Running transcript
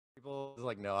was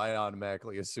like, no, I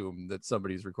automatically assume that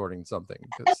somebody's recording something.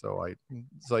 So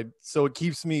it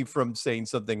keeps me from saying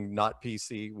something not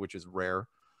PC, which is rare.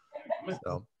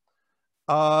 So,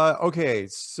 okay.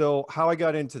 So how I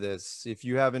got into this, if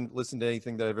you haven't listened to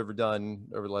anything that I've ever done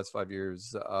over the last 5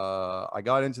 years, I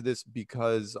got into this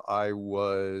because I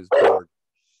was bored,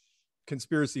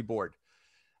 conspiracy bored.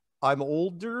 I'm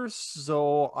older,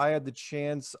 so I had the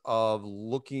chance of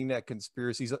looking at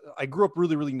conspiracies. I grew up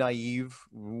really, really naive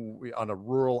on a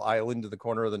rural island in the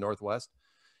corner of the Northwest.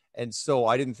 And so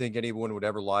I didn't think anyone would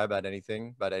ever lie about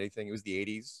anything, It was the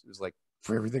 80s. It was like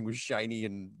everything was shiny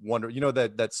and wonder. You know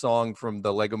that song from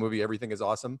the Lego movie, Everything is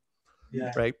Awesome?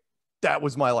 Yeah. Right? That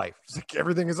was my life. It's like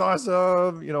everything is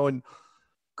awesome, and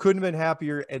couldn't have been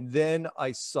happier. And then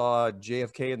I saw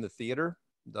JFK in the theater,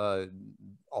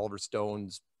 Oliver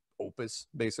Stone's opus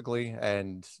basically,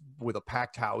 and with a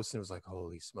packed house, and it was like,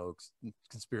 holy smokes,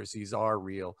 conspiracies are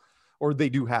real, or they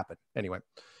do happen anyway.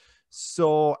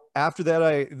 So after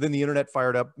that, then the internet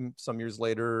fired up some years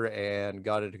later and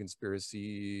got into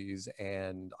conspiracies,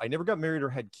 and I never got married or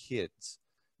had kids.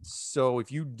 So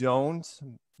if you don't,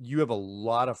 you have a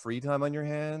lot of free time on your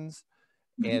hands.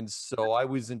 And so I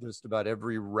was in just about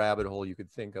every rabbit hole you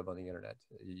could think of on the internet.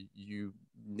 You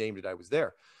named it, I was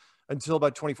there. Until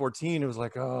about 2014, it was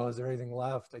like, oh, is there anything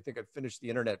left? I think I finished the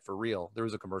internet for real. There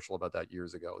was a commercial about that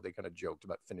years ago. They kind of joked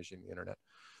about finishing the internet,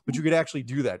 but you could actually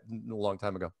do that a long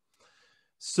time ago.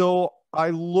 So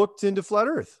I looked into flat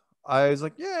Earth. I was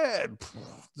like, yeah,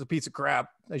 it's a piece of crap.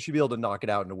 I should be able to knock it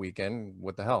out in a weekend.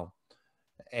 What the hell?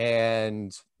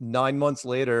 And 9 months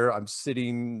later, I'm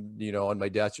sitting, on my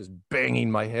desk, just banging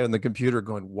my head on the computer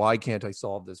going, why can't I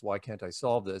solve this? Why can't I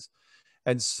solve this?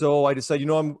 And so I decided,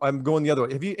 I'm going the other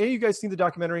way. Have any of you guys seen the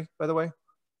documentary, by the way?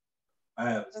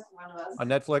 I have. On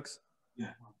Netflix?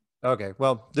 Yeah. Okay.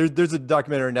 Well, there's a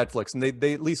documentary on Netflix, and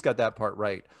they at least got that part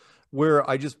right, where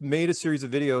I just made a series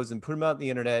of videos and put them out on the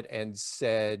internet and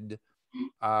said,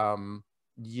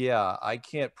 yeah, I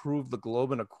can't prove the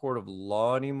globe in a court of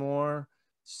law anymore.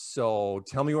 So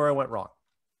tell me where I went wrong.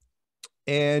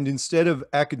 And instead of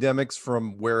academics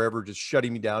from wherever just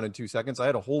shutting me down in 2 seconds, I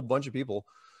had a whole bunch of people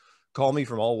call me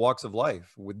from all walks of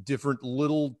life with different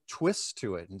little twists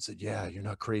to it and said, yeah, you're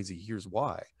not crazy. Here's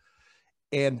why.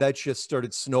 And that just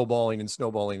started snowballing and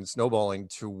snowballing and snowballing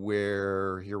to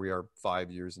where here we are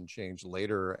 5 years and change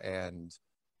later. And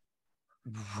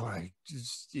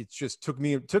it just took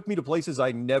me to places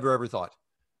I never ever thought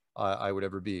I would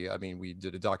ever be. I mean, we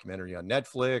did a documentary on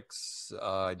Netflix.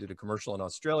 I did a commercial in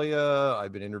Australia.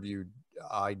 I've been interviewed,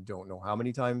 I don't know how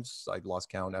many times. I lost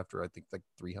count after I think like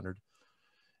 300.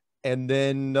 And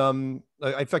then,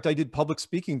 in fact, I did public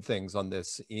speaking things on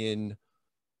this in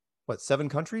 7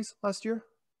 countries last year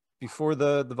before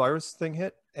the virus thing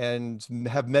hit, and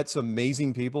have met some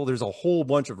amazing people. There's a whole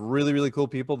bunch of really, really cool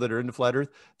people that are into flat Earth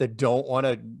that don't want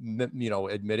to,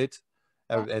 admit it.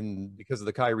 And because of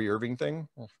the Kyrie Irving thing.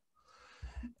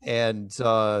 And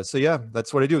so, yeah,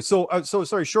 that's what I do. So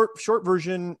sorry, short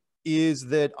version is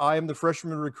that I am the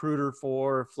freshman recruiter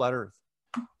for flat Earth.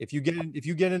 If you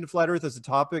get into flat Earth as a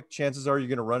topic, chances are you're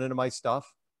going to run into my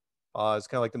stuff. It's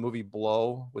kind of like the movie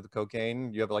Blow with the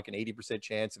cocaine. You have like an 80%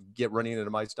 chance of running into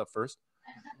my stuff first.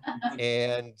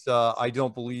 And I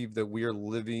don't believe that we are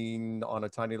living on a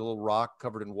tiny little rock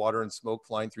covered in water and smoke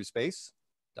flying through space.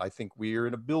 I think we're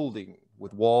in a building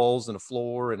with walls and a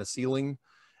floor and a ceiling,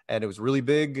 and it was really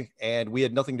big, and we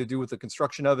had nothing to do with the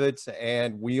construction of it,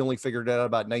 and we only figured it out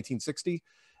about 1960,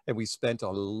 and we spent a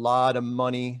lot of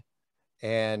money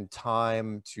and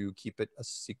time to keep it a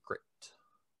secret.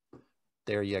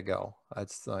 There you go.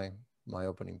 That's my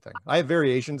opening thing. I have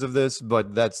variations of this,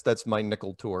 but that's my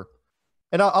nickel tour,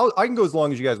 and I can go as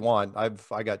long as you guys want.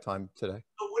 I got time today.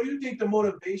 So what do you think the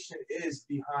motivation is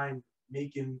behind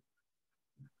making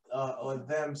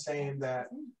them saying that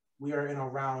we are in a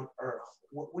round Earth?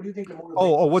 What do you think the motivation?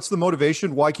 Oh, what's the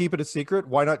motivation? Why keep it a secret?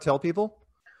 Why not tell people?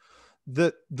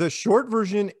 The short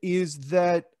version is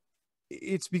that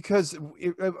it's because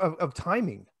of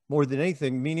timing more than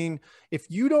anything. Meaning,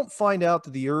 if you don't find out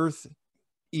that the Earth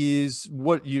is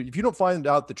if you don't find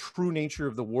out the true nature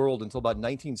of the world until about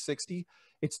 1960,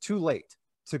 it's too late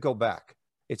to go back.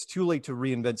 It's too late to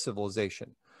reinvent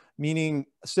civilization. Meaning,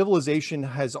 civilization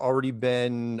has already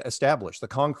been established. The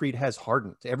concrete has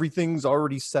hardened. Everything's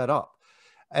already set up.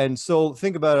 And so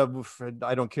think about it.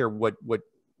 I don't care what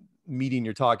meeting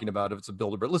you're talking about, if it's a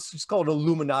builder, but let's just call it an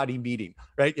Illuminati meeting,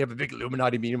 right? You have a big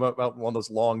Illuminati meeting about one of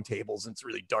those long tables, and it's a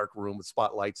really dark room with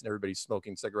spotlights and everybody's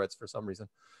smoking cigarettes for some reason.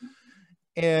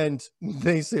 And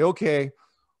they say, okay,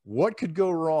 what could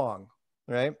go wrong,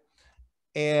 right?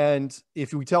 And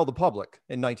if we tell the public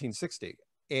in 1960,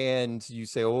 And you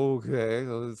say,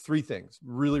 okay, three things,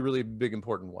 really, really big,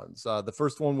 important ones. The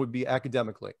first one would be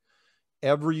academically.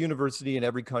 Every university in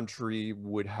every country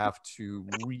would have to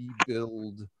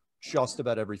rebuild just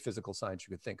about every physical science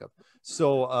you could think of.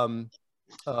 So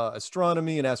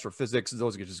astronomy and astrophysics,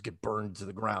 those could just get burned to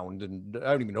the ground, and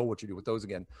I don't even know what you do with those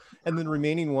again. And then the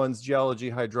remaining ones, geology,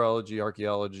 hydrology,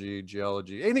 archaeology,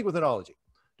 geology, anything with ethology,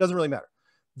 doesn't really matter.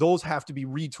 Those have to be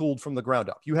retooled from the ground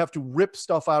up. You have to rip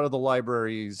stuff out of the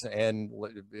libraries, and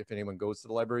if anyone goes to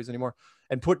the libraries anymore,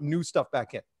 and put new stuff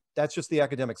back in. That's just the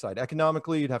academic side.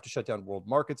 Economically, you'd have to shut down world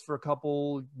markets for a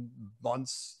couple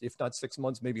months, if not 6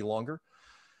 months, maybe longer.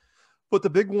 But the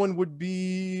big one would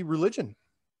be religion,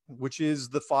 which is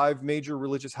the 5 major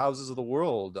religious houses of the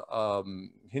world.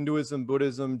 Hinduism,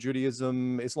 Buddhism,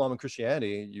 Judaism, Islam, and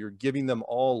Christianity. You're giving them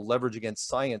all leverage against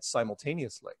science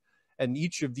simultaneously. And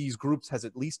each of these groups has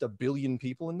at least 1 billion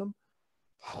people in them.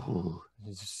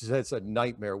 It's a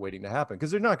nightmare waiting to happen,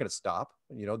 because they're not going to stop.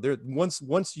 You know, they're once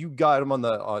you got them on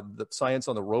the science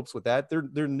on the ropes with that,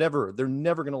 they're never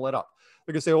going to let up.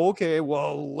 They're going to say, okay,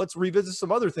 well, let's revisit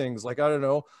some other things, like, I don't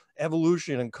know,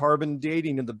 evolution and carbon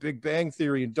dating and the Big Bang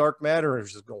theory and dark matter, and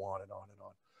just go on and on and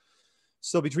on.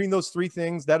 So between those 3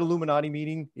 things, that Illuminati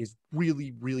meeting is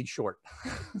really, really short.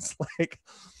 It's like,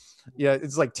 yeah,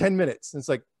 it's like 10 minutes. It's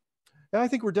like, yeah, I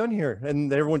think we're done here.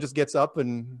 And everyone just gets up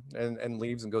and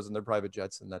leaves and goes in their private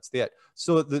jets, and that's it.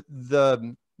 So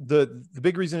the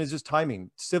big reason is just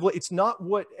timing. It's not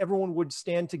what everyone would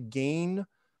stand to gain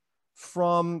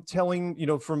from telling, you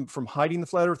know, from hiding the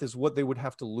flat earth, is what they would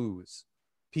have to lose.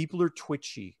 People are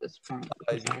twitchy. You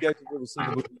guys have ever seen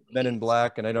the movie Men in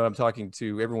Black, and I know I'm talking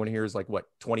to everyone here is like, what,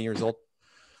 20 years old?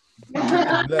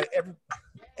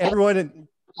 Everyone,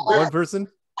 one person?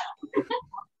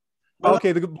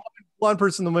 Okay, the blonde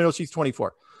person in the middle, she's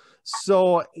 24.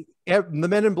 So the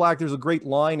Men in Black, there's a great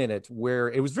line in it where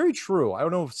it was very true. I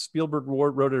don't know if Spielberg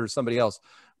wrote it or somebody else,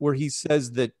 where he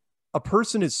says that a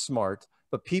person is smart,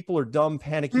 but people are dumb,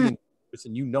 panicky, and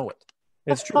you know it.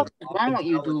 It's true. What's wrong with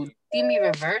you, dude? See me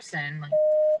reversing.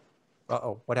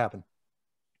 Uh-oh, what happened?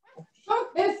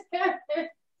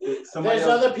 There's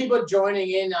other people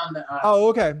joining in on the. Oh,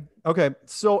 okay. Okay.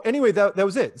 So anyway, that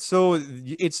was it. So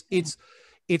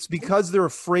it's because they're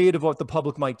afraid of what the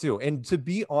public might do. And to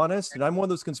be honest, and I'm one of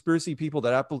those conspiracy people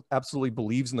that absolutely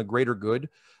believes in the greater good.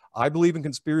 I believe in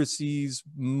conspiracies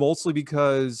mostly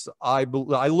because I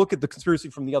look at the conspiracy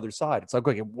from the other side. It's like,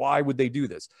 okay, why would they do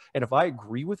this? And if I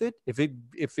agree with it, if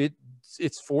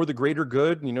it's for the greater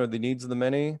good, you know, the needs of the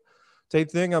many type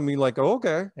thing, I mean, like, oh,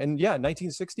 okay. And yeah,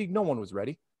 1960, no one was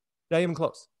ready. Not even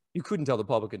close. You couldn't tell the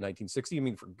public in 1960. I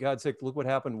mean, for God's sake, look what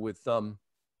happened with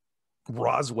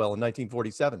Roswell in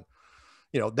 1947.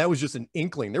 You know, that was just an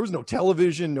inkling. There was no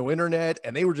television, no internet,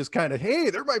 and they were just kind of, hey,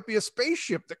 there might be a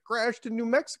spaceship that crashed in New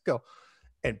Mexico.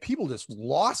 And people just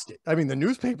lost it. I mean, the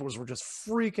newspapers were just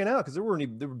freaking out because there were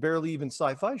barely even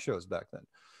sci-fi shows back then.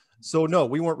 So no,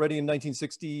 we weren't ready in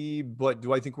 1960, but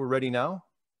do I think we're ready now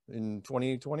in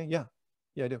 2020? Yeah.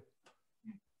 Yeah, I do.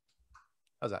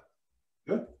 How's that?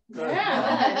 Good.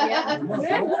 Yeah.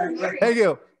 Thank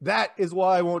you. That is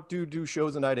why I won't do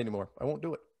shows at night anymore. I won't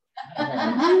do it. All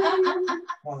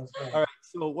right.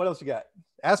 So what else you got?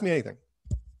 Ask me anything.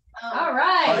 All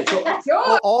right.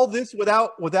 All this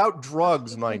without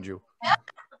drugs, mind you.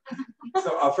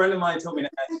 So a friend of mine told me to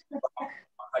ask you,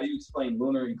 how do you explain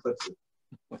lunar eclipses?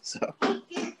 What's up?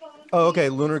 Oh, okay.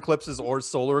 Lunar eclipses or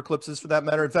solar eclipses, for that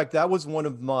matter. In fact, that was one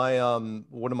of my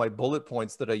bullet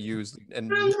points that I used.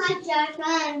 And who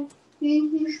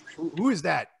is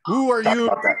that? Who are you?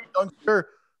 Youngster?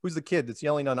 Who's the kid that's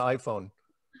yelling on an iPhone?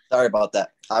 Sorry about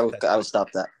that. I will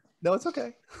stop that. No, it's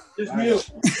okay. Just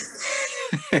mute.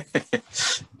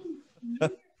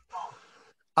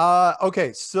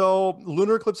 Okay, so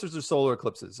lunar eclipses or solar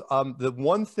eclipses. The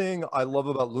one thing I love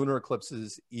about lunar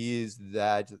eclipses is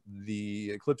that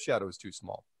the eclipse shadow is too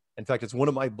small. In fact, it's one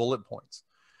of my bullet points.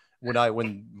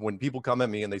 When people come at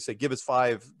me and they say, give us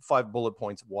five bullet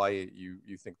points of why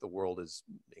you think the world is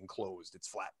enclosed, it's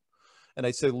flat. And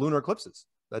I say lunar eclipses.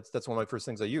 That's one of my first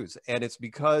things I use. And it's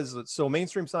because, so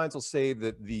mainstream science will say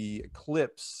that the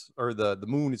eclipse or the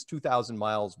moon is 2,000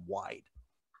 miles wide,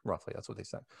 roughly. That's what they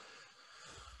say.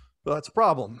 But that's a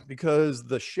problem because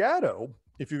the shadow,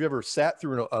 if you've ever sat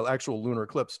through an actual lunar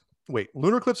eclipse, wait,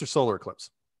 lunar eclipse or solar eclipse?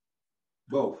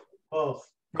 Both.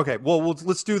 Okay, well,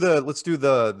 let's do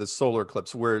the solar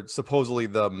eclipse where supposedly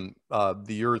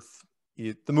the Earth,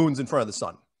 the moon's in front of the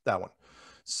sun. That one.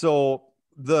 So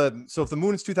if the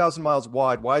moon is 2,000 miles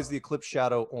wide, why is the eclipse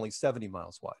shadow only 70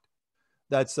 miles wide?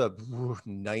 That's a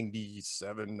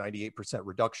 97, 98%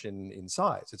 reduction in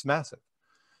size. It's massive.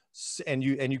 And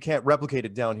you can't replicate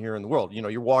it down here in the world. You know,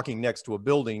 you're walking next to a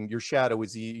building, your shadow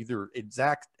is either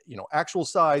exact, you know, actual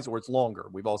size, or it's longer.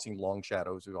 We've all seen long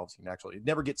shadows. We've all seen actual. It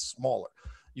never gets smaller.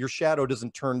 Your shadow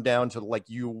doesn't turn down to like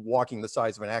you walking the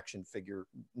size of an action figure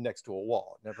next to a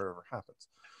wall. It never ever happens.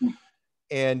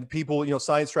 And people, you know,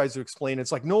 science tries to explain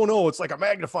it's like, no, it's like a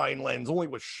magnifying lens only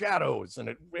with shadows, and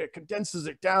it condenses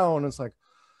it down. It's like,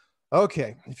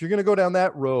 okay, if you're going to go down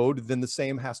that road, then the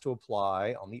same has to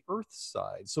apply on the Earth's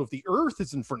side. So if the Earth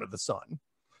is in front of the sun,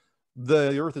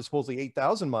 the Earth is supposedly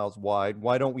 8,000 miles wide.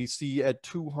 Why don't we see a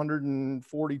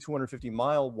 240, 250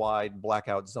 mile wide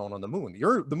blackout zone on the moon?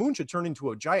 The moon should turn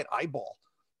into a giant eyeball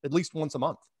at least once a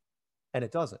month, and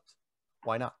it doesn't.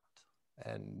 Why not?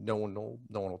 And no one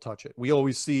will touch it. We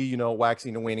always see, you know,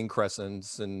 waxing and waning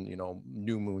crescents and, you know,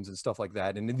 new moons and stuff like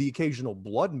that, and the occasional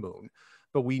blood moon.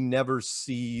 But we never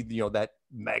see, you know, that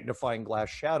magnifying glass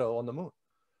shadow on the moon,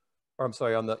 or I'm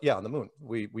sorry, on the moon.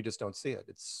 We just don't see it.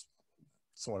 It's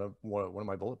one of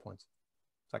my bullet points.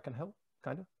 That can help,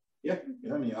 kind of. Yeah.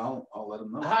 I mean, I'll let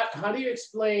them know. How do you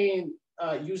explain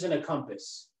using a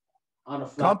compass on a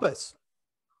flat? Compass,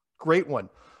 great one.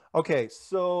 Okay,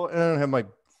 so I don't have my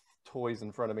toys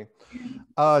in front of me.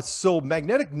 So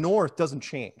magnetic north doesn't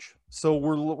change. So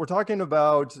we're talking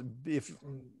about, if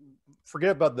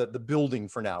forget about the building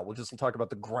for now. We'll just talk about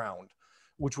the ground,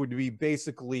 which would be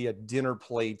basically a dinner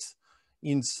plate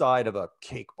inside of a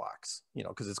cake box, you know,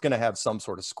 because it's going to have some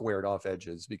sort of squared off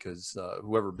edges, because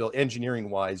whoever built, engineering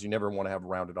wise, you never want to have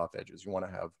rounded off edges. You want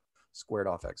to have squared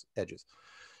off edges.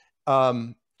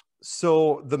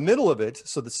 So the middle of it,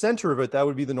 so the center of it, that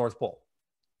would be the North Pole.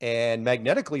 And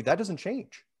magnetically, that doesn't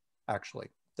change, actually.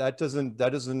 That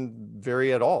doesn't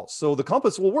vary at all. So the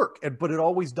compass will work, but it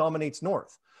always dominates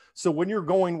north. So when you're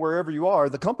going wherever you are,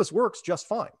 the compass works just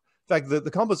fine. In fact,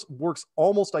 the compass works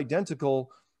almost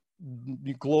identical,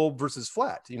 globe versus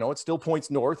flat. You know, it still points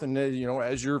north, and you know,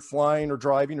 as you're flying or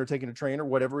driving or taking a train or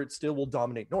whatever, it still will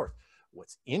dominate north.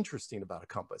 What's interesting about a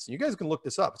compass, and you guys can look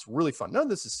this up, it's really fun. None of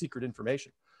this is secret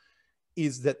information,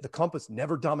 is that the compass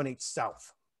never dominates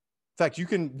south. In fact,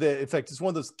 in fact, it's one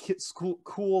of those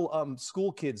cool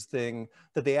school kids thing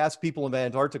that they ask people in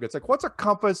Antarctica. It's like, what's a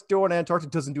compass doing? Antarctica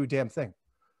doesn't do a damn thing.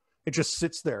 It just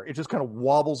sits there. It just kind of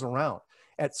wobbles around.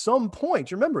 At some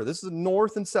point, you remember, this is a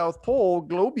North and South Pole,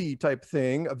 globy type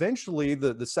thing. Eventually,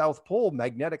 the South Pole,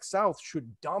 magnetic south,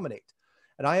 should dominate.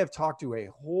 And I have talked to a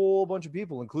whole bunch of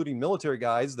people, including military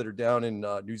guys that are down in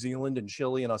New Zealand and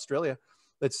Chile and Australia,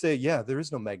 that say, yeah, there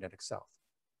is no magnetic south.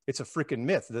 It's a freaking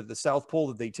myth that the South Pole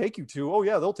that they take you to, oh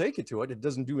yeah, they'll take you to it. It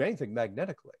doesn't do anything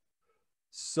magnetically.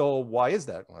 So why is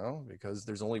that? Well, because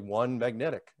there's only one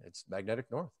magnetic. It's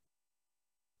magnetic north.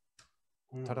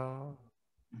 Ta-da.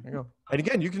 There you go. And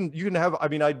again, you can have, I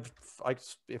mean,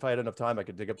 if I had enough time, I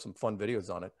could dig up some fun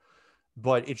videos on it,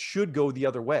 but it should go the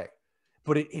other way.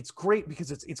 But it's great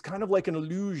because it's kind of like an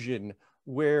illusion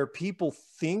where people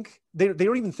think, they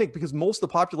don't even think, because most of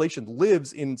the population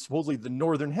lives in supposedly the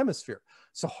northern hemisphere.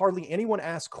 So hardly anyone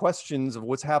asks questions of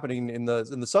what's happening in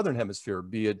the southern hemisphere,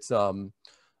 be it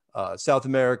South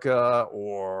America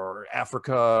or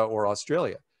Africa or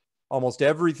Australia. Almost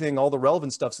everything, all the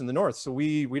relevant stuff's in the north. So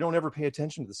we don't ever pay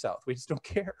attention to the south. We just don't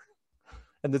care.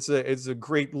 And it's a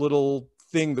great little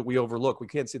thing that we overlook. We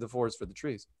can't see the forest for the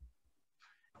trees.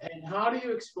 And how do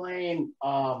you explain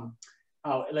how,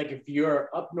 like, if you're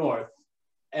up north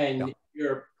and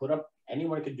you're put up,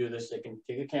 anyone can do this. They can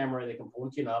take a camera, they can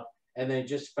point it up, and then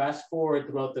just fast forward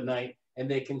throughout the night, and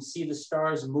they can see the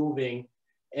stars moving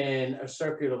in a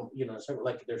circular, you know,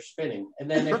 like they're spinning. And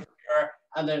then if you're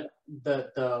on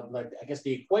the like, I guess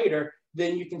the equator,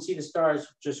 then you can see the stars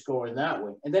just going that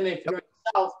way. And then if you're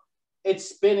south, it's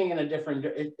spinning in a different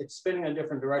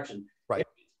direction. Right. If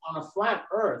it's on a flat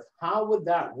Earth, how would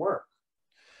that work?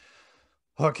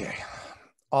 Okay.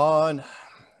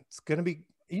 It's gonna be,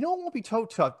 you know, it won't be too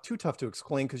tough to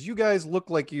explain, because you guys look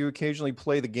like you occasionally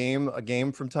play a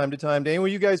game from time to time. Do any of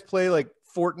you guys play like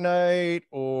Fortnite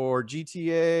or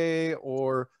GTA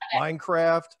or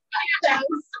Minecraft?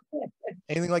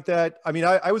 Anything like that? I mean,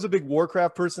 I was a big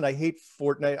Warcraft person. I hate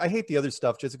Fortnite. I hate the other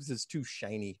stuff just because it's too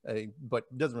shiny, but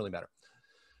it doesn't really matter.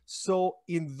 So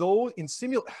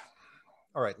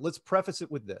all right, let's preface it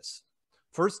with this.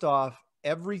 First off,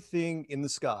 everything in the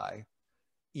sky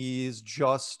is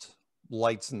just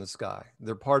lights in the sky.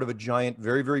 They're part of a giant,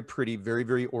 very, very pretty, very,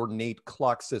 very ornate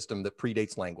clock system that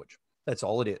predates language. That's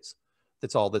all it is.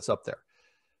 That's all that's up there.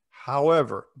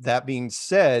 However, that being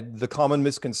said, the common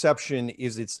misconception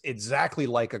is it's exactly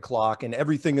like a clock, and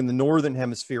everything in the northern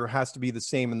hemisphere has to be the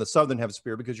same in the southern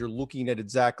hemisphere, because you're looking at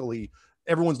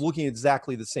everyone's looking at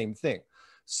exactly the same thing.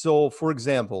 So for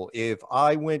example, if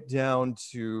I went down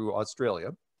to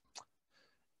Australia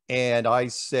and I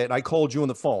called you on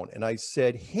the phone and I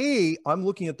said, hey, I'm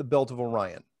looking at the belt of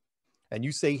Orion. And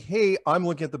you say, hey, I'm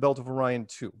looking at the belt of Orion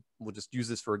too. We'll just use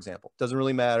this for example. Doesn't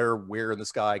really matter where in the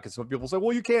sky, because some people say,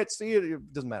 well, you can't see it.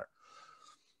 It doesn't matter.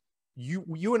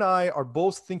 You and I are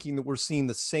both thinking that we're seeing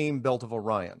the same belt of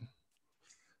Orion.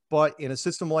 But in a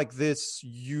system like this,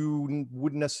 you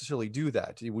wouldn't necessarily do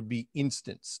that. It would be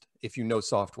instanced if you know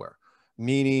software,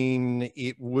 meaning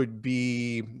it would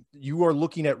be, you are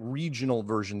looking at regional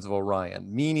versions of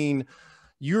Orion, meaning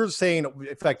you're saying,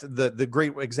 in fact, the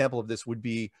great example of this would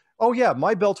be, oh yeah,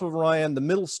 my belt of Orion, the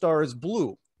middle star is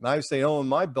blue. And I would say, oh, in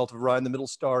my belt of Orion, the middle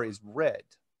star is red.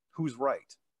 Who's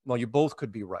right? Well, you both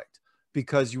could be right,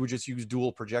 because you would just use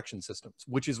dual projection systems,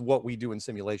 which is what we do in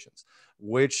simulations,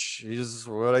 which is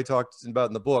what I talked about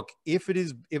in the book. If it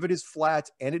is flat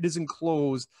and it is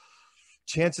enclosed,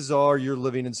 chances are you're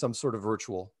living in some sort of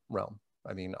virtual realm.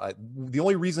 I mean, the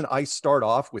only reason I start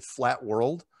off with flat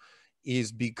world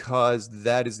is because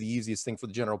that is the easiest thing for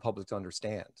the general public to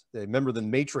understand. Remember, the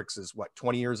Matrix is what,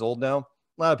 20 years old now?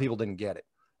 A lot of people didn't get it.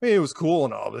 I mean, it was cool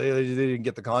and all, but they didn't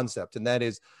get the concept. And that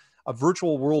is, a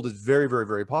virtual world is very, very,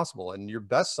 very possible. And your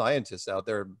best scientists out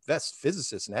there, best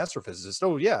physicists and astrophysicists,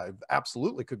 oh yeah, it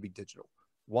absolutely could be digital.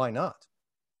 Why not?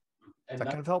 Does that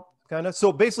kind of help? Kind of.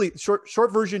 So basically,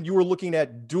 short version, you were looking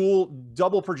at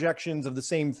double projections of the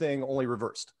same thing, only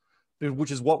reversed, which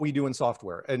is what we do in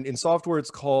software. And in software, it's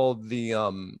called the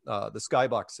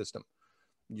skybox system.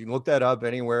 You can look that up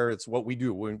anywhere. It's what we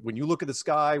do. When you look at the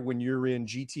sky, when you're in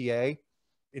GTA,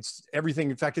 it's everything.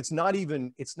 In fact, it's not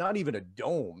even a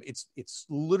dome. It's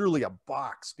literally a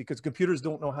box, because computers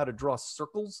don't know how to draw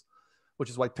circles, which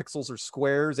is why pixels are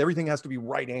squares. Everything has to be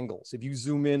right angles. If you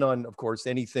zoom in on, of course,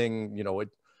 anything,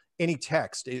 any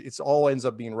text, it's all ends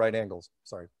up being right angles.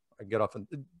 Sorry, I get off and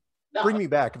bring me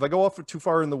back. If I go off too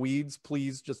far in the weeds,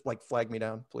 please just flag me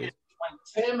down, please.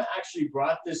 When Tim actually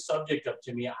brought this subject up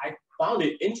to me, I found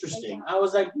it interesting. I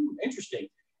was like, interesting.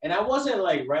 And I wasn't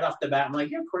like right off the bat, I'm like,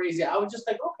 you're crazy. I was just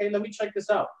like, okay, let me check this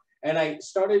out. And I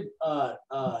started,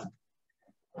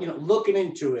 looking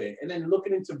into it and then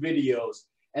looking into videos.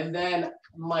 And then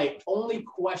my only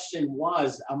question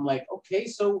was, I'm like, okay,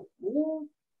 so who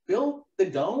built the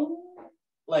dome?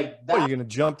 Like that. Oh, you're going to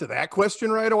jump to that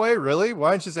question right away? Really? Why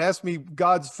don't you just ask me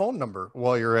God's phone number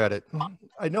while you're at it?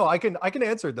 I know I can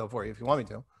answer it though for you if you want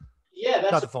me to. Yeah,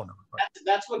 that's not the phone number.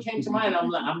 That's what came to mind.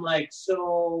 I'm like,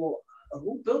 so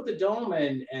who built the dome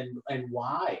and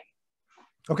why?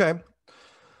 Okay.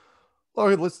 All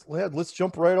right, let's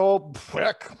jump right all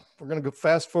back. We're gonna go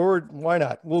fast forward. Why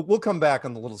not? We'll come back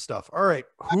on the little stuff. All right,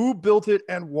 who built it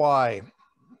and why?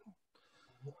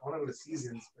 I want to go to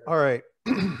seasons. All right.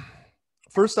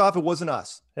 First off, it wasn't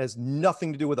us. It has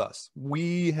nothing to do with us.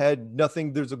 We had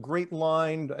nothing. There's a great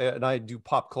line, and I do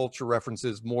pop culture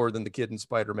references more than the kid in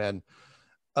Spider-Man,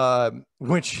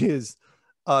 which is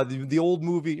the old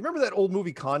movie. You remember that old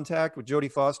movie Contact with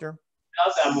Jodie Foster?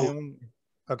 How's that movie?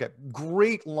 Okay,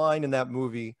 great line in that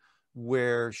movie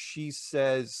where she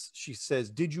says,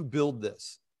 "Did you build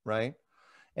this?" Right?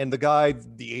 And the guy,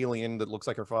 the alien that looks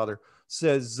like her father,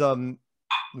 says,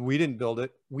 "We didn't build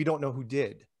it. We don't know who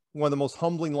did." One of the most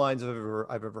humbling lines I've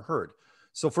ever heard.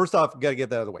 So first off, got to get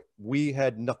that out of the way. We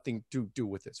had nothing to do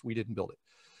with this. We didn't build it.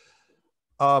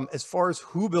 As far as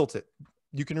who built it,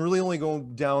 you can really only go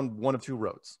down one of two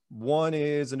roads. One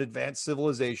is an advanced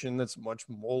civilization that's much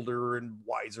older and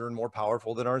wiser and more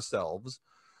powerful than ourselves,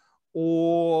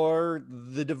 or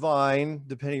the divine,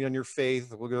 depending on your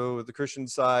faith. We'll go with the Christian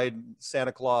side,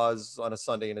 Santa Claus on a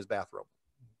Sunday in his bathrobe.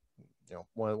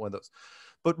 One of those.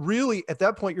 But really, at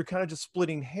that point, you're kind of just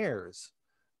splitting hairs,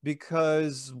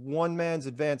 because one man's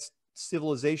advanced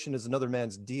civilization is another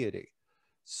man's deity.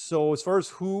 So as far as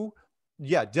who,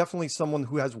 yeah, definitely someone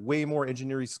who has way more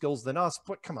engineering skills than us.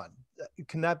 But come on,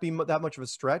 can that be that much of a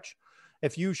stretch?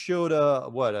 If you showed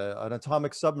an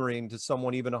atomic submarine to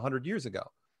someone even 100 years ago,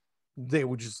 they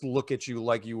would just look at you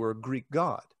like you were a Greek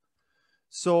god.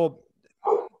 So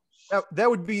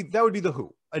that would be the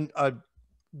who, and a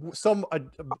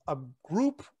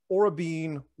group or a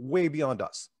being way beyond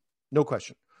us, no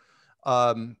question.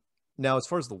 Now, as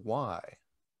far as the why,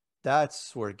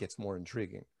 that's where it gets more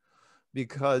intriguing,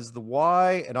 because the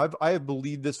why, and I have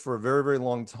believed this for a very, very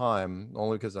long time,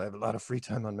 only because I have a lot of free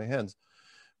time on my hands,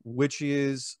 which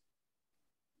is,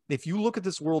 if you look at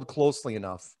this world closely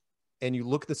enough and you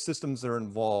look at the systems that are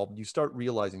involved, you start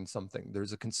realizing something.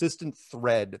 There's a consistent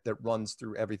thread that runs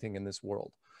through everything in this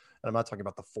world. And I'm not talking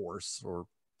about the force or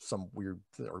some weird,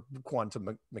 or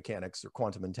quantum mechanics or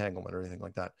quantum entanglement or anything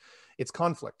like that. It's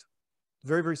conflict.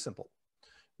 Very, very simple.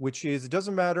 which is it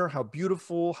doesn't matter how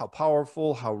beautiful, how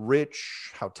powerful, how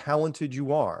rich, how talented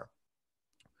you are.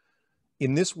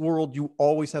 In this world, you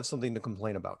always have something to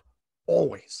complain about.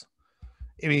 Always.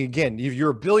 I mean, again, if you're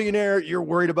a billionaire, you're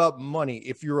worried about money.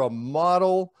 If you're a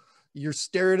model, you're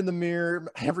staring in the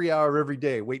mirror every hour, every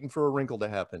day, waiting for a wrinkle to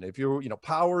happen. If you're,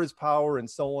 power is power, and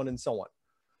so on and so on.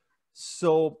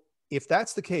 So if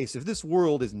that's the case, if this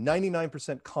world is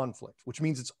 99% conflict, which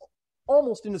means it's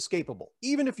almost inescapable,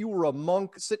 even if you were a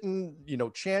monk sitting,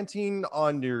 chanting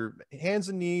on your hands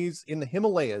and knees in the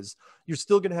Himalayas, you're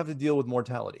still going to have to deal with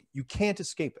mortality. You can't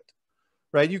escape it,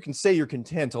 right? You can say you're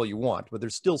content all you want, but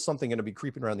there's still something going to be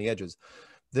creeping around the edges.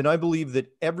 Then I believe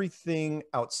that everything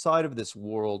outside of this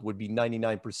world would be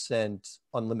 99%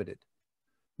 unlimited,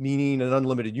 meaning an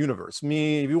unlimited universe.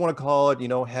 If you want to call it,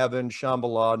 heaven,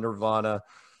 Shambhala, Nirvana,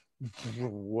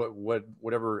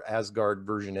 whatever Asgard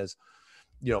version is,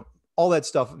 all that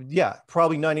stuff. Yeah,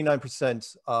 probably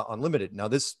 99% unlimited. Now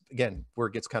this, again, where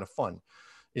it gets kind of fun.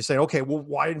 You're saying, okay, well,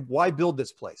 why build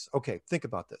this place? Okay, think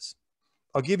about this.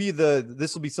 I'll give you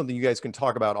this will be something you guys can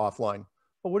talk about offline.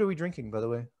 Oh, what are we drinking, by the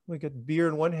way? We got beer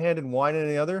in one hand and wine in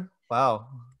the other. Wow.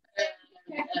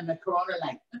 And the Corona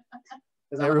light.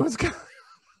 Everyone's got...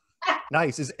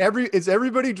 Nice. Is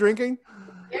everybody drinking?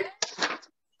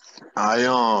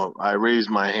 I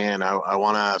raised my hand. I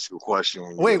want to ask a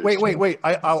question. Wait.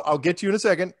 I'll get to you in a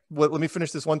second. Let me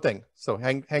finish this one thing. So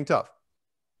hang tough.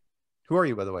 Who are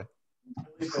you, by the way?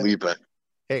 Felipe.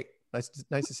 Hey, nice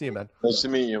to see you, man. Nice to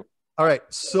meet you. All right.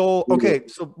 So okay.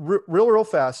 So real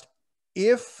fast.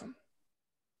 If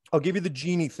I'll give you the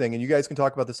genie thing, and you guys can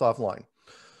talk about this offline.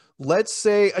 Let's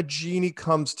say a genie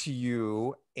comes to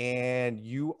you, and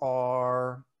you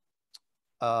are,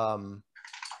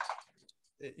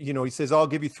 he says, "I'll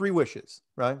give you 3 wishes,"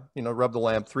 right? Rub the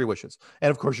lamp, 3 wishes, and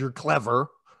of course you're clever,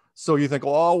 so you think,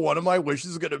 "Oh, one of my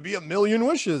wishes is going to be 1,000,000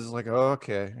 wishes." Like,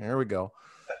 okay, here we go.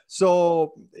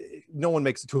 So no one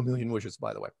makes it to 1,000,000 wishes,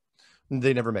 by the way.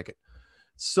 They never make it.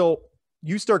 So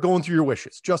you start going through your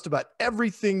wishes, just about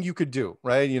everything you could do,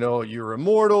 right? You're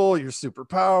immortal, you're super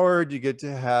powered, you get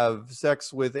to have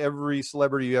sex with every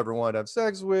celebrity you ever want to have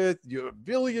sex with, you have $1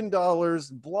 billion,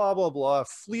 blah, blah, blah,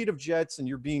 fleet of jets, and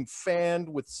you're being fanned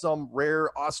with some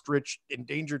rare ostrich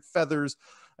endangered feathers.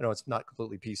 I know it's not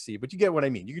completely PC, but you get what I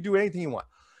mean. You can do anything you want.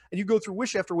 And you go through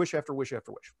wish after wish after wish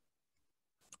after wish.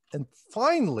 And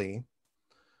finally,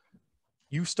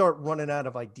 you start running out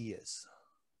of ideas.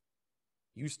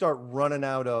 You start running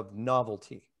out of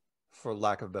novelty, for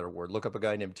lack of a better word. Look up a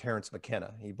guy named Terence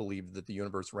McKenna. He believed that the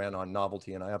universe ran on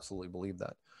novelty, and I absolutely believe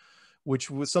that, which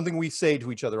was something we say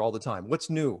to each other all the time. What's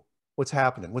new? What's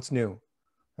happening? What's new?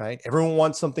 Right? Everyone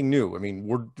wants something new. I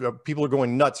mean, people are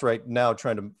going nuts right now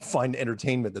trying to find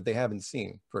entertainment that they haven't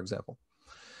seen, for example.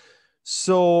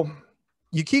 So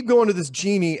you keep going to this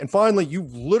genie, and finally you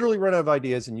literally run out of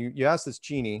ideas, and you ask this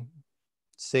genie,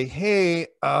 say, "Hey,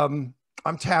 I'm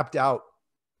tapped out.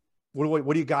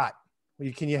 What do you got?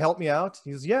 Can you help me out?"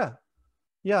 He goes, yeah,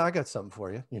 I got something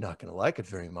for you. You're not going to like it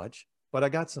very much, but I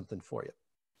got something for you.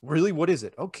 Really? What is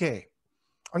it? Okay.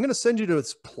 I'm going to send you to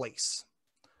this place.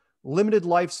 Limited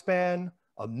lifespan,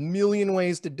 1,000,000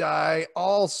 ways to die,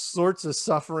 all sorts of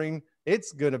suffering.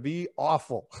 It's going to be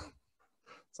awful.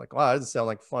 It's like, wow, that doesn't sound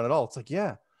like fun at all. It's like,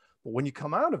 yeah, but when you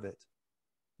come out of it,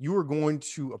 you are going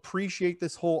to appreciate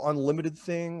this whole unlimited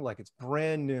thing like it's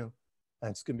brand new,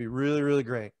 and it's going to be really, really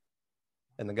great.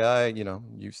 And the guy,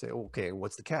 you say, okay,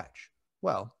 what's the catch?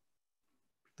 Well,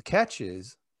 the catch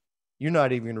is you're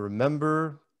not even going to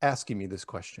remember asking me this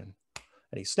question.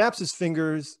 And he snaps his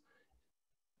fingers,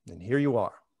 and here you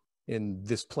are in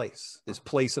this place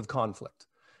of conflict.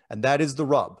 And that is the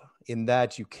rub, in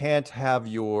that you can't have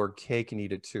your cake and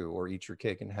eat it too, or eat your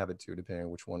cake and have it too, depending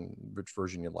on which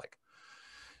version you like.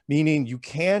 Meaning you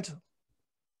can't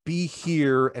be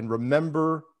here and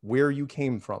remember where you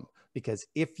came from. Because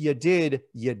if you did,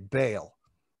 you'd bail.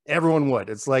 Everyone would.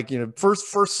 It's like,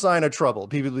 first sign of trouble.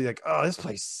 People would be like, "Oh, this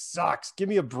place sucks. Give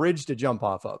me a bridge to jump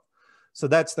off of." So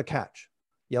that's the catch.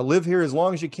 You live here as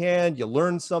long as you can. You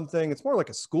learn something. It's more like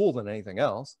a school than anything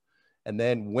else. And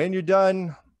then when you're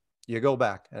done, you go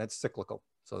back, and it's cyclical.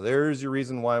 So there's your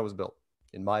reason why it was built,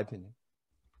 in my opinion.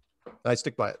 I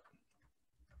stick by it.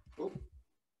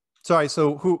 Sorry,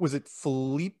 so who was it?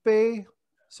 Felipe?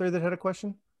 Sorry, that had a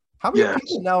question? How many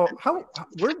people now? How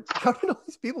did all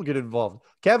these people get involved?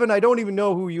 Kevin, I don't even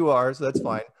know who you are, so that's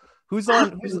fine. Who's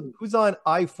on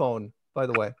iPhone, by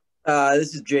the way?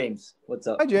 This is James. What's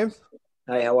up? Hi, James.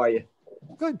 Hi, how are you?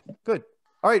 Good.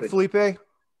 All right, Felipe,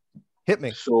 hit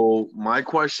me. So my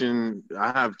question,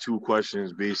 I have 2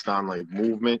 questions based on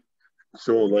movement.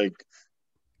 So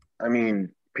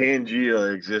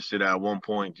Pangea existed at one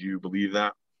point. Do you believe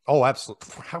that? Oh,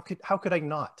 absolutely. How could I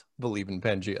not believe in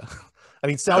Pangea? I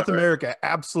mean, South America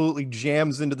absolutely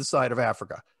jams into the side of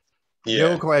Africa. Yeah.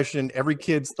 No question. Every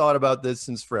kid's thought about this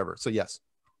since forever. So yes.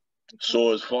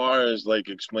 So as far as like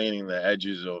explaining the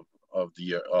edges of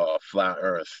the flat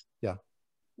Earth, yeah,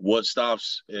 what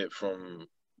stops it from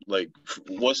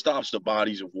what stops the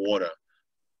bodies of water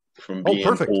from being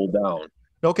pulled down?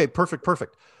 Okay, perfect.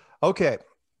 Okay,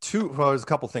 there's a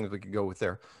couple things we could go with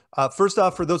there. First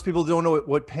off, for those people who don't know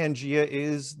what Pangea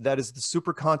is, that is the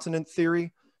supercontinent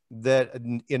theory that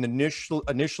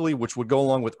initially, which would go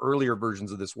along with earlier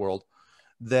versions of this world,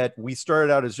 that we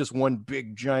started out as just one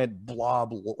big giant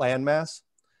blob landmass,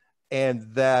 and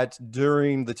that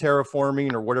during the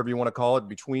terraforming, or whatever you want to call it,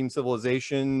 between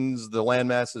civilizations, the land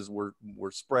masses were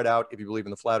spread out, if you believe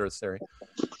in the flat earth theory.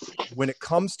 When it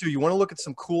comes to, you want to look at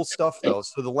some cool stuff though.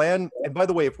 So the land, and by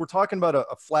the way, if we're talking about a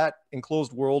flat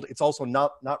enclosed world, it's also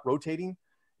not rotating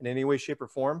in any way, shape, or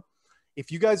form. If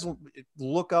you guys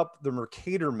look up the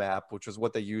Mercator map, which is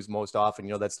what they use most often,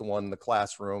 you know, that's the one in the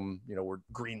classroom, you know, where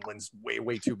Greenland's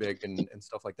way too big and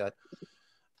stuff like that.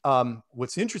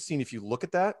 What's interesting, if you look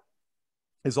at that,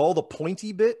 is all the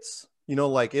pointy bits, you know,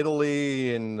 like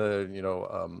Italy and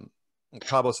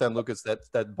Cabo San Lucas,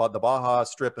 the Baja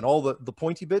Strip, and all the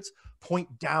pointy bits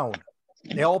point down.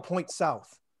 They all point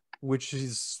south, which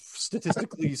is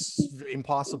statistically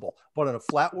impossible. But in a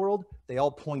flat world, they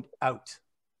all point out,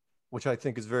 which I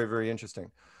think is very, very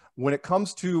interesting. When it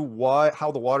comes to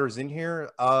how the water is in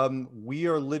here, we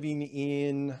are living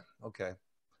in, okay,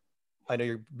 I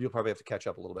know you'll probably have to catch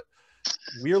up a little bit.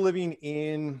 We are living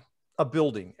in a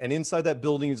building, and inside that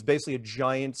building is basically a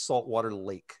giant saltwater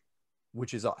lake,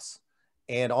 which is us.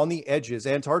 And on the edges,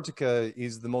 Antarctica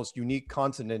is the most unique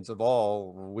continent of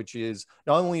all, which is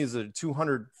not only is it a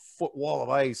 200-foot wall of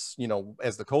ice, you know,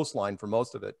 as the coastline for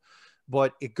most of it,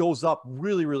 but it goes up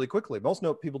really, really quickly. Most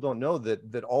people don't know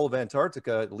that all of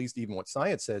Antarctica, at least even what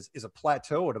science says, is a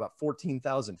plateau at about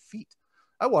 14,000 feet.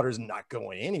 That water is not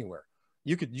going anywhere.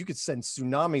 You could send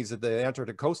tsunamis at the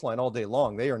Antarctic coastline all day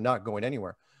long. They are not going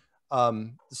anywhere.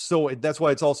 So that's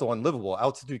why it's also unlivable.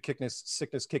 Altitude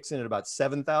sickness kicks in at about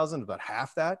 7,000, about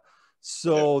half that.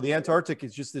 So the Antarctic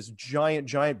is just this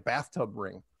giant bathtub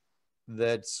ring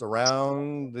that's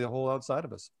around the whole outside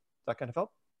of us. Does that kind of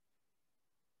help?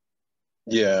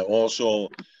 Yeah. Also,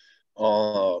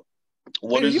 do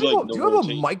you have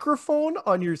a microphone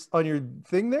on your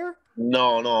thing there?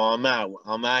 No,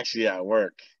 I'm actually at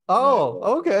work.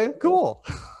 Oh, okay, cool.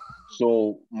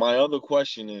 So my other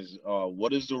question is,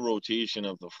 what is the rotation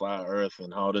of the flat Earth,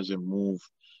 and how does it move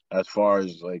as far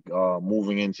as like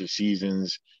moving into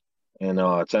seasons and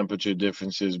temperature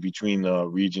differences between the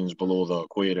regions below the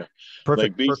equator?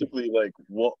 Like basically, like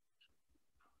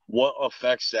what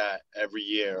affects that every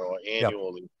year or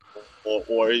annually,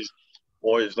 or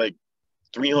is like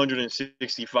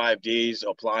 365 days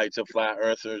apply to flat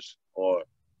earthers, or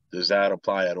does that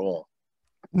apply at all?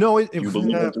 No, you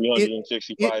believe in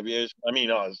 365 years? I mean,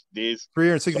 days.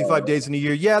 365 days in a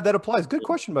year. Yeah, that applies. Good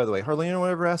question, by the way. Hardly anyone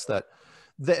ever asked that.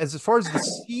 As far as the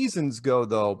seasons go,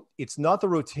 though, it's not the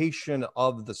rotation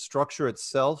of the structure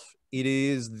itself. It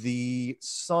is the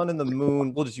sun and the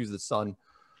moon. We'll just use the sun.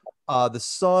 The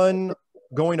sun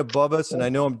going above us, and I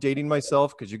know I'm dating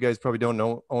myself because you guys probably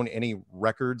don't own any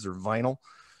records or vinyl,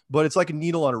 but it's like a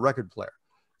needle on a record player.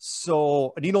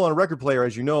 So a needle on a record player,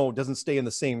 as you know, doesn't stay in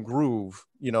the same groove.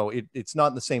 You know, it's not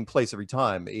in the same place every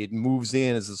time. It moves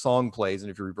in as the song plays, and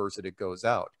if you reverse it, it goes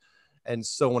out. And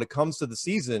so when it comes to the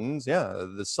seasons,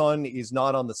 the sun is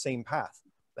not on the same path.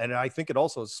 And I think it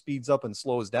also speeds up and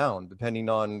slows down depending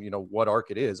on, you know, what arc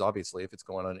it is, obviously, if it's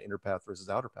going on an inner path versus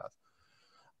outer path.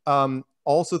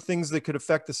 Also things that could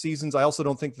affect the seasons. I also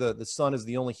don't think the sun is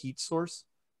the only heat source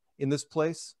in this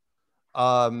place.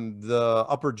 The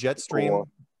upper jet stream.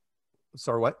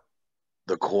 Sorry, what?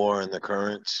 The core and the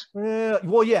currents. The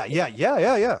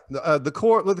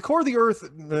core of the Earth,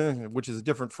 which is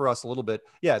different for us a little bit.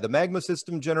 Yeah, the magma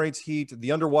system generates heat.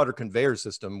 The underwater conveyor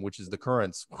system, which is the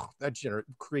currents, that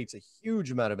creates a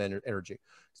huge amount of energy.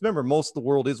 Remember, most of the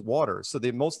world is water, so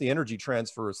most of the energy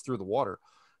transfers through the water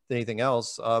than anything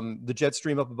else. The jet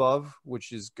stream up above,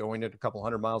 which is going at a couple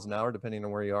 100 miles an hour, depending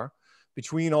on where you are.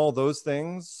 Between all those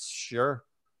things, sure.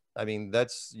 I mean,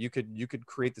 you could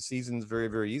create the seasons very,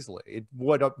 very easily.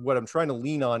 What I'm trying to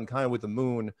lean on kind of with the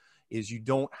moon is you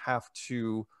don't have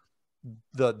to,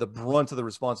 the brunt of the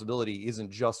responsibility isn't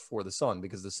just for the sun,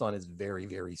 because the sun is very,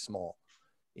 very small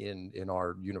in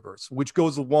our universe, which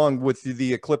goes along with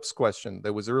the eclipse question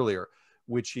that was earlier,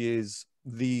 which is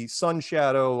the sun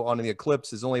shadow on the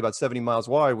eclipse is only about 70 miles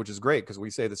wide, which is great because we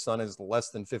say the sun is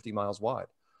less than 50 miles wide.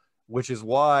 which is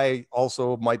why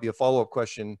also might be a follow-up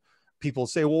question. People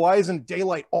say, well, why isn't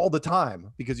daylight all the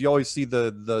time? Because you always see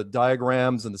the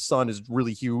diagrams and the sun is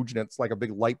really huge and it's like a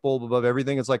big light bulb above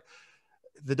everything. It's like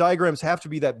the diagrams have to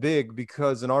be that big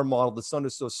because in our model, the sun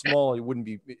is so small,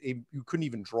 you couldn't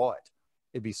even draw it.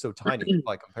 It'd be so tiny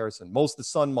by comparison. Most of the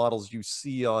sun models you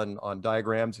see on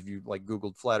diagrams, if you like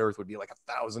Googled flat Earth, would be like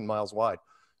 1,000 miles wide,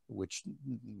 which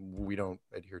we don't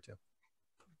adhere to.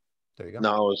 There you go.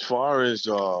 Now, as far as,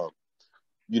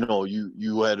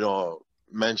 you had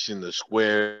mentioned the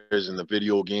squares and the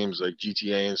video games like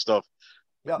GTA and stuff.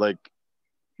 Yeah. Like,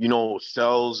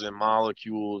 cells and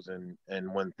molecules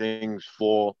and when things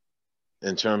fall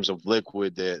in terms of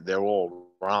liquid, they're all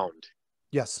round.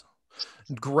 Yes.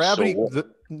 Gravity. So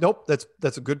nope.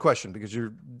 That's a good question because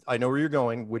I know where you're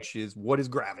going, which is what is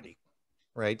gravity,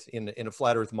 right? In a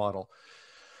flat Earth model.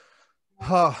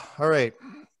 All right.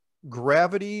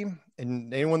 Gravity,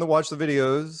 and anyone that watched the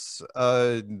videos,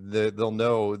 they'll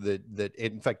know that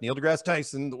in fact Neil deGrasse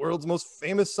Tyson, the world's most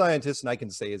famous scientist, and I can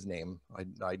say his name.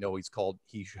 I know he's called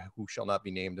He Who Shall Not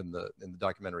Be Named in the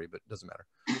documentary, but it doesn't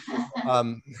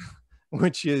matter.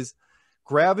 Which is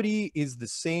gravity is the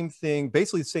same thing,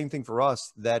 basically the same thing for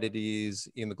us that it is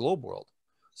in the globe world.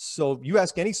 So you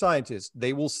ask any scientist,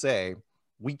 they will say,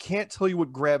 we can't tell you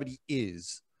what gravity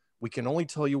is. We can only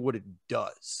tell you what it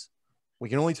does. We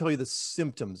can only tell you the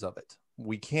symptoms of it.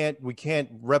 We can't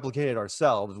replicate it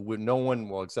ourselves. No one,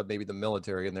 well, except maybe the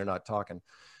military, and they're not talking,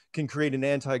 can create an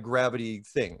anti-gravity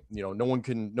thing. No one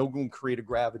can create a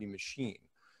gravity machine.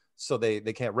 So they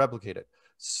can't replicate it.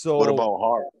 So what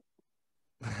about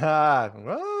HAARP?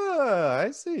 I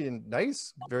see.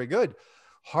 Nice. Very good.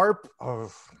 HAARP.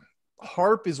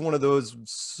 HAARP is one of those,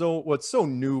 what's so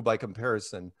new by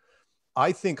comparison.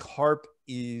 I think HAARP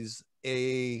is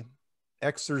a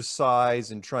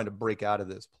exercise in trying to break out of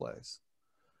this place.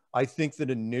 I think that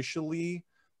initially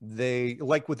they,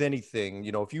 like with anything,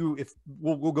 if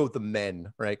we'll go with the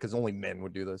men, right? Because only men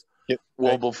would do this. Yeah.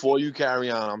 Well, right? Before you carry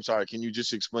on, I'm sorry, can you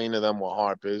just explain to them what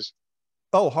HAARP is?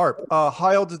 Oh, HAARP,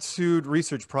 High Altitude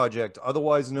Research Project,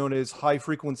 otherwise known as high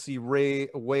frequency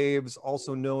waves,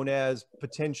 also known as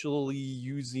potentially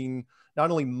using, not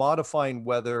only modifying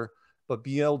weather, but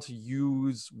being able to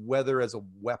use weather as a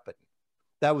weapon.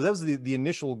 That was the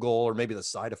initial goal, or maybe the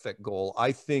side effect goal.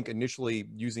 I think initially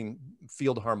using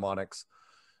field harmonics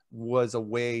was a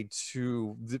way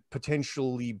to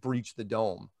potentially breach the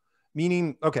dome.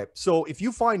 Meaning, okay, so if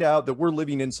you find out that we're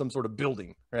living in some sort of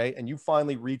building, right, and you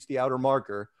finally reach the outer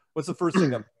marker, what's the first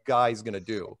thing a guy's going to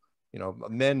do?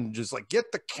 Men just like,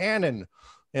 get the cannon,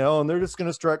 and they're just going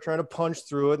to start trying to punch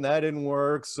through it, and that didn't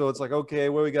work. So it's like, okay,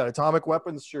 what we got? Atomic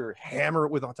weapons? Sure. Hammer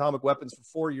it with atomic weapons for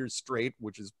 4 years straight,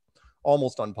 which is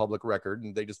almost on public record.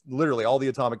 And they just literally all the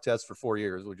atomic tests for 4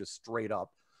 years were just straight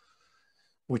up,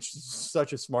 which is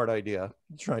such a smart idea,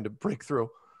 trying to break through.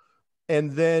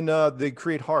 And then they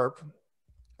create HAARP.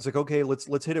 It's like, okay,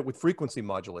 let's hit it with frequency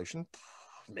modulation.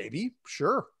 Maybe,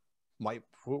 sure.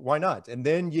 Why not? And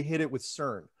then you hit it with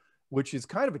CERN, which is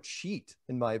kind of a cheat,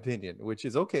 in my opinion, which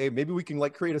is, okay, maybe we can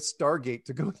create a Stargate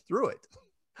to go through it.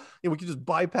 We can just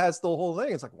bypass the whole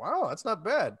thing. It's like, wow, that's not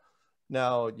bad.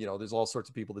 Now, there's all sorts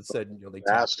of people that said, they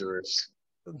disastrous.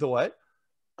 The what?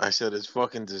 I said it's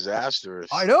fucking disastrous.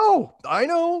 I know.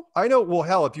 Well,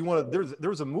 hell, if you want to,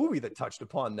 there's a movie that touched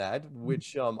upon that,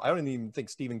 which I don't even think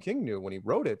Stephen King knew when he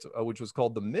wrote it, which was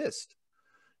called The Mist,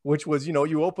 which was,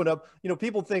 you open up,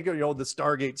 people think, the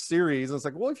Stargate series. And it's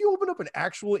like, well, if you open up an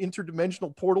actual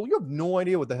interdimensional portal, you have no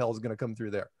idea what the hell is going to come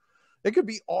through there. It could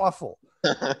be awful.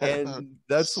 And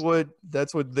that's what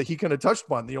he kind of touched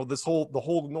upon. The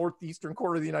whole northeastern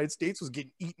corner of the United States was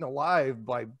getting eaten alive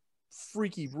by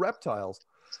freaky reptiles.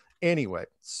 Anyway,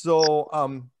 so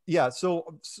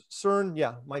so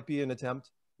CERN, might be an attempt.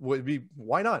 Would be,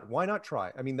 why not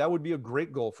try? I mean, that would be a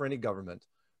great goal for any government.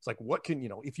 It's like, what can,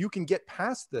 if you can get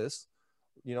past this,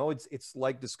 it's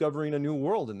like discovering a new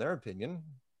world in their opinion.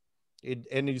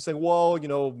 And you say, well,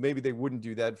 maybe they wouldn't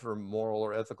do that for moral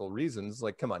or ethical reasons.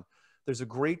 Like, come on, there's a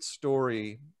great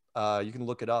story. You can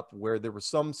look it up, where there were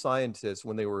some scientists,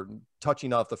 when they were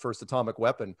touching off the first atomic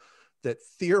weapon, that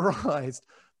theorized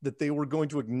that they were going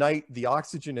to ignite the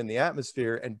oxygen in the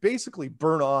atmosphere and basically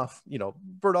burn off the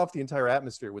entire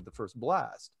atmosphere with the first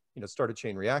blast, start a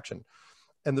chain reaction.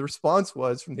 And the response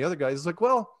was from the other guys, like,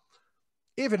 well,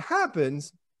 if it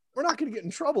happens, we're not going to get in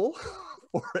trouble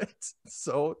for it.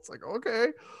 So it's like, okay.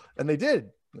 And they did.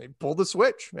 They pulled the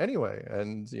switch anyway.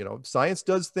 And, science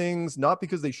does things not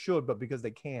because they should, but because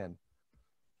they can.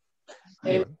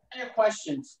 Anyway. Your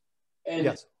questions. And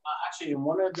yes. Actually, in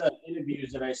one of the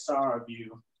interviews that I saw of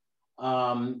you,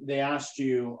 they asked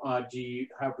you,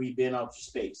 have we been out to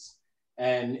space?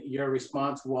 And your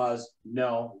response was,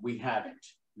 no, we haven't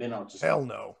been out to space. Hell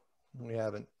no, we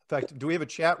haven't. In fact, do we have a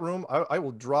chat room? I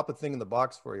will drop a thing in the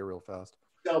box for you real fast.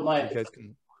 So You guys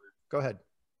can go ahead.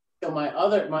 So my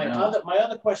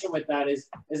other question with that is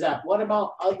that what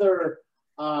about other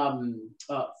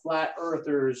flat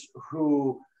earthers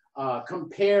who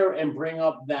compare and bring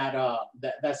up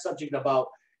that subject about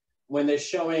when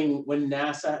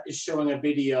NASA is showing a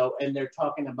video and they're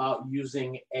talking about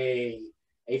using a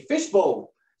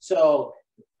fishbowl. So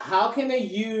how can they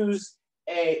use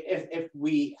if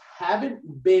we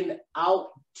haven't been out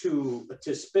to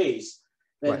space,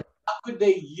 then right. How could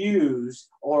they use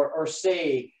or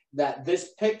say that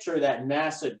this picture that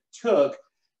NASA took,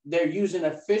 they're using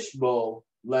a fishbowl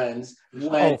lens?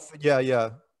 When,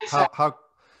 How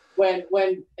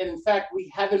when in fact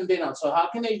we haven't been out. So how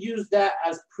can they use that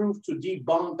as proof to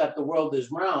debunk that the world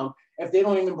is round if they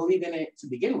don't even believe in it to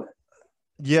begin with?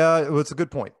 Yeah, well, it's a good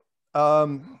point.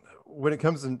 When it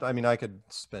comes in, I mean, I could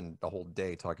spend the whole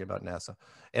day talking about NASA,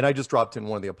 and I just dropped in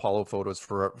one of the Apollo photos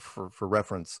for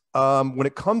reference. When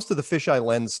it comes to the fisheye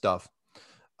lens stuff,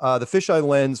 the fisheye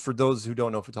lens, for those who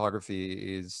don't know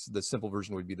photography, is the simple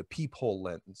version would be the peephole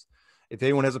lens. If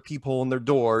anyone has a peephole in their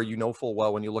door, you know full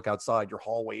well when you look outside, your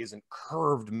hallway isn't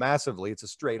curved massively. It's a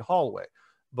straight hallway.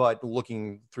 But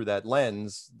looking through that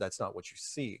lens, that's not what you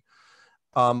see.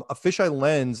 A fisheye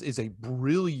lens is a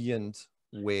brilliant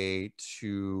way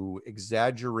to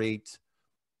exaggerate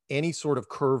any sort of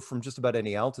curve from just about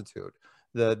any altitude.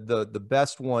 The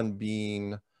best one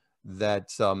being that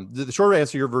the short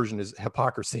answer to your version is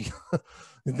hypocrisy.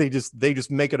 they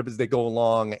just make it up as they go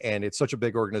along, and it's such a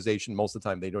big organization. Most of the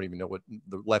time, they don't even know what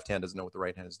the left hand doesn't know what the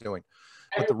right hand is doing.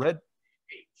 But the red,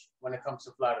 when it comes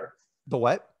to flat Earth, the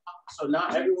what? So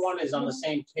not everyone is on the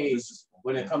same page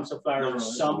when it comes to flat Earth.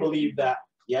 Some believe that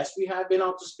yes, we have been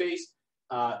out to space.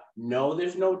 No,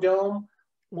 there's no dome.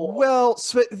 Well,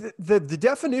 so the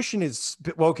definition is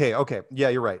okay. Yeah,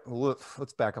 you're right.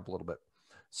 Let's back up a little bit.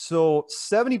 So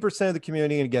 70% of the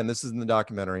community, and again, this is in the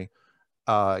documentary,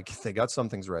 they got some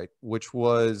things right, which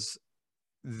was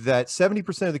that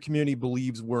 70% of the community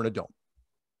believes we're in a dome.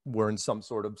 We're in some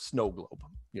sort of snow globe.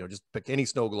 You know, just pick any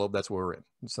snow globe, that's where we're in.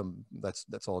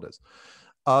 That's all it is.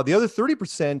 The other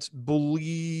 30%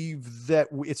 believe that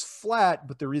it's flat,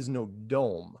 but there is no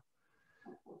dome.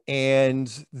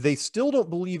 And they still don't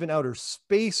believe in outer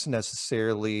space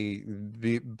necessarily,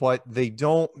 but they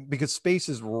don't, because space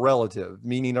is relative.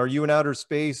 Meaning, are you in outer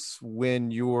space when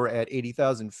you're at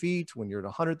 80,000 feet, when you're at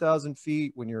 100,000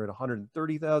 feet, when you're at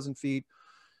 130,000 feet,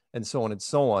 and so on and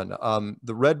so on.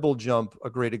 The Red Bull jump, a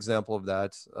great example of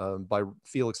that, by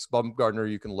Felix Baumgartner.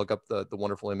 You can look up the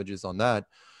wonderful images on that.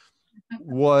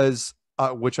 Was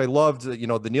which I loved, you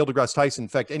know, the Neil deGrasse Tyson. In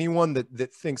fact, anyone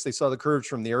that thinks they saw the curves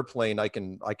from the airplane, I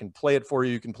can play it for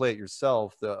you. You can play it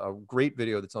yourself. A great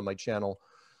video that's on my channel,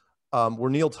 where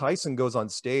Neil Tyson goes on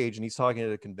stage and he's talking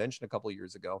at a convention a couple of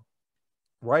years ago,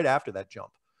 right after that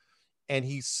jump. And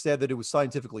he said that it was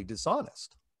scientifically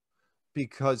dishonest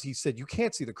because he said, you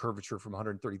can't see the curvature from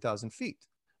 130,000 feet.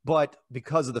 But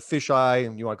because of the fisheye,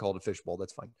 and you want to call it a fishbowl,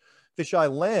 that's fine.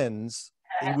 Fisheye lens,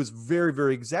 it was very,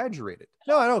 very exaggerated.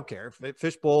 No, I don't care.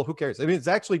 Fishbowl, who cares? I mean, it's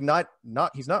actually not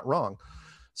he's not wrong.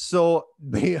 So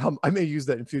I may use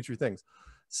that in future things.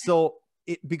 So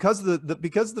because the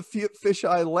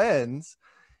fisheye lens,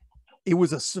 it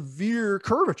was a severe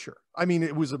curvature. I mean,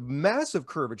 it was a massive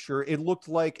curvature. It looked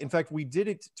like, in fact, we did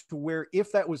it to where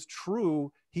if that was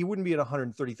true, he wouldn't be at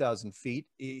 130,000 feet.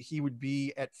 He would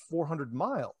be at 400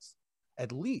 miles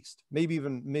at least, maybe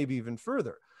even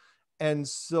further. And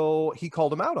so he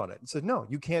called him out on it and said, no,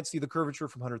 you can't see the curvature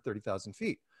from 130,000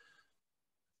 feet.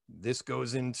 This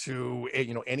goes into,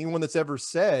 you know, anyone that's ever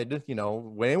said, you know,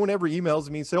 when anyone ever emails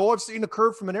me and say, oh, I've seen a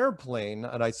curve from an airplane,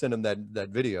 and I send him that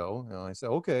video, and I say,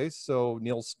 okay, so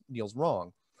Neil's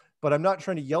wrong. But I'm not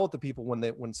trying to yell at the people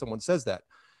when someone says that.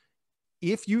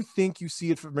 If you think you see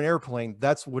it from an airplane,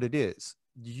 that's what it is.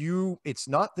 It's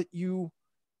not that you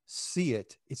see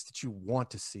it, it's that you want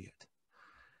to see it.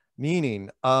 Meaning,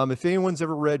 if anyone's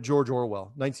ever read George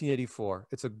Orwell, 1984,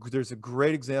 there's a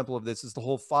great example of this. Is the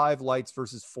whole 5 lights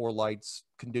versus 4 lights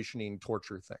conditioning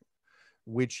torture thing,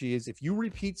 which is if you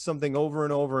repeat something over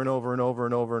and over and over and over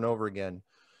and over and over again,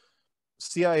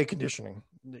 CIA conditioning,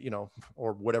 you know,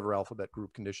 or whatever alphabet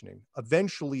group conditioning,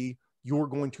 eventually you're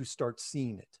going to start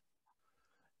seeing it.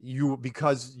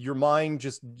 Because your mind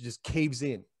just caves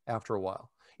in after a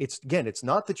while. It's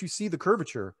not that you see the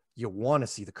curvature, you want to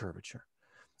see the curvature.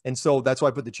 And so that's why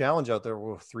I put the challenge out there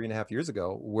 3.5 years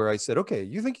ago, where I said, okay,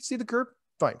 you think you see the curve?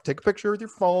 Fine. Take a picture with your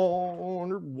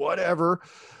phone or whatever,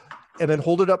 and then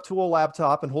hold it up to a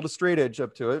laptop and hold a straight edge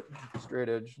up to it. Straight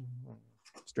edge.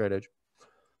 straight edge.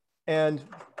 And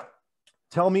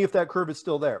tell me if that curve is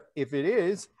still there. If it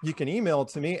is, you can email it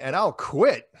to me and I'll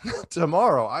quit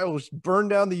tomorrow. I will burn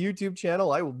down the YouTube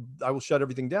channel. I will shut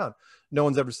everything down. No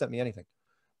one's ever sent me anything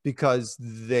because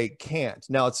they can't.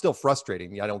 Now, it's still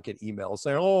frustrating. I don't get emails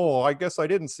saying, oh, I guess I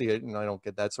didn't see it. And I don't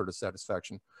get that sort of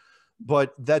satisfaction.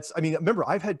 But that's, I mean, remember,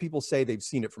 I've had people say they've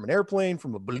seen it from an airplane,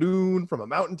 from a balloon, from a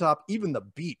mountaintop, even the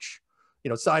beach, you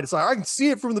know, side to side. I can see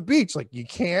it from the beach. Like, you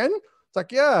can? It's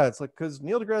like, yeah, it's like, because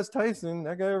Neil deGrasse Tyson,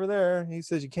 that guy over there, he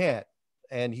says you can't.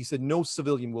 And he said no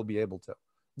civilian will be able to,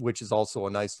 which is also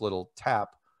a nice little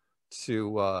tap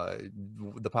to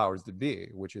the powers that be,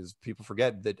 which is people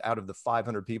forget that out of the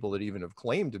 500 people that even have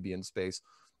claimed to be in space,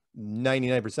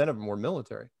 99% of them were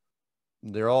military.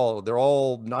 They're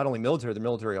all not only military, they're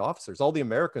military officers. All the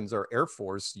Americans are Air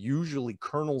Force, usually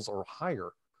colonels or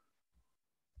higher.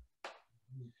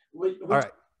 All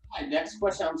right. My next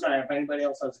question. I'm sorry if anybody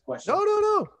else has a question.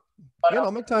 No. But, yeah,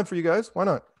 I'll make time for you guys. Why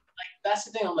not? Like, that's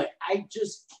the thing. I'm like, I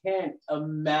just can't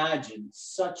imagine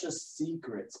such a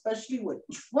secret, especially with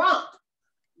Trump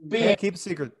being. Can't keep a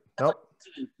secret. Nope.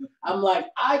 I'm like,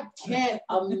 I can't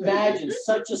imagine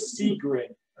such a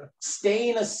secret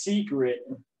staying a secret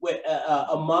with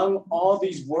among all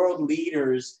these world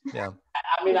leaders. Yeah.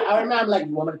 I mean, I remember like,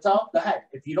 you want me to tell? Go ahead.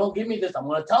 If you don't give me this, I'm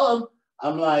gonna tell him.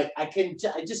 I'm like, I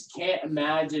just can't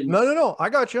imagine. No. I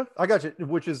got you.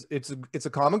 Which is, it's a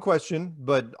common question,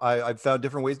 but I've found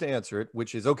different ways to answer it,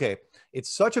 which is, okay,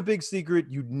 it's such a big secret,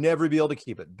 you'd never be able to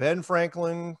keep it. Ben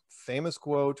Franklin, famous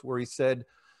quote where he said,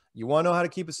 you want to know how to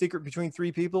keep a secret between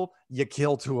three people? You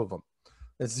kill two of them.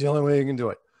 That's the only way you can do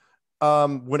it.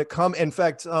 When it comes, in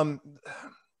fact,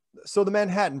 so the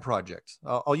Manhattan Project,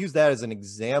 I'll use that as an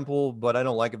example, but I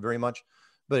don't like it very much,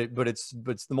 but it's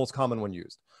the most common one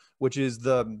used, which is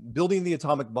the building the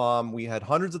atomic bomb. We had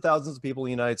hundreds of thousands of people in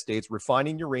the United States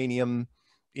refining uranium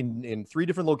in 3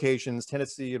 different locations,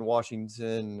 Tennessee and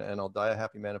Washington, and I'll die a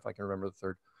happy man if I can remember the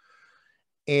third.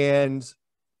 And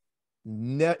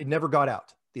it never got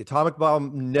out. The atomic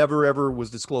bomb never, ever was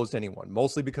disclosed to anyone,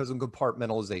 mostly because of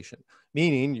compartmentalization,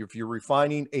 meaning if you're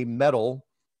refining a metal,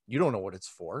 you don't know what it's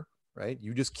for, right?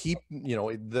 You just keep, you know,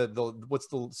 what's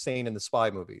the saying in the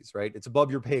spy movies, right? It's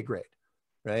above your pay grade,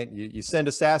 right? You send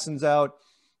assassins out.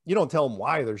 You don't tell them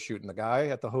why they're shooting the guy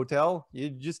at the hotel. You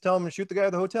just tell them to shoot the guy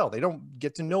at the hotel. They don't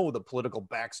get to know the political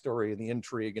backstory and the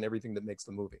intrigue and everything that makes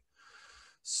the movie.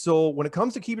 So when it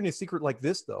comes to keeping a secret like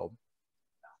this, though,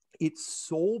 it's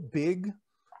so big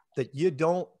that you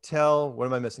don't tell. What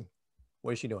am I missing?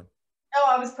 What is she doing? Oh,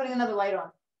 I was putting another light on.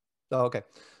 Oh, okay.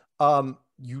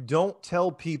 You don't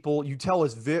tell people. You tell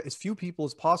as few people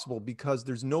as possible because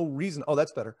there's no reason. Oh,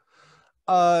 that's better.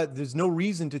 There's no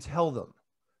reason to tell them,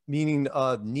 meaning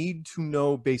need to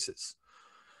know basis,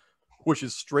 which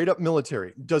is straight up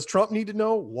military. Does Trump need to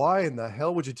know? Why in the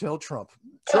hell would you tell Trump?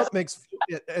 Trump makes,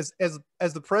 as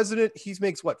the president, he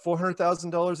makes what,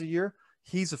 $400,000 a year?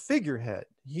 He's a figurehead.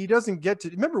 He doesn't get to,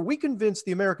 remember, we convinced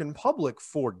the American public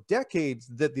for decades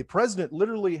that the president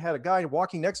literally had a guy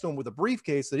walking next to him with a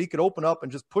briefcase that he could open up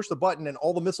and just push the button and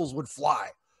all the missiles would fly.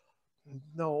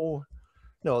 No,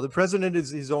 the president is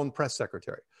his own press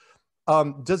secretary.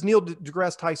 Does Neil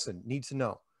deGrasse Tyson need to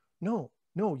know? No,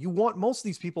 you want most of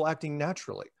these people acting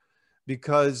naturally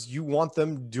because you want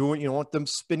them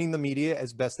spinning the media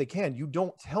as best they can. You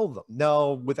don't tell them.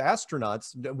 Now, with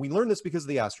astronauts, we learned this because of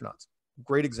the astronauts.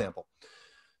 Great example.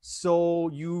 So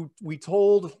we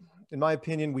told, in my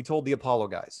opinion, we told the Apollo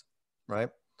guys, right?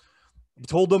 We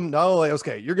told them, not only,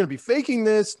 okay, you're going to be faking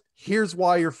this. Here's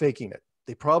why you're faking it.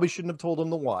 They probably shouldn't have told them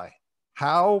the why.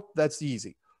 How? That's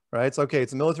easy, right? It's okay.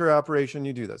 It's a military operation.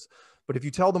 You do this. But if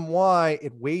you tell them why,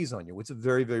 it weighs on you. It's a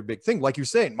very, very big thing. Like you're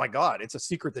saying, my God, it's a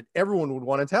secret that everyone would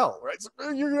want to tell, right? So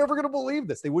you're never going to believe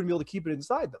this. They wouldn't be able to keep it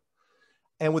inside them.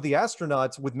 And with the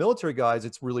astronauts, with military guys,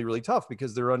 it's really, really tough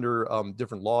because they're under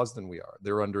different laws than we are.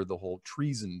 They're under the whole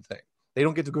treason thing. They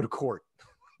don't get to go to court.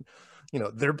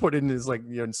 They're put in as like,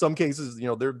 in some cases,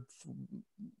 they're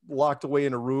locked away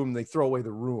in a room. They throw away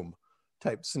the room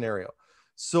type scenario.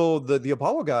 So the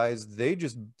Apollo guys, they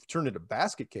just turned into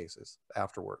basket cases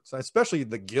afterwards, especially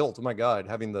the guilt. Oh my God,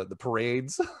 having the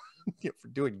parades for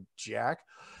doing jack.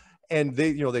 And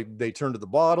they turned to the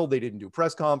bottle. They didn't do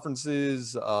press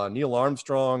conferences. Neil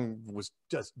Armstrong was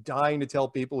just dying to tell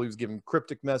people. He was giving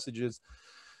cryptic messages.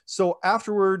 So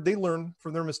afterward, they learn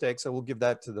from their mistakes. I will give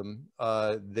that to them.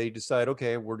 They decide,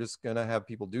 okay, we're just going to have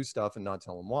people do stuff and not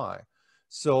tell them why.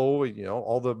 So,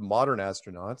 all the modern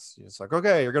astronauts, it's like,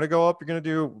 okay, you're going to go up. You're going to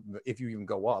do, if you even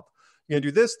go up, you're going to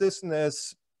do this, this, and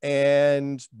this.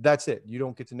 And that's it. You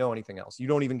don't get to know anything else. You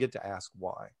don't even get to ask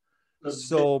why.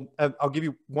 So I'll give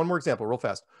you one more example real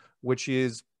fast, which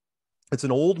is, it's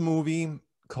an old movie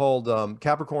called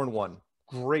Capricorn 1.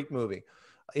 Great movie.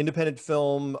 Independent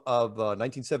film of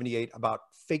 1978 about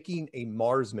faking a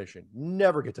Mars mission.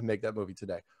 Never get to make that movie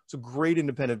today. It's a great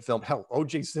independent film. Hell,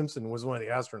 O.J. Simpson was one of the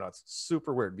astronauts.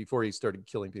 Super weird before he started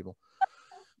killing people.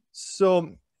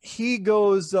 So he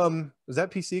goes, is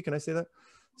that PC? Can I say that?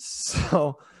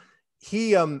 So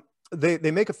he,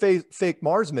 they make a fake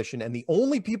Mars mission, and the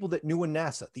only people that knew in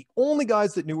NASA, the only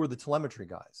guys that knew were the telemetry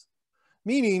guys.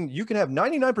 Meaning you can have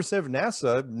 99% of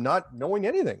NASA not knowing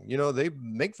anything. You know, they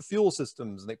make the fuel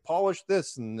systems and they polish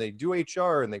this and they do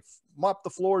HR and they mop the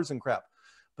floors and crap.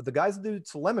 But the guys that do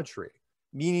telemetry,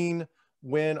 meaning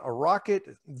when a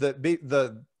rocket,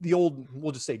 the old,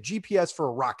 we'll just say GPS for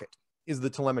a rocket is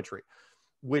the telemetry,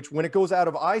 which when it goes out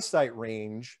of eyesight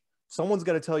range, someone's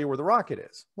got to tell you where the rocket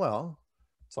is. Well,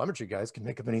 telemetry guys can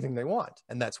make up anything they want.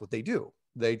 And that's what they do.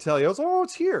 They tell you, oh,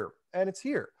 it's here and it's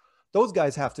here. Those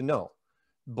guys have to know.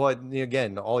 But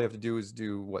again, all you have to do is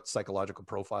do what psychological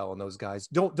profile on those guys.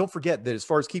 Don't forget that as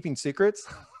far as keeping secrets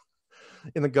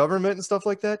in the government and stuff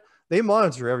like that, they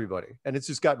monitor everybody, and it's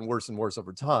just gotten worse and worse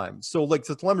over time. So like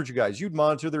the telemetry guys, you'd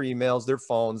monitor their emails, their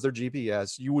phones, their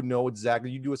GPS. You would know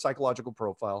exactly, you do a psychological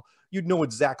profile. You'd know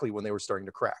exactly when they were starting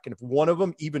to crack. And if one of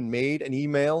them even made an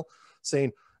email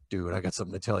saying, dude, I got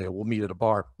something to tell you, we'll meet at a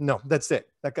bar. No, that's it.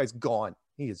 That guy's gone.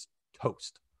 He is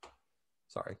toast.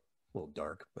 Sorry, a little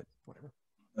dark, but whatever.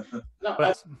 No,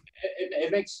 it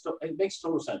makes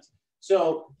total sense.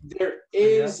 So there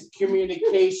is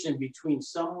communication between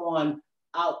someone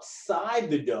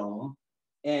outside the dome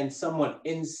and someone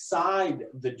inside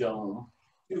the dome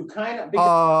to kind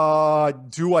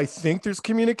of. Do I think there's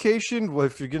communication? Well,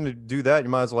 if you're going to do that, you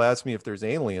might as well ask me if there's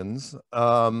aliens.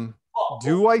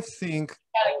 Do I think?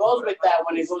 Kind of goes with that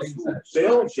when it goes to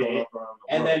build it,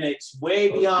 and then it's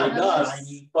way beyond us.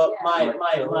 But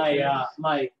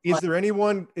is there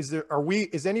anyone?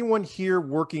 Is anyone here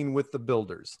working with the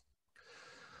builders?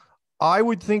 I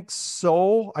would think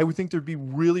so. I would think there'd be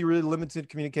really, really limited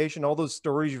communication. All those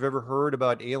stories you've ever heard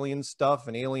about alien stuff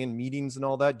and alien meetings and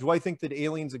all that. Do I think that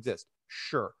aliens exist?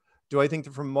 Sure. Do I think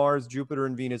they're from Mars, Jupiter,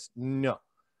 and Venus? No.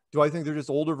 Do I think they're just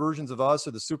older versions of us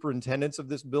or the superintendents of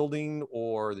this building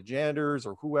or the janitors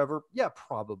or whoever? Yeah,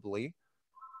 probably.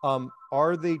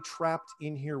 Are they trapped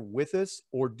in here with us,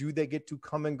 or do they get to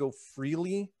come and go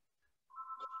freely?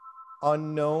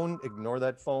 Unknown. Ignore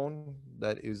that phone.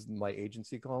 That is my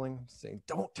agency calling, saying,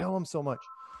 don't tell them so much.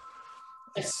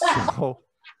 So,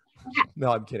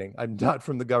 no, I'm kidding. I'm not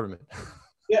from the government.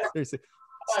 Yeah. Seriously,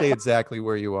 stay exactly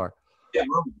where you are. Yeah,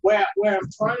 where I'm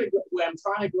trying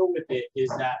to go with it is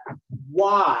that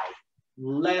why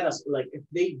let us, like, if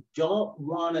they don't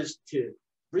want us to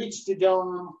reach the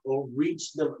dome or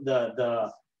reach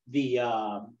the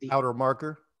outer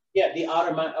marker. Yeah, the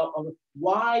outer marker.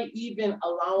 Why even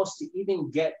allow us to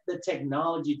even get the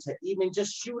technology to even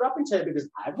just shoot up into it? Because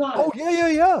I've not. Oh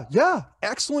yeah.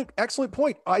 Excellent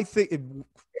point. I think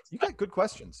you got good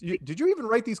questions. Did you even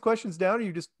write these questions down, or are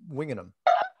you just winging them?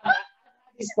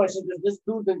 These questions, this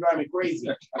dude's been driving me crazy.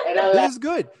 And this is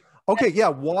good. Okay, yeah.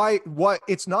 Why?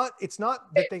 It's not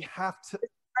that they have to.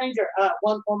 Stranger.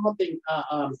 One more thing.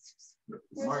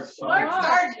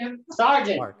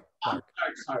 Sargent.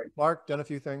 Mark done a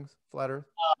few things. Flat Earth.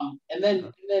 And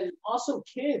then also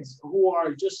kids who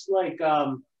are just like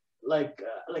I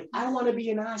want to be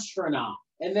an astronaut,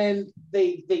 and then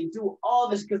they do all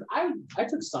this because I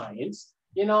took science.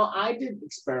 You know, I did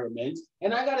experiments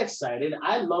and I got excited.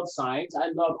 I love science.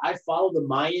 I follow the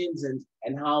Mayans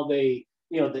and how they,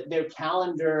 you know, their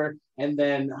calendar, and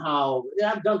then how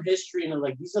I've done history, and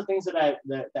like these are things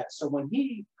that so when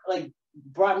he like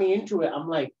brought me into it, I'm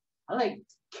like, okay,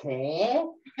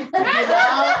 you know,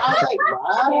 I was like,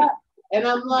 what? And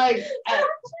I'm like,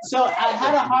 so I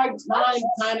had a hard time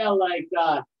kind of like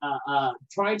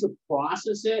trying to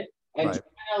process it and right.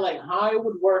 kind of like how it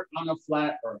would work on a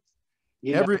flat Earth.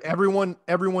 You know?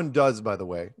 Everyone does, by the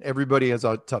way. Everybody has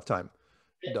a tough time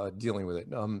dealing with it.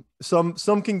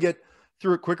 Some can get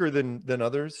through it quicker than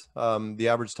others. The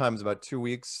average time is about 2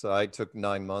 weeks. I took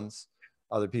 9 months.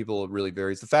 Other people, it really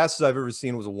varies. The fastest I've ever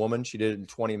seen was a woman. She did it in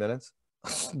 20 minutes.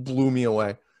 Blew me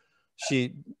away.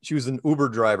 She was an Uber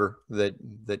driver that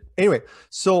anyway.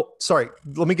 So sorry.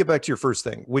 Let me get back to your first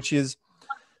thing, which is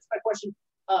that's my question.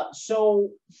 So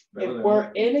if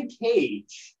we're in a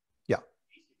cage.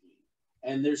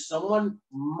 And there's someone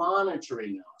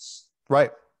monitoring us.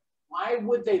 Right. Why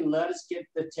would they let us get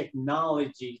the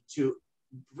technology to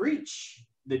reach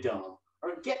the dome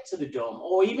or get to the dome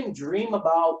or even dream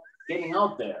about getting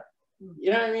out there?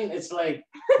 You know what I mean? It's like,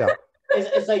 yeah.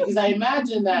 it's like, because I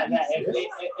imagine that if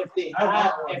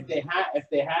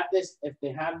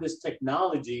they have this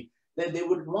technology, then they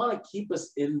would want to keep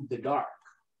us in the dark.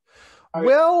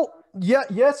 Well, yeah,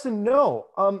 yes and no.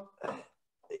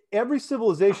 Every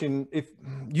civilization, if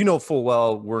you know full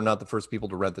well, we're not the first people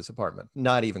to rent this apartment,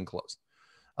 not even close.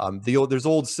 There's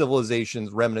old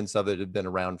civilizations, remnants of it have been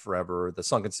around forever. The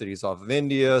sunken cities off of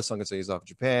India, sunken cities off of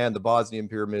Japan, the Bosnian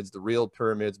pyramids, the real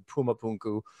pyramids, Puma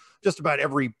Punku, just about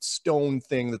every stone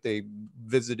thing that they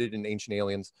visited in Ancient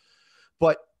Aliens.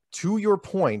 But to your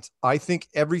point, I think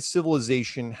every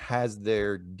civilization has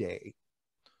their day,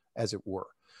 as it were.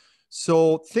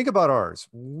 So think about ours.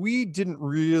 We didn't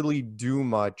really do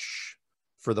much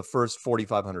for the first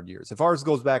 4,500 years. If ours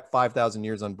goes back 5,000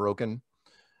 years unbroken,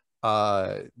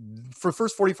 for the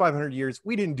first 4,500 years,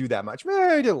 we didn't do that much.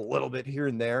 I did a little bit here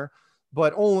and there,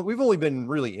 but we've only been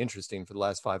really interesting for the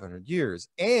last 500 years.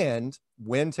 And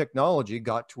when technology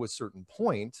got to a certain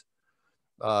point,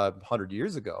 100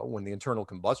 years ago, when the internal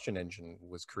combustion engine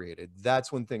was created,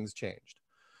 that's when things changed.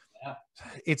 Yeah.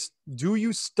 It's, do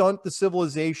you stunt the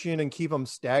civilization and keep them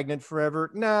stagnant forever?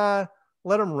 Nah,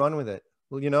 let them run with it.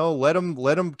 You know, let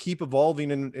them keep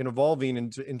evolving and evolving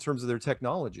in terms of their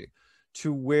technology,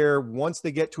 to where once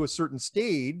they get to a certain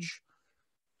stage,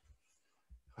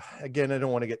 again, I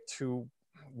don't want to get too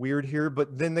weird here,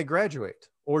 but then they graduate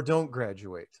or don't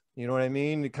graduate. You know what I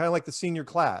mean? Kind of like the senior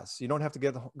class. You don't have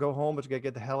to go home, but you got to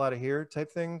get the hell out of here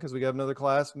type thing because we got another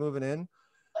class moving in.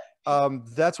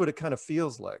 That's what it kind of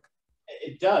feels like.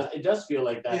 It does feel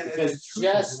like that, because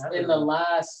just in the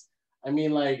last, I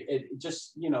mean, like, it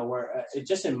just, you know, where it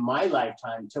just in my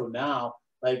lifetime till now,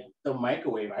 like the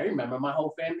microwave. I remember my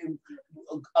whole family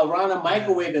around a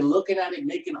microwave and looking at it,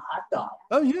 making a hot dog.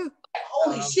 Oh yeah.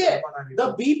 Holy shit!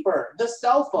 The beeper, the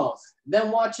cell phone.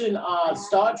 Then watching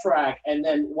Star Trek, and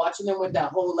then watching them with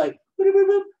that whole like, boop, boop,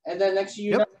 boop, and then next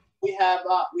year we have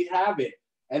it,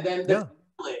 and then the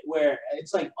where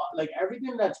it's like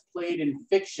everything that's played in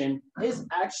fiction is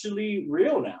actually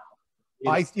real now.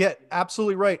 Yeah,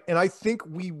 absolutely right. And I think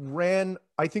we ran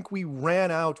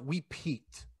out. We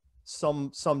peaked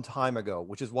some time ago,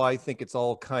 which is why I think it's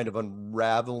all kind of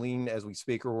unraveling as we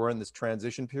speak, or we're in this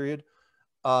transition period.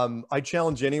 I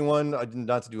challenge anyone,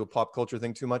 not to do a pop culture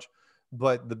thing too much,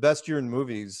 but the best year in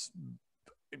movies,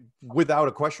 without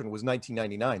a question, was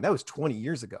 1999. That was 20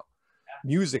 years ago.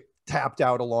 Music tapped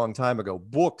out a long time ago.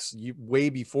 Books way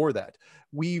before that.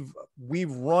 We've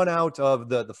run out of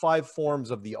the 5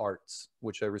 forms of the arts,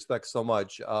 which I respect so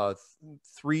much.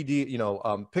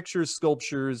 3D, pictures,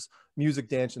 sculptures, music,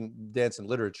 dance, and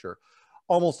literature.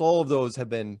 Almost all of those have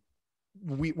been.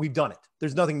 We've done it.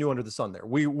 There's nothing new under the sun there.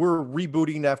 We're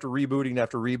rebooting after rebooting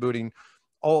after rebooting,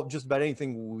 just about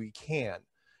anything we can.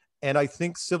 And I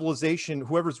think civilization,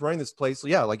 whoever's running this place,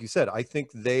 yeah, like you said, I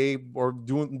think they are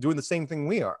doing the same thing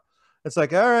we are. It's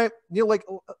like, all right,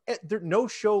 no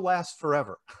show lasts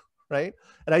forever, right?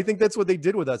 And I think that's what they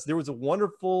did with us. There was a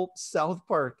wonderful South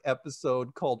Park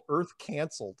episode called Earth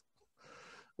Canceled,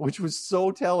 which was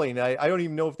so telling. I don't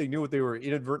even know if they knew what they were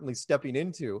inadvertently stepping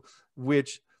into,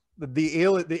 which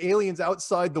the aliens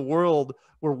outside the world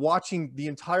were watching the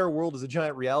entire world as a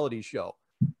giant reality show.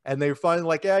 And they were finally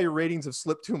like, yeah, your ratings have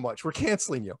slipped too much. We're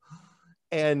canceling you.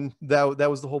 And that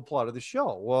was the whole plot of the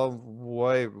show. Well,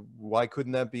 why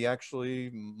couldn't that be actually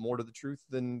more to the truth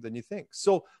than you think?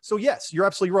 So yes, you're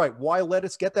absolutely right. Why let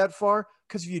us get that far?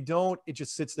 Because if you don't, it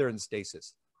just sits there in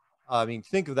stasis. I mean,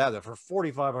 think of that for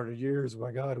 4,500 years.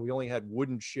 My God, we only had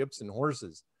wooden ships and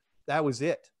horses. That was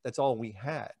it. That's all we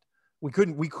had. We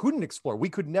couldn't explore. We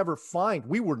could never find.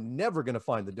 We were never going to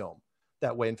find the dome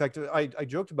that way. In fact, I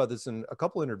joked about this in a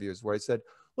couple interviews where I said,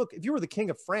 look, if you were the king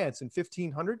of France in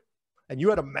 1500 and you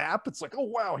had a map, it's like, oh,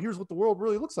 wow, here's what the world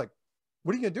really looks like.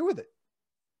 What are you going to do with it?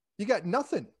 You got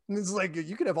nothing. And it's like,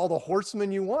 you can have all the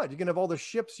horsemen you want. You can have all the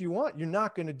ships you want. You're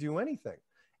not going to do anything.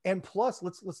 And plus,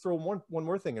 let's throw one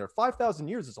more thing in there. 5,000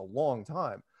 years is a long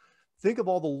time. Think of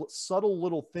all the subtle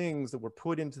little things that were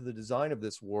put into the design of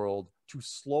this world to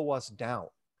slow us down,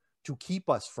 to keep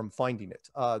us from finding it.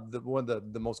 One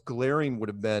of the most glaring would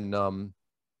have been the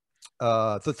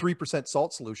 3%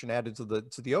 salt solution added to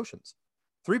the oceans.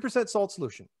 3% salt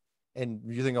solution. And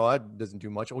you think, oh, that doesn't do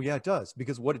much. Oh, yeah, it does.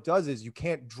 Because what it does is you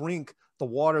can't drink the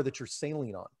water that you're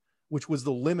sailing on, which was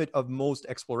the limit of most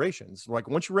explorations. Like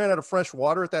once you ran out of fresh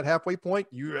water at that halfway point,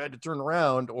 you had to turn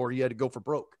around or you had to go for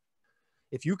broke.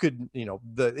 If you could,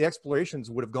 the explorations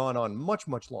would have gone on much,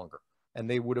 much longer. And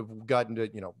they would have gotten to,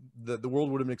 the world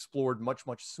would have been explored much,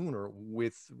 much sooner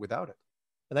without it.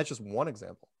 And that's just one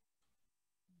example.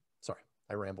 Sorry,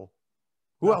 I ramble.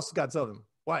 Who else got something?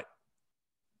 What?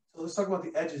 So let's talk about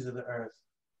the edges of the earth.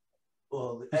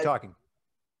 Well, Who's talking?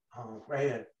 Right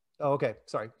here. Oh, okay.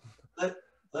 Sorry.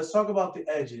 Let's talk about the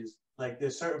edges. Like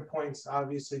there's certain points,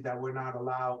 obviously, that we're not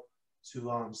allowed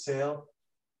to sail,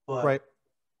 but Right.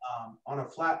 On a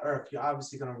flat Earth, you're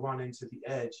obviously going to run into the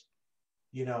edge.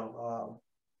 You know,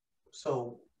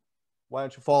 so Why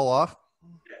don't you fall off?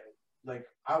 like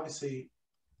obviously,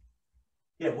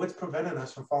 yeah. What's preventing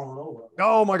us from falling over?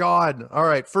 Oh my God. All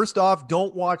right. First off,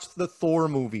 don't watch the Thor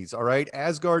movies. All right.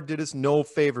 Asgard did us no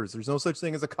favors. There's no such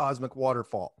thing as a cosmic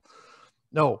waterfall.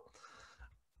 No.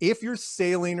 If you're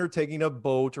sailing or taking a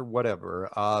boat or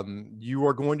whatever, you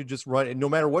are going to just run, and no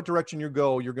matter what direction you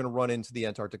go, you're going to run into the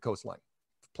Antarctic coastline.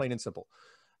 Plain and simple.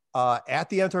 At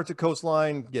the Antarctic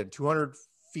coastline, again, 200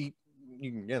 feet,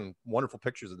 you can get wonderful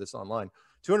pictures of this online.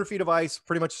 200 feet of ice,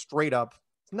 pretty much straight up.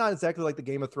 It's not exactly like the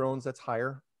Game of Thrones, that's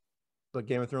higher, but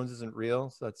Game of Thrones isn't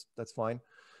real, so that's fine.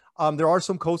 There are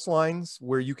some coastlines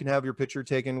where you can have your picture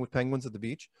taken with penguins at the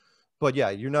beach. But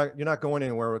yeah, you're not going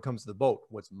anywhere when it comes to the boat.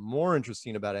 What's more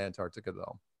interesting about Antarctica,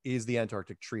 though, is the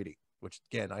Antarctic Treaty, which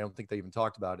again I don't think they even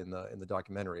talked about in the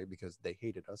documentary because they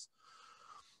hated us.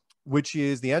 Which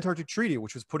is the Antarctic Treaty,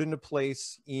 which was put into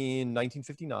place in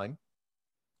 1959,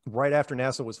 right after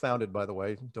NASA was founded. By the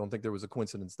way, don't think there was a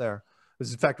coincidence there. In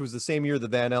fact, it was the same year the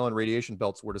Van Allen radiation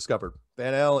belts were discovered.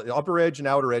 Van Allen, upper edge and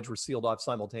outer edge were sealed off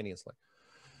simultaneously.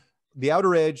 The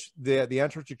outer edge, the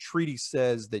Antarctic Treaty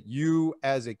says that you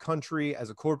as a country, as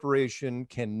a corporation,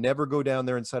 can never go down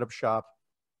there and set up shop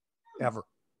ever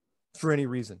for any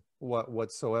reason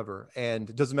whatsoever. And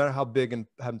it doesn't matter how big and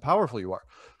powerful you are.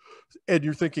 And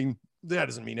you're thinking, that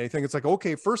doesn't mean anything. It's like,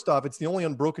 okay, first off, it's the only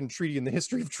unbroken treaty in the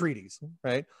history of treaties,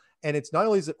 right? And it's not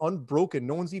only is it unbroken,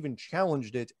 no one's even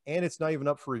challenged it, and it's not even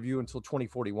up for review until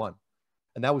 2041.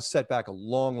 And that was set back a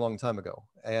long, long time ago.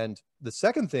 And the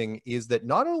second thing is that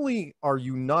not only are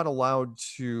you not allowed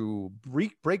to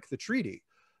break the treaty,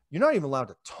 you're not even allowed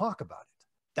to talk about it.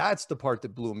 That's the part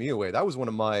that blew me away. That was one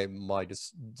of my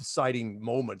deciding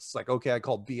moments. Like, okay, I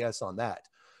call BS on that.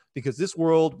 Because this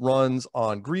world runs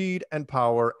on greed and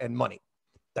power and money.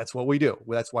 That's what we do.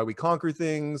 That's why we conquer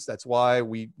things. That's why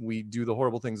we do the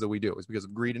horrible things that we do, is because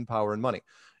of greed and power and money.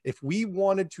 If we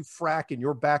wanted to frack in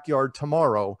your backyard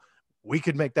tomorrow, we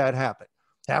could make that happen.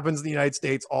 It happens in the United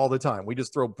States all the time. We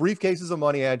just throw briefcases of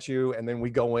money at you and then we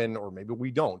go in, or maybe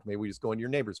we don't. Maybe we just go into your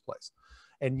neighbor's place.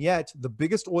 And yet the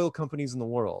biggest oil companies in the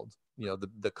world, you know,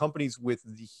 the companies with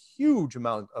the huge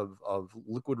amount of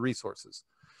liquid resources,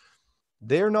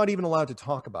 they're not even allowed to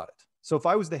talk about it. So if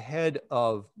I was the head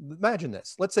of, imagine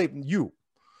this, let's say you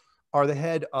are the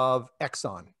head of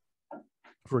Exxon,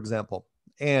 for example,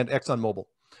 and ExxonMobil.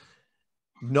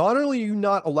 Not only are you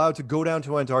not allowed to go down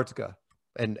to Antarctica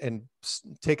and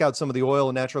take out some of the oil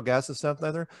and natural gas and stuff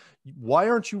there, why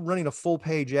aren't you running a full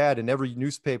page ad in every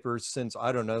newspaper since,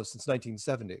 I don't know, since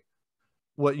 1970?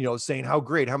 What, you know, saying how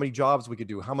great, how many jobs we could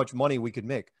do, how much money we could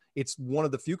make. It's one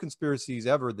of the few conspiracies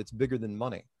ever that's bigger than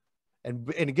money. And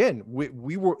again,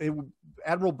 we were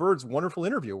Admiral Byrd's wonderful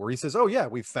interview where he says, oh yeah,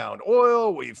 we found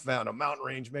oil, we found a mountain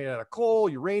range made out of coal,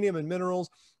 uranium and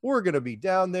minerals. We're going to be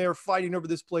down there fighting over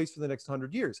this place for the next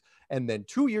 100 years. And then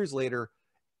 2 years later,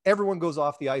 everyone goes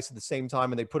off the ice at the same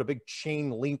time and they put a big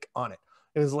chain link on it.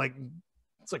 It was like,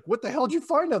 it's like, what the hell did you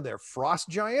find down there? Frost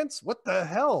giants? What the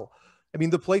hell? I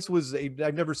mean, the place was,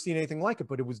 I've never seen anything like it,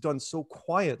 but it was done so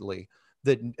quietly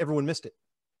that everyone missed it.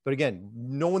 But again,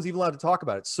 no one's even allowed to talk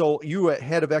about it. So you,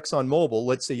 head of ExxonMobil,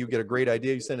 let's say you get a great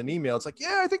idea, you send an email. It's like,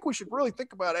 yeah, I think we should really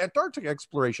think about Antarctic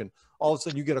exploration. All of a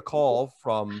sudden you get a call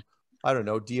from, I don't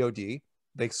know, DOD.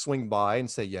 They swing by and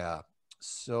say, yeah,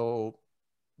 so,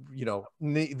 you know,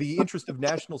 in the interest of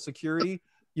national security,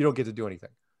 you don't get to do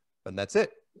anything. And that's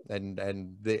it.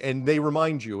 And they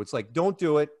remind you, it's like, don't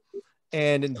do it.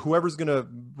 And whoever's going to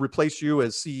replace you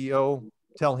as CEO,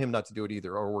 tell him not to do it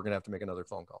either, or we're going to have to make another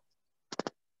phone call.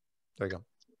 There you go.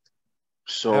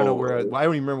 So I don't know where I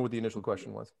don't even remember what the initial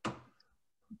question was.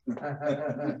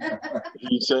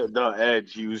 he said the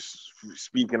edge. He was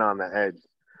speaking on the edge.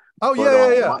 Oh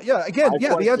yeah. Again,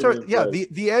 yeah. The answer, yeah.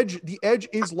 The edge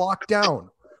is locked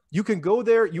down. You can go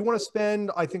there. You want to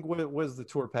spend, I think, what was the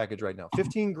tour package right now?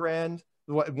 15 grand.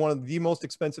 One of the most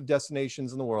expensive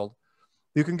destinations in the world.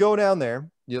 You can go down there.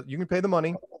 You can pay the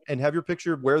money and have your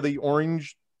picture, wear the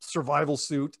orange survival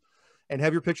suit, and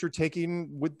have your picture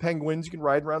taken with penguins. You can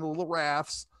ride around the little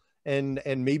rafts and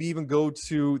maybe even go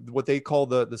to what they call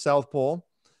the South Pole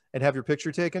and have your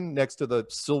picture taken next to the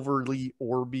silverly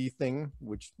orby thing,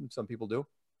 which some people do.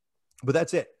 But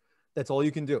that's it. That's all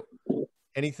you can do.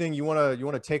 Anything you want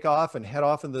to take off and head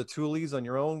off in the Tules on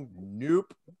your own?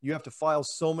 Nope. You have to file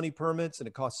so many permits and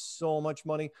it costs so much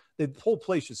money. The whole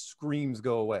place just screams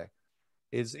go away.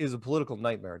 is a political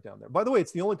nightmare down there. By the way,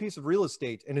 it's the only piece of real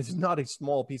estate, and it's not a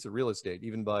small piece of real estate,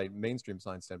 even by mainstream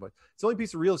science standpoint. It's the only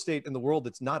piece of real estate in the world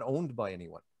that's not owned by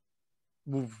anyone.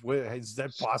 Is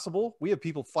that possible? We have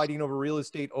people fighting over real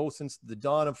estate, since the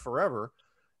dawn of forever,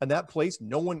 and that place,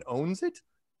 no one owns it?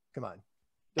 Come on.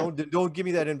 Don't give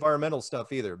me that environmental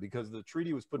stuff either, because the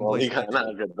treaty was put in place.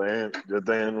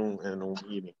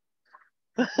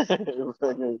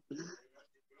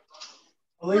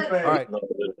 Felipe. All right.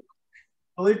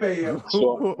 Felipe.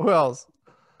 Who else?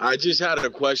 I just had a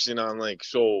question on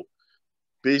so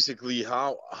basically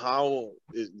so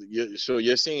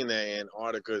you're saying that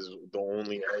Antarctica is the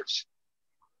only edge?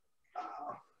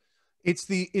 It's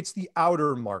the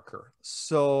outer marker.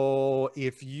 So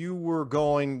if you were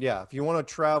going, if you want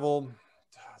to travel,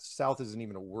 south isn't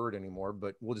even a word anymore,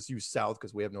 but we'll just use south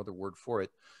because we have no other word for it.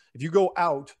 If you go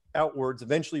outwards,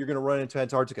 eventually you're going to run into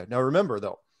Antarctica. Now remember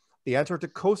though, the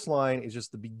Antarctic coastline is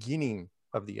just the beginning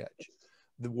of the edge.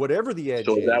 Whatever the edge is.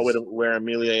 So that where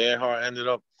Amelia Earhart ended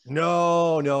up?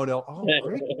 No. Oh,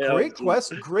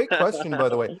 great question, by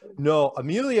the way. No,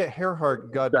 Amelia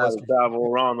Earhart, God bless her. Travel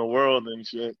around the world and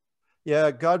shit.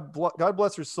 Yeah, God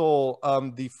bless her soul.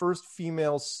 The first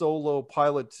female solo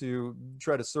pilot to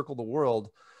try to circle the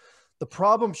world. The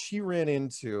problem she ran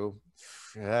into,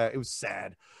 it was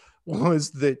sad, was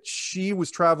that she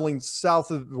was traveling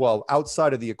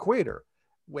outside of the equator,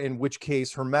 in which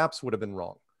case her maps would have been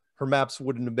wrong. Her maps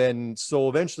wouldn't have been. So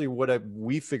eventually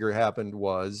we figure happened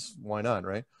was, why not,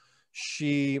 right?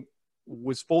 She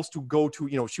was supposed to go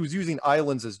to, she was using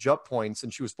islands as jut points,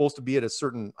 and she was supposed to be at a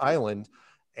certain island,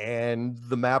 and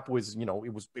the map was,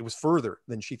 it was further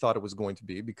than she thought it was going to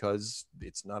be because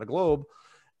it's not a globe.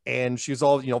 And she was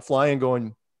all, flying,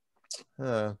 going,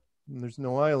 there's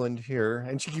no island here.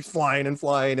 And she keeps flying,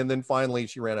 and then finally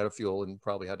she ran out of fuel and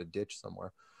probably had a ditch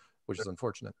somewhere, which is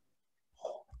unfortunate.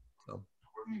 So.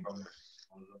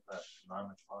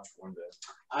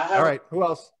 All right, who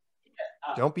else?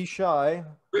 Don't be shy.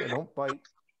 Don't bite.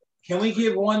 Can we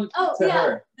give one to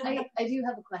her? I do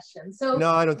have a question. So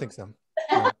no, I don't think so.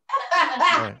 No. All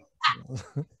right.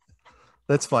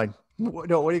 That's fine.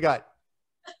 No, what do you got?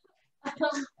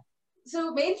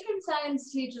 So mainstream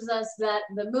science teaches us that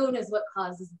the moon is what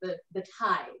causes the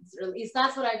tides, or at least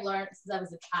that's what I've learned since I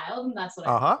was a child, and that's what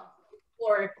I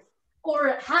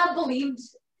or have believed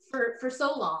for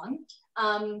so long.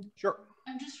 Sure.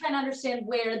 I'm just trying to understand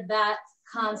where that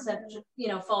concept,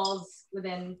 falls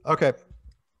within. Okay.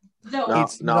 No,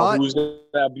 it's not. Who's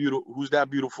that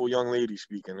beautiful young lady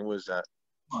speaking? Who is that?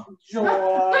 Mute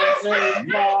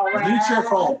your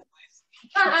phone.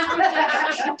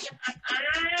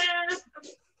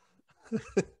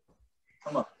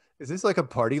 Come on. Is this like a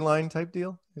party line type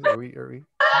deal? Are we?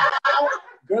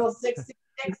 Girl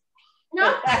 66.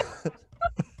 No.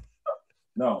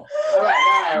 No. All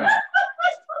right.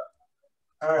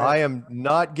 I am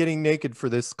not getting naked for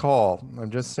this call. I'm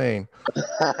just saying.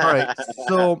 All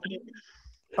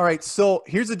right. So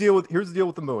here's the deal with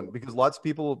the moon, because lots of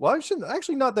people,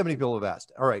 actually not that many people have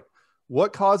asked. All right.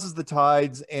 What causes the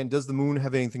tides, and does the moon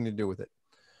have anything to do with it?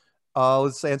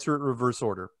 Let's answer it in reverse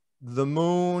order. The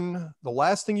moon, the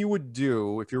last thing you would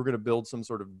do if you were going to build some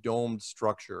sort of domed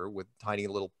structure with tiny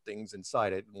little things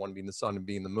inside it, one being the sun and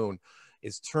being the moon,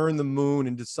 is turn the moon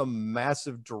into some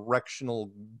massive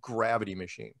directional gravity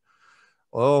machine.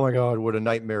 Oh my God, what a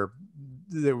nightmare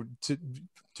to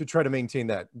try to maintain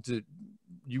that.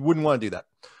 You wouldn't want to do that,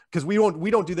 because we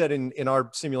don't do that in our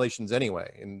simulations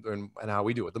anyway, and how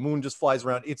we do it. The moon just flies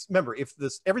around. Remember, if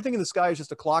everything in the sky is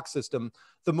just a clock system,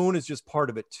 the moon is just part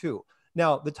of it too.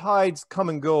 Now the tides come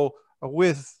and go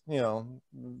with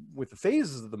the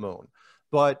phases of the moon.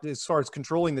 But as far as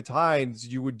controlling the tides,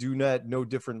 you would do that no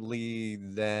differently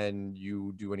than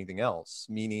you do anything else.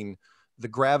 Meaning the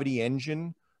gravity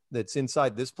engine that's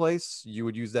inside this place, you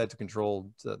would use that to control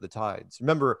the tides.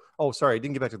 Remember, I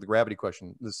didn't get back to the gravity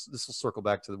question. This will circle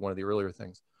back to one of the earlier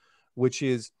things, which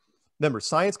is, remember,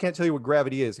 science can't tell you what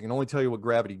gravity is. It can only tell you what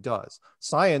gravity does.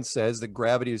 Science says that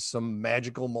gravity is some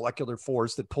magical molecular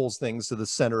force that pulls things to the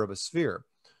center of a sphere.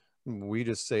 We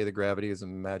just say that gravity is a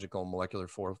magical molecular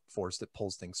force that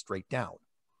pulls things straight down.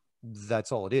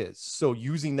 That's all it is. So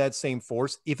using that same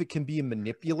force, if it can be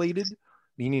manipulated,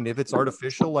 meaning if it's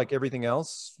artificial like everything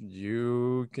else,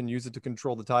 you can use it to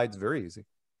control the tides very easy.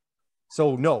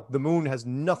 So no, the moon has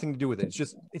nothing to do with it.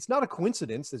 It's not a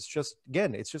coincidence. It's just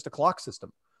a clock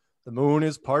system. The moon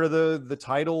is part of the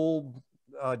tidal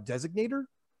designator,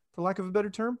 for lack of a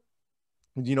better term.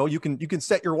 You can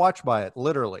set your watch by it,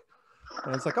 literally.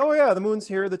 And it's like, oh yeah, the moon's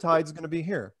here, the tide's going to be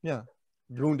here. Yeah.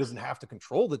 The moon doesn't have to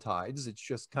control the tides. It's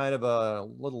just kind of a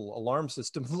little alarm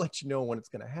system to let you know when it's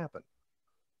going to happen.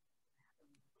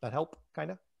 That help,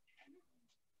 kind of?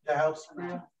 That helps.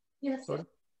 Yeah. Yes. Sort of.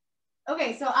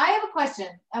 Okay, so I have a question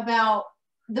about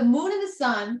the moon and the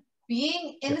sun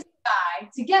being in the sky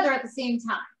together at the same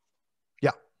time.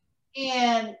 Yeah.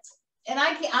 And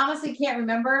I honestly can't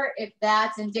remember if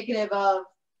that's indicative of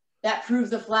that proves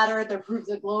the flat earth or proves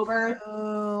the globe earth.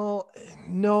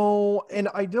 No, and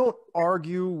I don't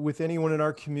argue with anyone in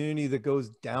our community that goes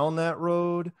down that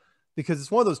road, because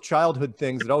it's one of those childhood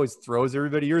things that always throws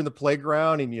everybody. You're in the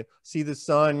playground and you see the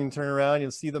sun, you turn around, you'll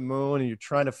see the moon, and you're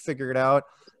trying to figure it out.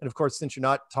 And of course, since you're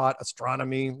not taught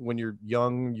astronomy when you're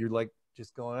young, you're like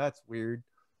just going, that's weird,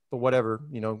 but whatever,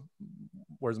 you know,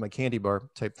 where's my candy bar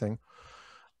type thing.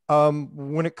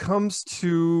 When it comes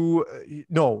to,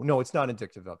 no, it's not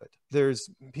indicative of it. There's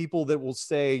people that will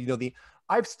say, you know,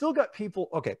 I've still got people,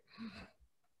 okay.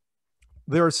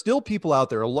 There are still people out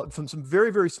there, from some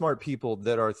very, very smart people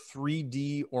that are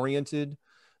 3D oriented,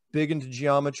 big into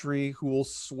geometry, who will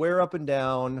swear up and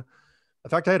down. In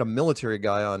fact, I had a military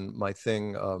guy on my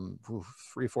thing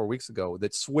 3 or 4 weeks ago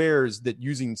that swears that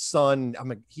using sun,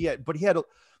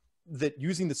 that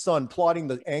using the sun, plotting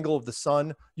the angle of the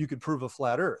sun, you could prove a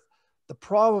flat earth. The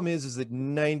problem is that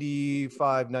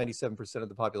 97% of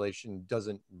the population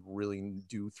doesn't really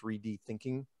do 3D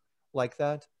thinking like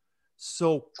that.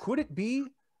 So could it be?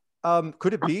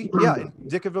 Yeah,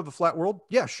 indicative of a flat world?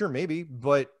 Yeah, sure, maybe.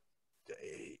 But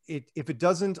if it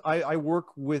doesn't, I work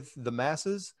with the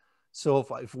masses. So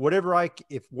if whatever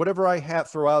I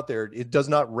throw out there, it does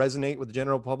not resonate with the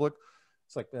general public,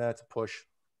 it's like, that's a push.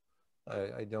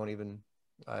 I don't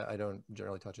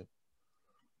generally touch it.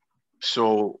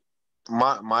 So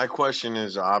my question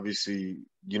is, obviously,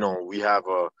 you know, we have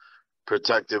a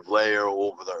protective layer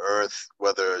over the earth,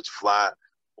 whether it's flat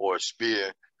or a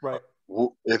sphere. Right.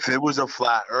 If it was a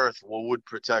flat earth, what would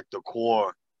protect the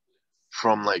core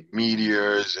from like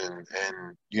meteors and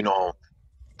you know,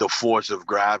 the force of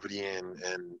gravity and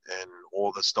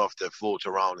all the stuff that floats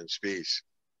around in space?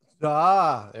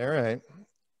 All right.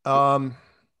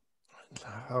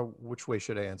 Which way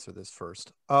should I answer this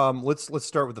first? Let's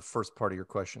start with the first part of your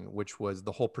question, which was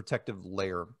the whole protective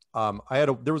layer.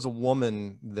 There was a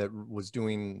woman that was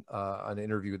doing an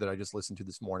interview that I just listened to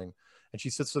this morning, and she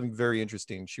said something very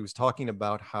interesting. She was talking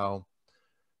about how,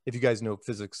 if you guys know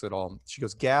physics at all, she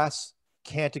goes, gas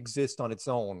can't exist on its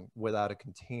own without a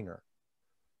container.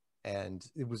 And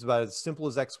it was about as simple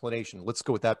as explanation. Let's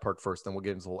go with that part first, then we'll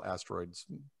get into the whole asteroids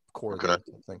core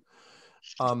thing.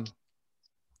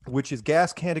 Which is,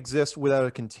 gas can't exist without a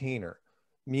container,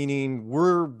 meaning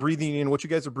we're breathing in, what you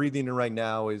guys are breathing in right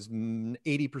now is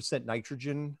 80%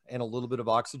 nitrogen and a little bit of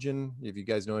oxygen. If you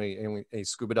guys know any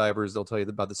scuba divers, they'll tell you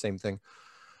about the same thing.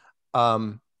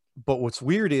 But what's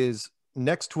weird is,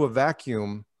 next to a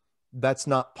vacuum, that's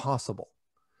not possible.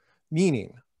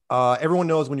 Meaning, everyone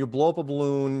knows when you blow up a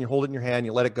balloon, you hold it in your hand,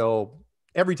 you let it go,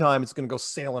 every time it's going to go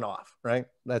sailing off, right?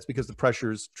 That's because the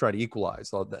pressures try to equalize.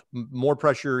 So that more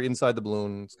pressure inside the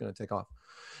balloon, it's going to take off.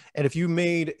 And if you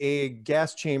made a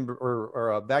gas chamber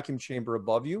or a vacuum chamber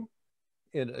above you,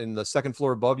 in the second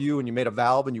floor above you, and you made a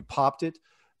valve and you popped it,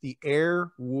 the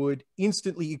air would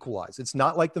instantly equalize. It's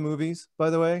not like the movies,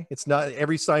 by the way. It's not,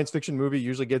 every science fiction movie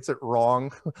usually gets it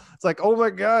wrong. It's like, oh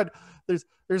my God, there's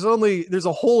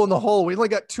a hole in the hull. We only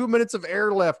got 2 minutes of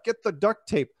air left. Get the duct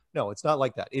tape. No, it's not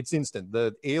like that. It's instant.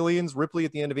 The aliens, Ripley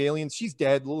at the end of Aliens, she's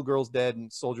dead. Little girl's dead, and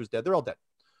soldier's dead. They're all dead.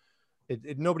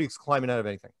 Nobody's climbing out of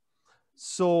anything.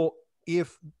 So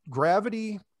if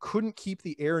gravity couldn't keep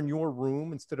the air in your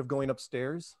room instead of going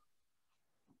upstairs,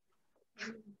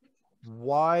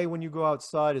 why, when you go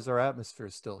outside, is our atmosphere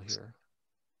still here?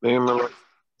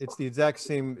 It's the exact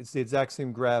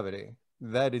same gravity.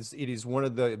 It is one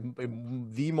of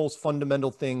the most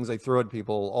fundamental things I throw at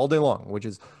people all day long, which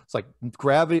is, it's like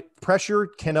gravity, pressure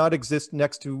cannot exist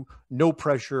next to no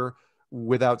pressure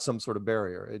without some sort of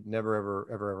barrier. It never,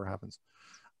 ever happens.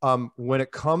 When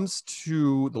it comes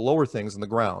to the lower things in the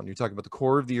ground, you're talking about the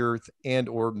core of the earth and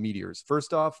or meteors.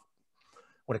 First off,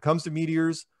 when it comes to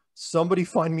meteors, somebody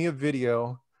find me a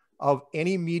video of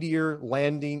any meteor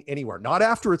landing anywhere, not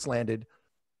after it's landed,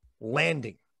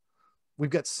 landing. We've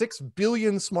got 6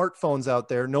 billion smartphones out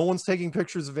there. No one's taking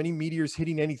pictures of any meteors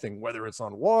hitting anything, whether it's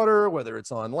on water, whether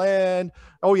it's on land.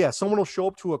 Oh yeah, someone will show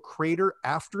up to a crater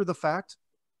after the fact.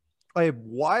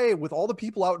 Why, with all the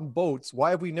people out in boats,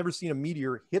 why have we never seen a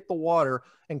meteor hit the water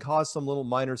and cause some little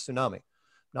minor tsunami?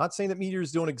 Not saying that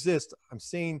meteors don't exist. I'm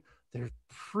saying they're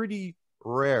pretty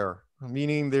rare,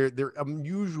 meaning they're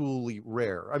unusually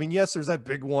rare. I mean, yes, there's that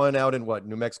big one out in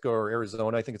New Mexico or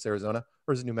Arizona. I think it's Arizona.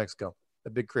 Or is it New Mexico? A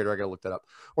big crater. I got to look that up.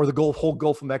 Or the whole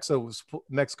Gulf of Mexico was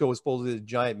supposedly a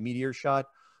giant meteor shot.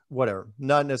 whatever,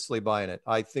 not necessarily buying it.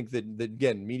 I think that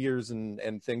again, meteors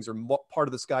and things are part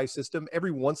of the sky system.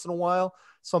 Every once in a while,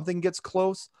 something gets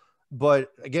close.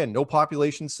 But again, no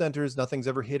population centers. Nothing's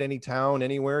ever hit any town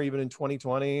anywhere, even in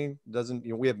 2020. Doesn't,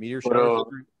 we have meteor showers.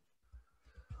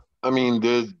 I mean,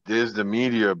 there's the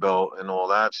meteor belt and all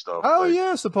that stuff. Oh, like,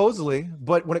 yeah, supposedly.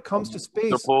 But when it comes to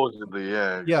space, supposedly,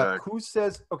 yeah, yeah. exactly. Who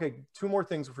says? Okay, two more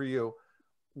things for you.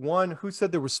 One, who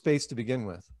said there was space to begin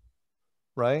with?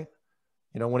 Right?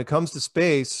 When it comes to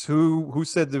space, who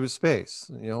said there was space?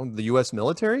 The U.S.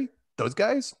 military. Those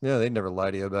guys? Yeah, they'd never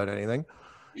lie to you about anything.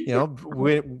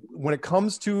 When it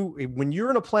comes to when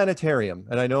you're in a planetarium,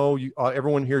 and I know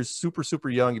everyone here is super, super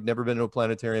young. You've never been to a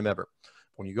planetarium ever.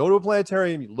 When you go to a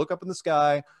planetarium, you look up in the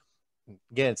sky.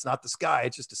 Again, it's not the sky,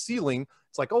 it's just a ceiling.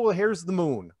 It's like, oh, well, here's the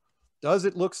moon. Does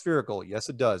it look spherical? Yes,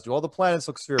 it does. Do all the planets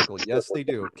look spherical? Yes, they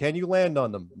do. Can you land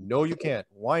on them? No, you can't.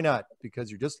 Why not? Because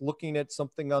you're just looking at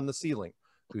something on the ceiling.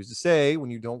 Who's to say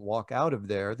when you don't walk out of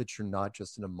there that you're not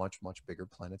just in a much, much bigger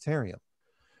planetarium?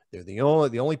 They're the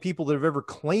only people that have ever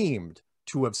claimed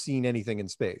to have seen anything in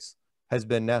space has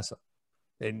been NASA.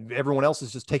 And everyone else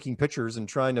is just taking pictures and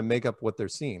trying to make up what they're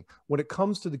seeing. When it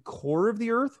comes to the core of the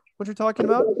Earth, what you're talking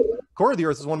about, core of the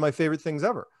Earth is one of my favorite things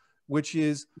ever, which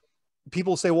is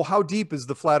people say, well, how deep is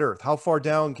the flat Earth? How far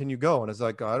down can you go? And it's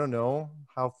like, I don't know.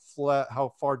 How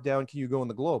far down can you go in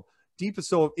the globe? Deep is,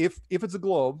 so if it's a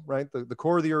globe, right, the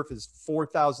core of the Earth is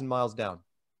 4,000 miles down.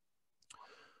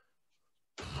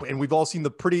 And we've all seen the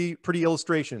pretty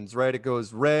illustrations, right? It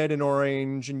goes red and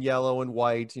orange and yellow and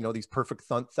white, these perfect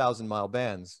 1,000-mile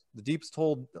bands. The deepest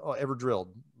hole ever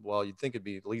drilled, well, you'd think it'd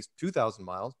be at least 2,000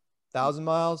 miles, 1,000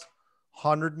 miles,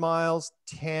 100 miles,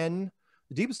 10.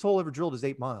 The deepest hole ever drilled is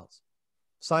 8 miles.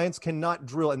 Science cannot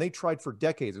drill, and they tried for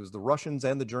decades. It was the Russians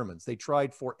and the Germans. They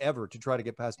tried forever to try to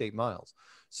get past 8 miles.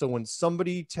 So when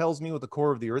somebody tells me what the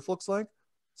core of the Earth looks like,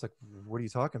 it's like, what are you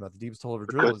talking about? The deepest hole ever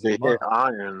drilled is 8 miles. They hit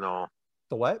iron, though.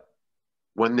 The what?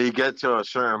 When they get to a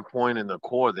certain point in the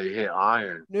core, they hit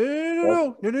iron.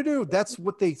 No. That's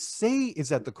what they say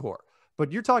is at the core.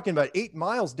 But you're talking about 8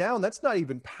 miles down. That's not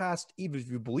even past, even if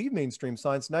you believe mainstream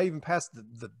science, not even past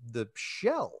the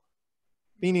shell.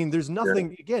 Meaning there's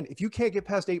nothing, again, if you can't get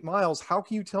past 8 miles, how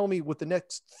can you tell me what the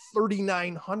next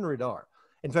 3,900 are?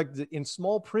 In fact, in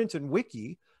small print and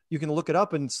wiki, you can look it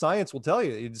up and science will tell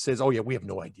you. It says, oh yeah, we have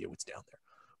no idea what's down there.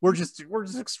 We're just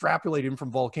extrapolating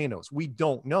from volcanoes. We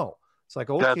don't know. It's like,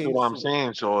 okay. That's what I'm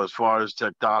saying. So as far as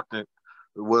tectonic,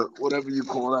 whatever you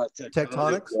call that,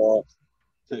 tectonics,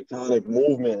 tectonic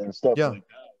movement and stuff like that.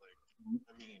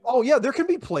 Oh yeah, there can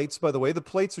be plates, by the way. The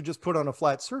plates are just put on a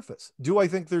flat surface. Do I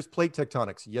think there's plate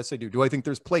tectonics? Yes, I do. Do I think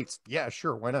there's plates? Yeah,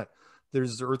 sure. Why not?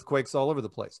 There's earthquakes all over the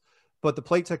place. But the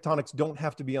plate tectonics don't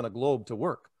have to be on a globe to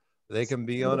work. They can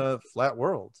be on a flat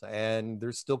world, and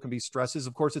there still can be stresses.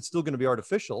 Of course, it's still going to be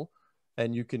artificial,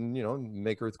 and you can,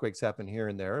 make earthquakes happen here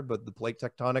and there, but the plate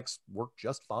tectonics work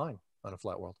just fine on a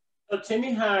flat world. So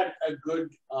Timmy had a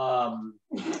good,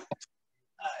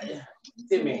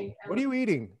 Timmy. What are you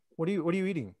eating? What are you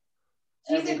eating?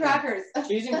 Cheese and crackers.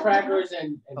 Cheese and crackers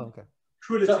and oh, okay.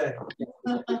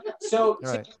 So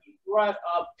right. Timmy brought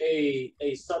up a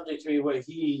subject to me where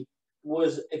he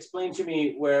was explained to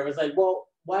me where it was like, well,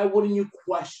 why wouldn't you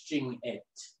question it?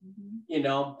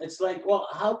 It's like, well,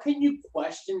 how can you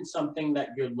question something that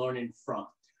you're learning from?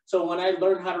 So when I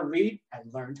learned how to read, I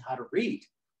learned how to read.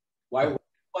 Why would I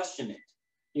question it?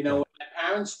 When my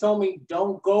parents told me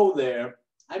don't go there,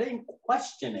 I didn't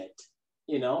question it,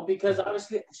 because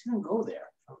obviously I shouldn't go there,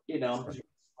 You got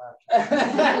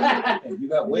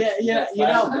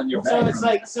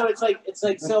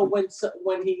so when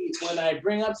I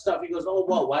bring up stuff, he goes, oh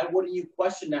well, why wouldn't you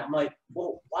question that? I'm like,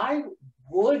 well, why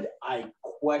would I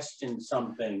question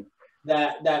something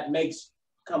that makes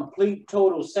complete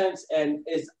total sense and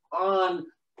is on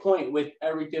point with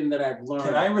everything that I've learned?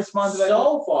 Can I respond to that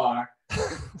so far?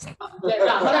 Hold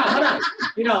on.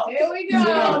 Here we go.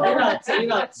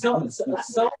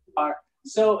 So far.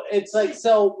 So it's like,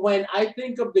 so when I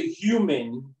think of the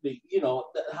human,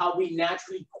 how we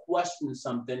naturally question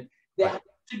something, there has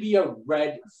to be a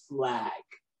red flag.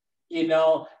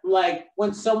 Like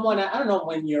when someone, I don't know,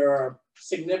 when your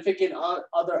significant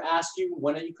other asks you,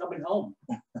 when are you coming home?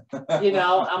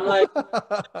 I'm like,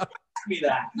 ask me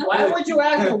that. Why would you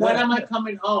ask me, when am I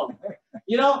coming home?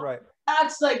 Right.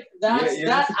 That's like,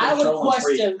 I would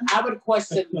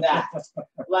question that.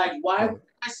 Like, why would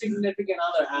my significant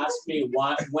other ask me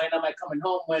when am I coming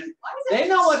home? When they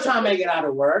know what time I get out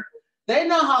of work. They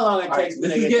know how long it takes me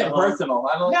to get home. Personal.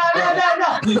 No.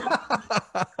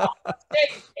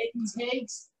 It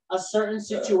takes a certain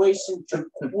situation to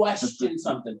question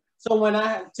something. So when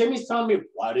Timmy's telling me,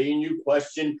 why didn't you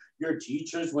question your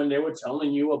teachers when they were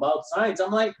telling you about science?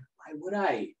 I'm like, why would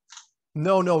I?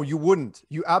 No, you wouldn't.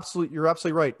 You're absolutely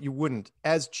right. You wouldn't.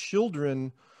 As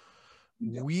children,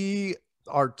 we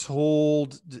are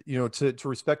told, to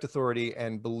respect authority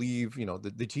and believe,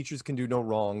 the teachers can do no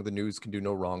wrong. The news can do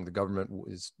no wrong. The government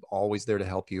is always there to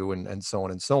help you, and so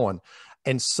on and so on.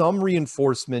 And some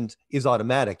reinforcement is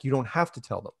automatic. You don't have to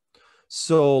tell them.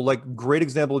 So like great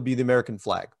example would be the American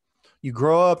flag. You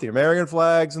grow up, the American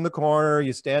flag's in the corner.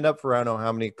 You stand up for, I don't know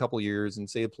how many, couple years and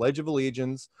say the Pledge of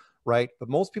Allegiance, right? But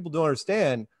most people don't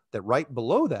understand that right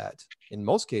below that, in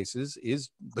most cases,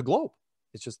 is the globe.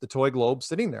 It's just the toy globe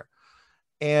sitting there.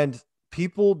 And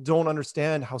people don't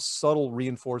understand how subtle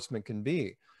reinforcement can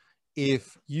be.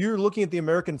 If you're looking at the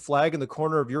American flag in the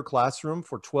corner of your classroom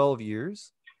for 12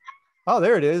 years, oh,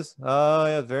 there it is. Oh,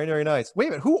 yeah, very, very nice. Wait a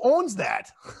minute, who owns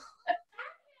that?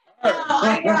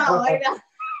 I know.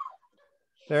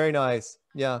 Very nice.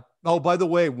 Yeah. Oh, by the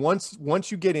way, once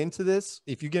you get into this,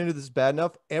 if you get into this bad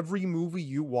enough, every movie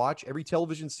you watch, every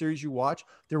television series you watch,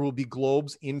 there will be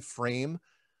globes in frame.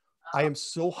 I am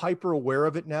so hyper aware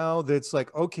of it now that it's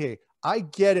like, okay, I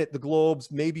get it. The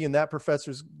globes maybe in that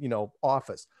professor's,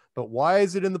 office, but why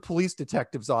is it in the police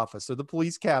detective's office or the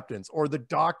police captain's or the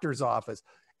doctor's office?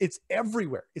 It's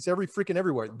everywhere. It's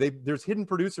everywhere. There's hidden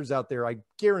producers out there. I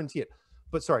guarantee it.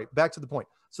 But sorry, back to the point.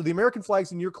 So the American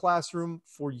flag's in your classroom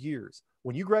for years.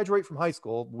 When you graduate from high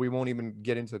school, we won't even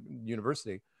get into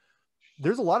university.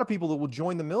 There's a lot of people that will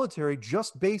join the military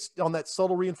just based on that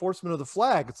subtle reinforcement of the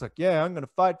flag. It's like, yeah, I'm going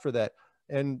to fight for that.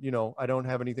 And, I don't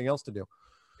have anything else to do.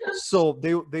 So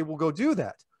they will go do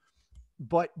that.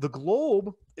 But the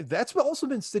globe, that's also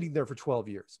been sitting there for 12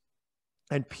 years.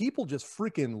 And people just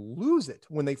freaking lose it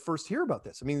when they first hear about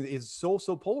this. I mean, it's so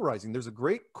polarizing. There's a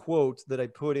great quote that I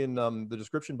put in the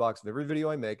description box of every video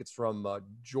I make. It's from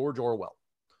George Orwell,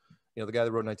 the guy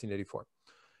that wrote 1984.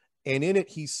 And in it,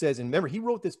 he says, and remember, he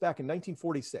wrote this back in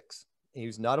 1946. He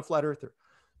was not a flat earther,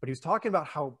 but he was talking about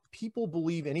how people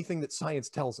believe anything that science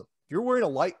tells them. If you're wearing a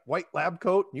light white lab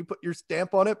coat and you put your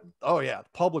stamp on it, oh yeah, the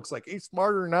public's like, he's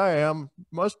smarter than I am.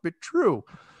 Must be true.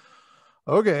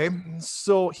 Okay,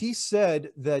 so he said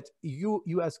that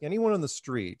you ask anyone on the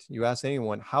street, you ask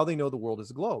anyone how they know the world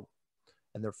is a globe,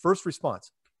 and their first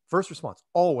response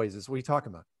always is, what are you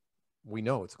talking about? We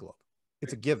know it's a globe.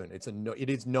 It's a given. It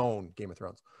is known, Game of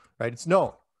Thrones, right? It's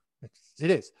known. It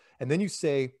is. And then you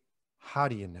say, how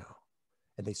do you know?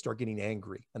 And they start getting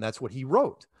angry. And that's what he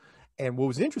wrote. And what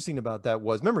was interesting about that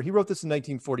was, remember, he wrote this in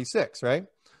 1946, right?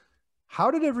 How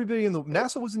did everybody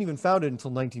NASA wasn't even founded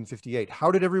until 1958.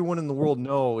 How did everyone in the world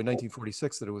know in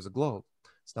 1946 that it was a globe?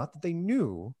 It's not that they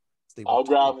knew. I'll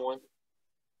grab one.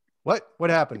 What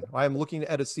happened? I am looking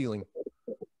at a ceiling.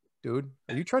 Dude,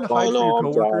 are you trying to hide from your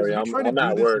coworkers? Are you trying to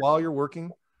do this while you're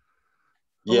working?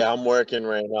 Yeah, I'm working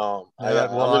right now.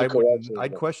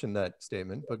 I'd question that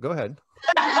statement, but go ahead.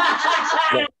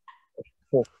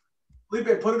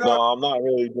 Felipe, put it no, I'm not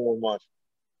really doing much.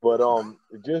 But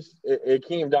it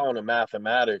came down to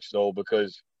mathematics though,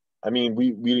 because I mean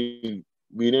we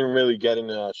didn't really get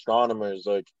into astronomers,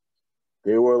 like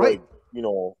they were right.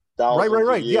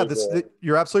 Right. Yeah,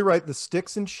 you're absolutely right. The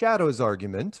sticks and shadows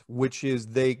argument, which is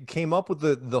they came up with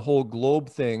the whole globe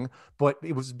thing, but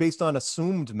it was based on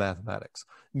assumed mathematics,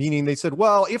 meaning they said,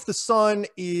 well, if the sun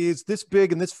is this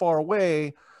big and this far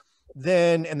away,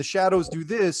 and the shadows do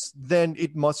this, then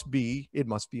it must be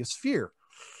a sphere.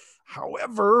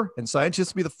 However, and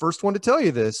scientists will be the first one to tell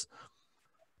you this,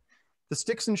 the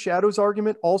sticks and shadows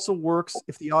argument also works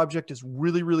if the object is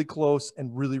really, really close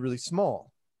and really, really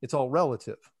small. It's all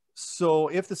relative. So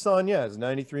if the sun, is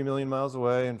 93 million miles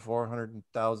away and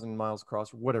 400,000 miles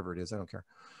across, or whatever it is, I don't care,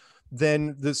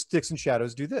 then the sticks and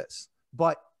shadows do this.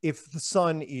 But if the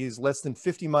sun is less than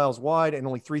 50 miles wide and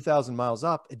only 3,000 miles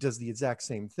up, it does the exact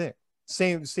same thing.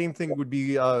 Same thing would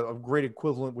be a great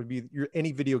equivalent would be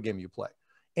any video game you play.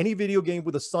 Any video game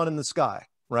with a sun in the sky,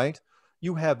 right?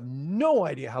 You have no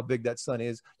idea how big that sun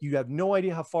is. You have no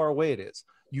idea how far away it is.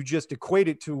 You just equate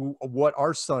it to what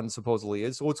our sun supposedly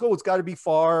is. So it's got to be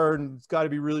far and it's got to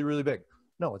be really, really big.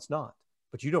 No, it's not.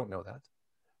 But you don't know that.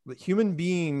 But human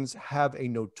beings have a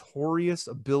notorious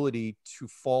ability to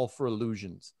fall for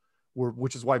illusions,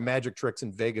 which is why magic tricks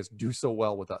in Vegas do so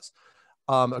well with us.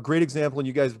 A great example, and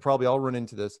you guys probably all run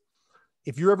into this.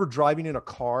 If you're ever driving in a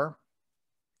car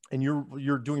and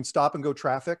you're doing stop and go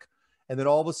traffic, and then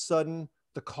all of a sudden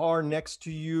the car next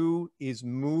to you is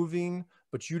moving,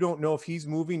 but you don't know if he's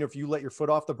moving or if you let your foot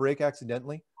off the brake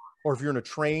accidentally, or if you're in a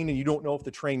train and you don't know if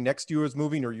the train next to you is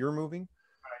moving or you're moving.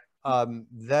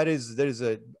 that is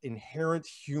an inherent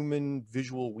human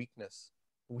visual weakness.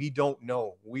 We don't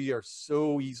know. We are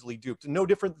so easily duped. No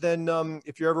different than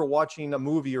if you're ever watching a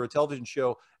movie or a television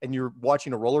show and you're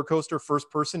watching a roller coaster first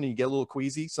person and you get a little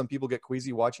queasy. Some people get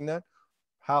queasy watching that.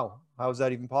 How is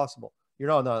that even possible? You're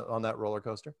not on that roller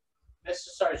coaster. Mr.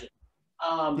 Sargent.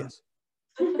 Yes.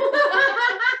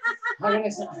 How can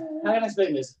I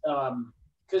explain this?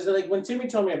 Because like when Timmy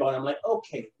told me about it, I'm like,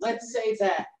 okay, let's say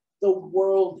that the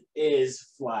world is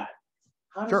flat.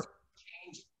 How does it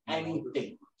change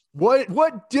anything?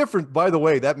 What different, by the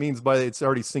way, that means it's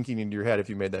already sinking into your head if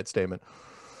you made that statement.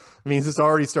 It means it's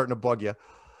already starting to bug you.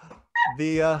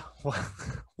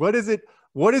 What does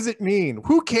it mean?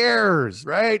 Who cares,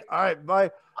 right?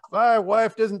 My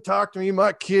wife doesn't talk to me.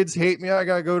 My kids hate me. I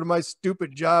got to go to my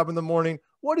stupid job in the morning.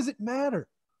 What does it matter,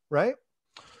 right?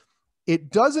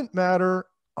 It doesn't matter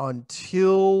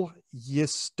until you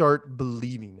start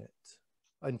believing it.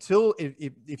 Until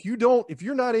if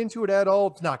you're not into it at all,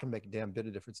 it's not gonna make a damn bit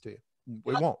of difference to you.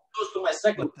 It won't. Goes to my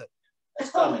second. That's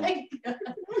coming.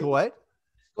 What?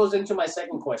 Goes into my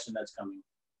second question that's coming.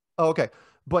 Oh, okay,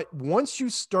 but once you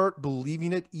start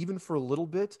believing it, even for a little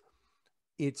bit,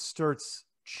 it starts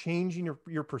changing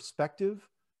your perspective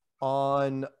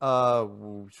on a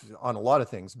lot of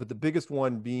things. But the biggest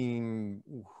one being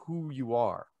who you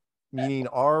are. Meaning,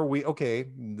 are we okay?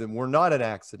 Then we're not an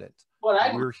accident.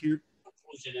 We're here.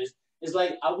 Is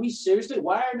like, are we seriously?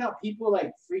 Why are not people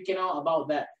like freaking out about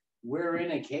that? We're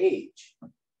in a cage.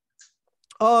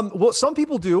 Well, some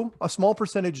people do. A small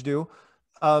percentage do.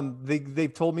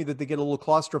 They've told me that they get a little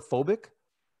claustrophobic.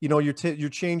 You know, you're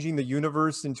changing the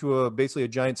universe into basically a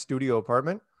giant studio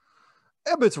apartment.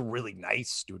 Yeah, but it's a really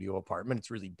nice studio apartment.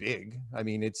 It's really big. I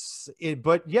mean,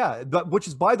 but which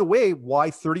is, by the way, why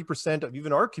 30% of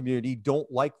even our community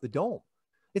don't like the dome.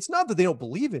 It's not that they don't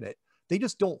believe in it. They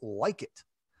just don't like it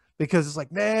because it's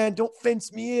like, man, don't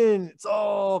fence me in. It's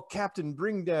all Captain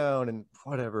Bring Down and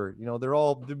whatever. You know,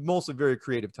 they're mostly very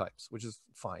creative types, which is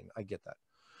fine. I get that.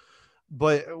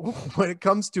 But when it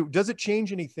comes to, does it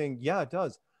change anything? Yeah, it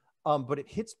does. But it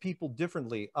hits people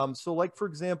differently. So like, for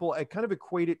example, I kind of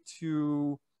equate it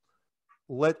to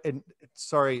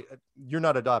sorry, you're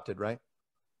not adopted, right?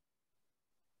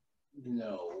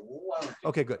 No.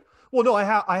 Okay, good. Well, no, I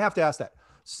have to ask that.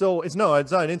 So it's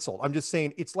not an insult. I'm just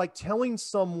saying it's like telling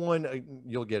someone,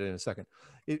 you'll get it in a second.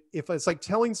 If it's like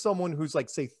telling someone who's like,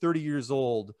 say 30 years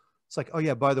old, it's like, oh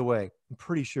yeah, by the way, I'm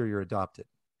pretty sure you're adopted.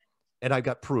 And I've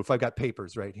got proof. I've got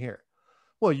papers right here.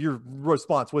 Well, your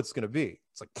response, what's going to be?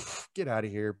 It's like, get out of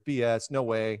here. BS. No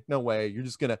way. No way. You're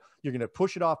going to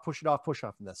push it off.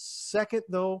 And the second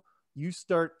though, you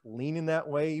start leaning that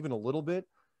way, even a little bit,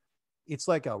 it's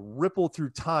like a ripple through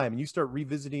time. And you start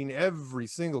revisiting every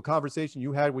single conversation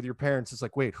you had with your parents. It's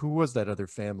like, wait, who was that other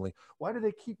family? Why do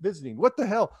they keep visiting? What the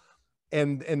hell?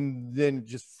 And then it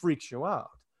just freaks you out.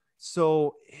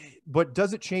 So, but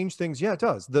does it change things? Yeah, it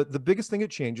does. The biggest thing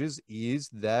it changes is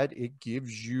that it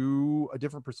gives you a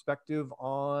different perspective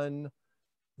on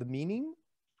the meaning.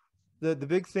 The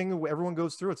big thing everyone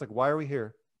goes through, it's like, why are we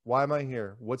here? Why am I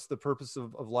here? What's the purpose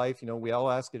of life? You know, we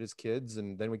all ask it as kids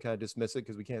and then we kind of dismiss it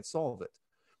because we can't solve it.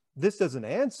 This doesn't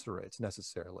answer it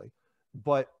necessarily,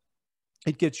 but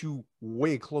it gets you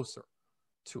way closer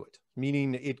to it.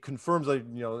 Meaning it confirms, like,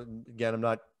 you know, again, I'm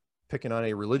not picking on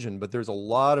a religion, but there's a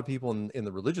lot of people in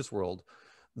the religious world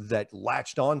that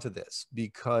latched onto this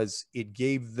because it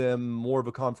gave them more of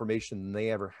a confirmation than they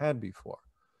ever had before.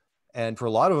 And for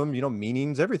a lot of them, you know,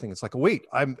 meaning's everything. It's like, oh, wait,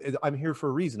 I'm here for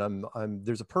a reason.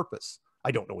 There's a purpose.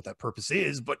 I don't know what that purpose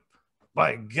is, but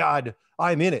by God,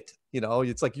 I'm in it. You know,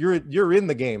 it's like you're in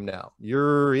the game now.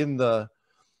 You're in the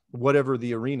whatever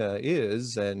the arena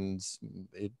is, and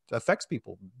it affects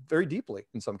people very deeply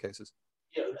in some cases.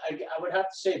 Yeah, I would have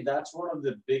to say that's one of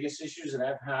the biggest issues that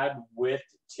I've had with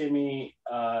Timbolina,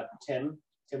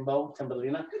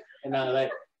 and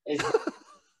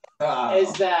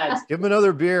is that give him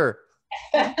another beer.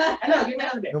 No, give me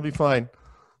another beer. He'll be fine.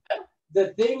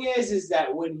 The thing is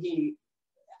that when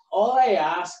all I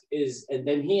ask is, and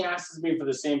then he asks me for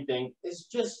the same thing, is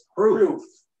just proof.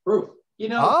 You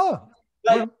know,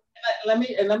 let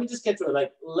me just get to it.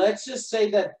 Like, let's just say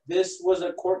that this was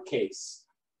a court case.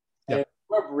 Yep.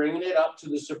 We're bringing it up to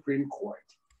the Supreme Court,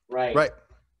 right? Right.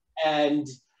 And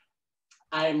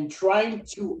I'm trying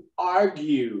to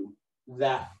argue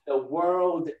that the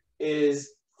world is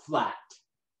flat,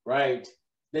 right?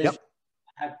 There's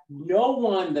no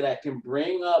one that I can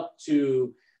bring up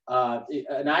to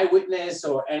an eyewitness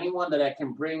or anyone that I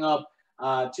can bring up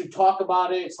to talk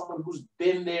about it, someone who's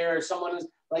been there, someone who's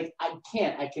like, I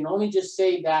can't. I can only just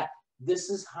say that this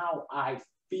is how I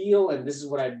feel and this is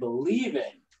what I believe in.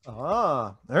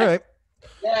 All right.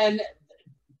 Then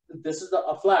this is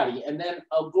a flatty, and then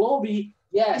a globey.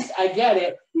 Yes, I get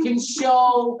it. Can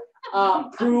show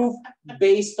proof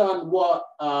based on what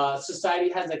society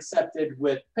has accepted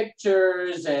with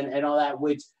pictures and all that,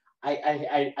 which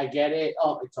I get it.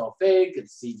 Oh, it's all fake.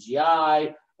 It's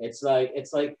CGI. It's like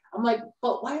I'm like,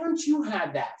 but why don't you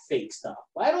have that fake stuff?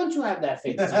 Why don't you have that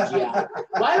fake CGI?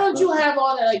 Why don't you have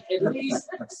all that? Like at least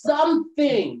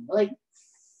something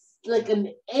like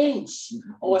an inch,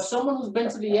 or someone who's been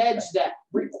to the edge that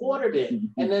recorded it,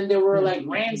 and then they were like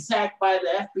ransacked by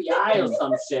the FBI or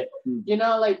some shit. You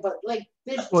know, like, but like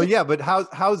this. Well, yeah, but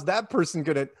how's that person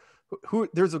gonna? Who?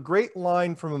 There's a great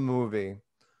line from a movie,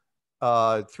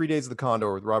 3 Days of the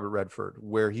Condor with Robert Redford,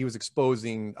 where he was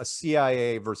exposing a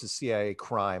CIA versus CIA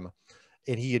crime,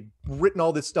 and he had written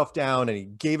all this stuff down and he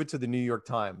gave it to the New York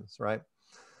Times, right?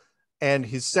 And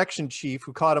his section chief,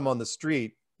 who caught him on the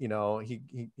street, you know, he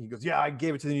goes, yeah, I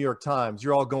gave it to the New York Times.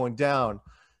 You're all going down.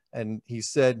 And he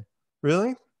said,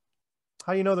 really?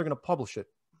 How do you know they're going to publish it?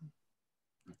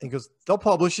 And he goes, they'll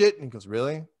publish it. And he goes,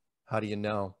 really? How do you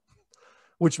know?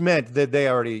 Which meant that they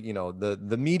already, you know, the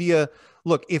media.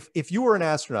 Look, if you were an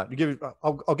astronaut,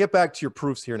 I'll get back to your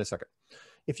proofs here in a second.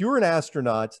 If you were an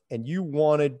astronaut and you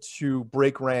wanted to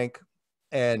break rank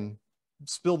and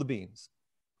spill the beans,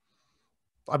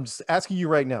 I'm just asking you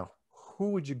right now,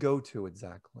 who would you go to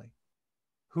exactly?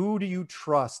 Who do you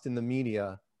trust in the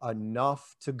media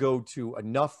enough to go to,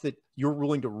 enough that you're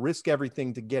willing to risk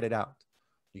everything to get it out?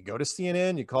 You go to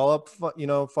CNN, you call up, you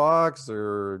know, Fox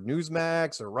or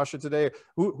Newsmax or Russia Today.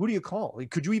 Who do you call?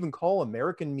 Could you even call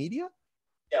American media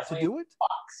to do it?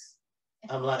 Fox.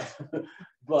 I'm like,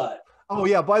 but. Oh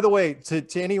yeah, by the way, to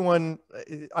anyone,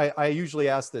 I usually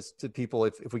ask this to people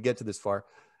if we get to this far,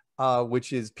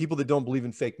 which is people that don't believe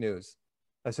in fake news.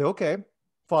 I say, okay,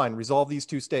 fine, resolve these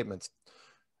two statements.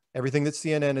 Everything that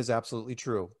CNN is absolutely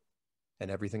true,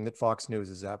 and everything that Fox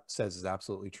News says is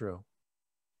absolutely true.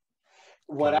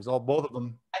 Resolve both of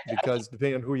them, because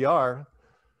depending on who you are.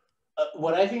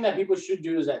 What I think that people should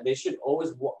do is that they should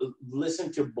always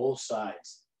listen to both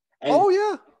sides. And oh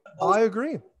yeah, I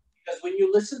agree. Because when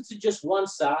you listen to just one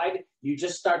side, you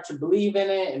just start to believe in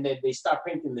it, and then they start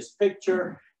painting this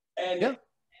picture, and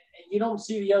you don't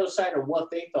see the other side of what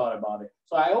they thought about it.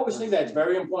 So I always think that it's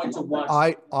very important to watch.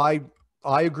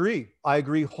 I agree. I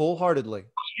agree wholeheartedly.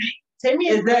 Timmy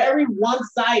is very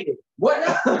one-sided. What?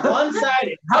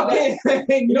 One-sided. How can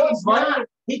you know it's funny?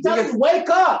 He tells you, wake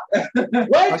up.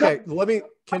 Wake up. Let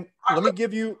me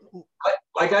give you,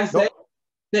 like I said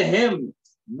to him,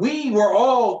 we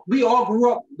all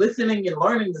grew up listening and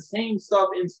learning the same stuff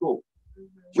in school.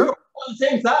 We're on the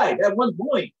same side at one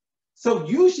point. So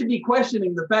you should be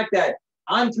questioning the fact that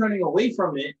I'm turning away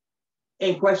from it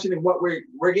and questioning what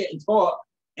we're getting taught.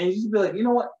 And you should be like, you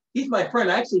know what? He's my friend.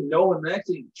 I actually know him and I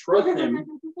actually trust him.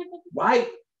 Why?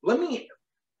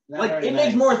 It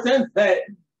makes more sense that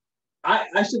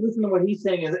I should listen to what he's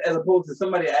saying as opposed to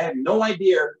somebody I have no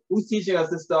idea who's teaching us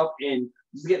this stuff and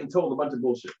just getting told a bunch of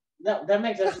bullshit. No, that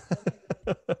makes sense.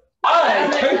 All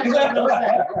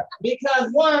right. Because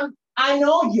one, I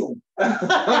know you. All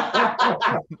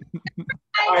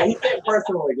right, he's getting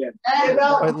personal again.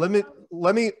 All right,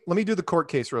 let me do the court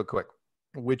case real quick,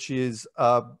 which is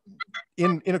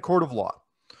in a court of law.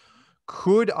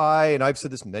 Could I, and I've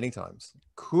said this many times,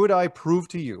 could I prove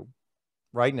to you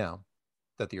right now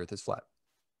that the earth is flat?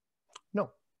 No.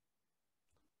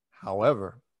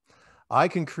 However, I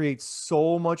can create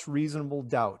so much reasonable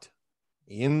doubt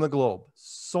in the globe,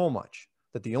 so much,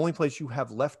 that the only place you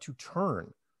have left to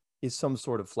turn is some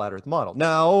sort of flat earth model.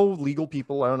 Now, legal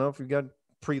people, I don't know if you've got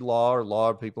pre-law or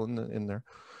law people in there,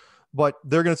 but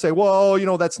they're going to say, well, you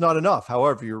know, that's not enough.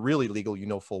 However, you're really legal, you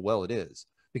know full well it is,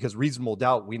 because reasonable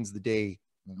doubt wins the day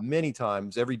many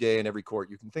times, every day in every court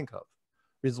you can think of.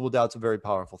 Reasonable doubt's a very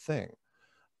powerful thing.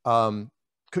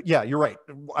 Yeah, you're right.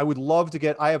 I would love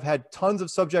to I have had tons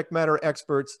of subject matter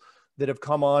experts that have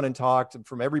come on and talked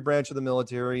from every branch of the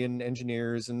military, and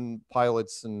engineers and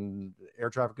pilots and air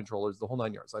traffic controllers, the whole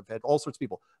 9 yards. I've had all sorts of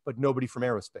people, but nobody from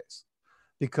aerospace,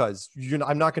 because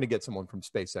I'm not going to get someone from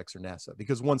SpaceX or NASA,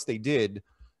 because once they did,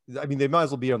 I mean, they might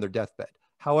as well be on their deathbed.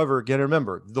 However, again,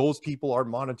 remember, those people are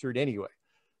monitored anyway.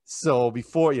 So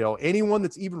before, you know, anyone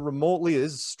that's even remotely,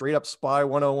 is straight up spy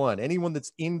 101, anyone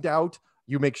that's in doubt,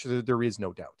 you make sure that there is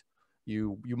no doubt.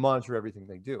 You monitor everything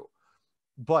they do.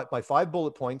 But my 5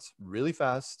 bullet points, really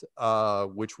fast,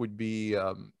 which would be,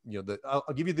 I'll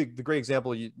give you the great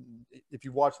example. If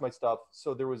you've watched my stuff.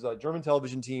 So there was a German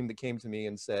television team that came to me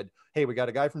and said, hey, we got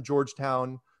a guy from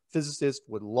Georgetown Physicist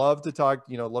would love to talk,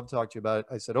 love to talk to you about it.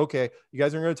 I said, okay, you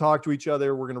guys are going to talk to each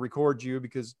other. We're going to record you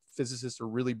because physicists are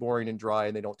really boring and dry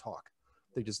and they don't talk.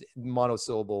 They just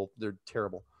monosyllable. They're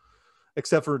terrible,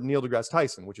 except for Neil deGrasse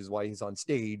Tyson, which is why he's on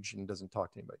stage and doesn't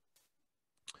talk to anybody.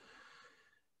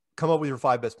 Come up with your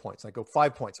 5 best points. I go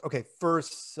 5 points. Okay,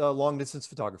 first, long distance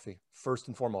photography, first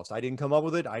and foremost. I didn't come up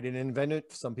with it. I didn't invent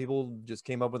it. Some people just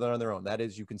came up with it on their own. That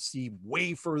is, you can see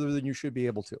way further than you should be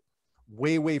able to.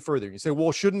 Way, way further. You say,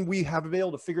 well, shouldn't we have been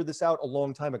able to figure this out a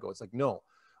long time ago? It's like, no.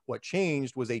 What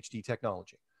changed was HD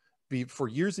technology. For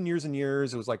years and years and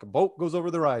years, it was like a boat goes over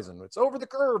the horizon. It's over the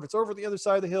curve. It's over the other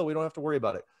side of the hill. We don't have to worry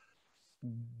about it.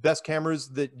 Best cameras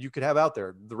that you could have out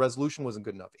there, the resolution wasn't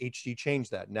good enough. HD changed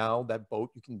that. Now that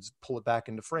boat, you can just pull it back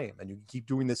into frame, and you can keep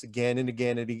doing this again and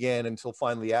again and again until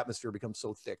finally the atmosphere becomes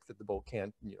so thick that the boat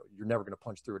can't, you're never going to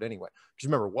punch through it anyway. Because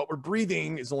remember, what we're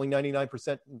breathing is only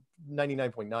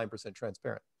 99.9%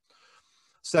 transparent.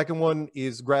 Second one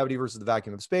is gravity versus the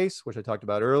vacuum of space, which I talked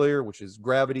about earlier, which is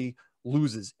gravity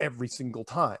loses every single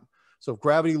time. So if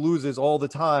gravity loses all the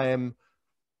time,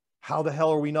 how the hell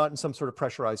are we not in some sort of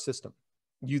pressurized system?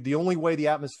 The only way the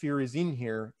atmosphere is in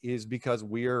here is because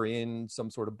we're in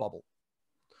some sort of bubble.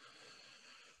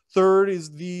 Third is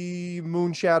the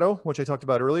moon shadow, which I talked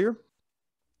about earlier.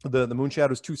 The moon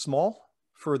shadow is too small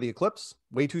for the eclipse,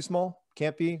 way too small.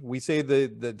 Can't be. We say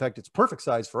in fact, it's perfect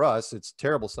size for us. It's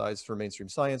terrible size for mainstream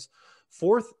science.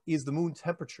 Fourth is the moon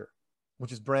temperature,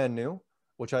 which is brand new,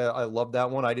 which I love that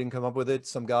one. I didn't come up with it.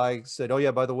 Some guy said, oh yeah,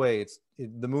 by the way,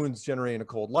 the moon's generating a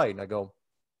cold light. And I go,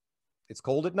 it's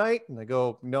cold at night? And I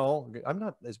go, no, I'm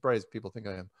not as bright as people think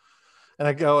I am. And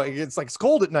I go, it's like, it's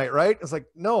cold at night, right? It's like,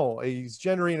 no, he's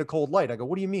generating a cold light. I go,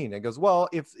 what do you mean? It goes, well,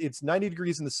 if it's 90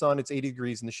 degrees in the sun, it's 80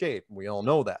 degrees in the shade. We all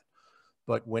know that.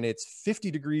 But when it's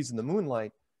 50 degrees in the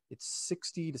moonlight, it's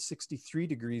 60 to 63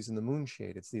 degrees in the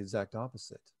moonshade. It's the exact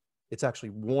opposite. It's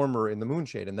actually warmer in the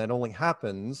moonshade. And that only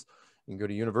happens, you can go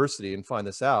to university and find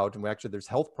this out. And actually, there's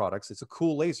health products. It's a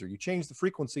cool laser. You change the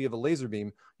frequency of a laser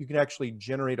beam, you can actually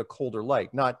generate a colder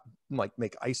light, not like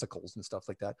make icicles and stuff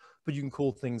like that, but you can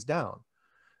cool things down.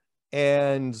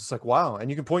 And it's like, wow. And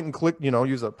you can point and click,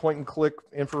 use a point and click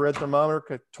infrared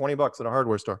thermometer, $20 at a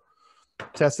hardware store.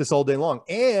 Test this all day long.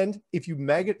 And if you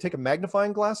take a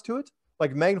magnifying glass to it,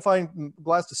 like magnifying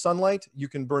glass to sunlight, you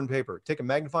can burn paper. Take a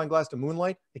magnifying glass to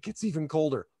moonlight, it gets even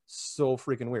colder. So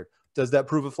freaking weird. Does that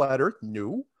prove a flat earth?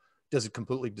 No. Does it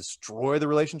completely destroy the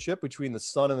relationship between the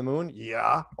sun and the moon?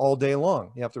 Yeah, all day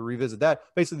long. You have to revisit that.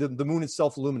 Basically, the moon is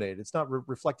self-illuminated. It's not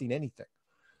reflecting anything.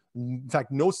 In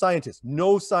fact, no scientist,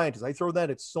 I throw that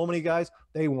at so many guys,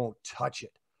 they won't touch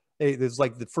it. It's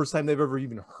like the first time they've ever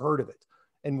even heard of it.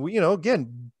 And we,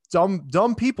 again,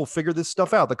 dumb people figure this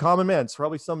stuff out. The common man, it's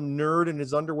probably some nerd in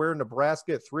his underwear in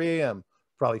Nebraska at 3 a.m.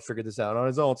 probably figured this out on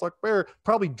his own. It's like,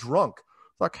 probably drunk.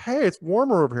 Like, hey, it's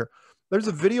warmer over here. There's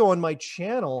a video on my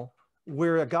channel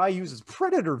where a guy uses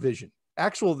predator vision.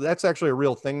 That's actually a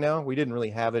real thing now. We didn't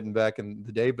really have it back in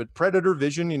the day, but predator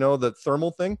vision, the thermal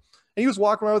thing. And he was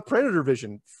walking around with predator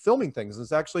vision, filming things.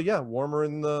 It's actually, warmer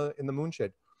in the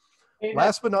moonshade. Hey,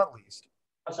 last but not least.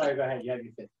 Oh, sorry, go ahead. You have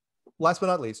your fit. Last but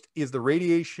not least is the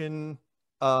radiation,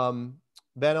 Van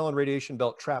Allen radiation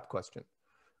belt trap question,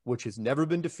 which has never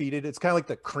been defeated. It's kind of like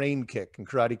the crane kick in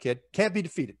Karate Kid. Can't be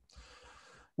defeated.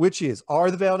 Which is,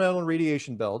 are the Van Allen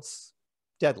radiation belts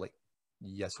deadly?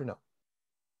 Yes or no?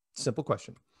 Simple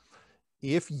question.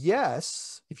 If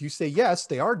yes, if you say yes,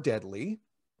 they are deadly,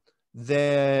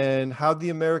 then how'd the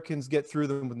Americans get through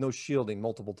them with no shielding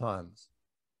multiple times?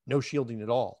 No shielding at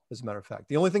all, as a matter of fact.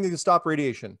 The only thing that can stop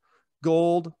radiation,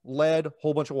 gold, lead,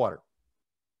 whole bunch of water,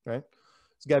 right?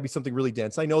 It's got to be something really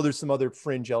dense. I know there's some other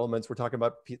fringe elements. We're talking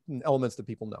about elements that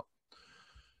people know.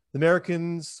 The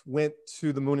Americans went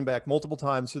to the moon and back multiple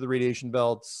times through the radiation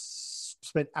belts,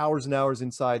 spent hours and hours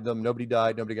inside them. Nobody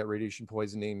died. Nobody got radiation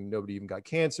poisoning. Nobody even got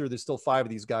cancer. There's still 5 of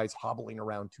these guys hobbling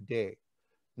around today. And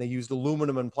they used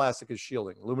aluminum and plastic as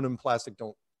shielding. Aluminum and plastic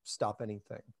don't stop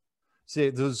anything.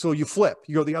 So you flip.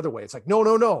 You go the other way. It's like,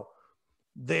 no.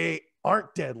 They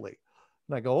aren't deadly.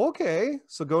 And I go, okay,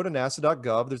 so go to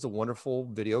nasa.gov. There's a wonderful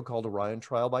video called Orion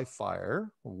Trial by Fire,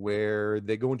 where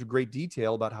they go into great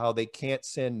detail about how they can't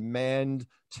send manned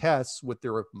tests with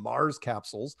their Mars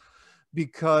capsules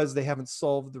because they haven't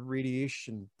solved the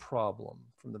radiation problem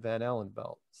from the Van Allen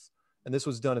belts. And this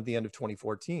was done at the end of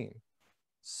 2014.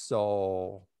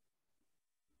 So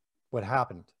what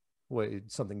happened?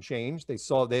 Something changed. They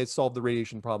had solved the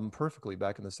radiation problem perfectly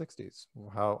back in the 60s.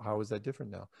 How is that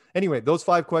different now? Anyway, those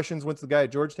 5 questions went to the guy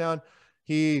at Georgetown.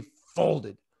 He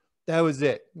folded. That was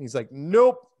it. He's like,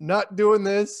 nope, not doing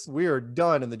this. We are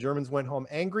done. And the Germans went home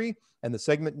angry, and the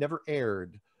segment never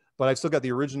aired. but I've still got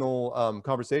the original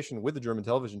conversation with the German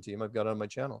television team. I've got it on my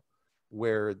channel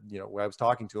where, you know, where I was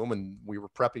talking to them and we were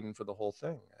prepping for the whole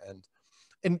thing.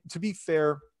 And to be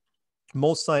fair,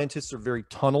 most scientists are very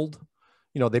tunneled.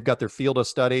 You know, they've got their field of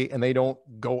study and they don't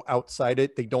go outside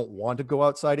it. They don't want to go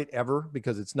outside it ever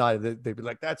because it's not, they'd be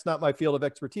like, that's not my field of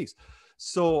expertise.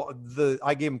 So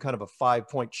I gave him kind of a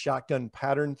 5-point shotgun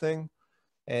pattern thing.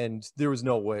 And there was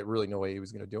really no way he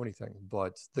was going to do anything.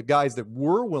 But the guys that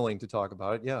were willing to talk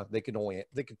about it, yeah, they could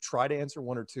try to answer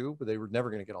 1 or 2, but they were never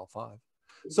going to get all 5.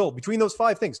 So between those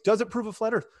 5 things, does it prove a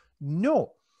flat Earth?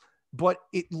 No. But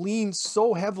it leans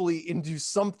so heavily into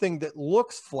something that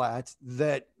looks flat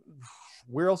that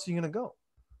where else are you going to go?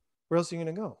 Where else are you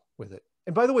going to go with it?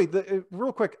 And by the way,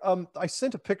 real quick, I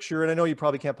sent a picture, and I know you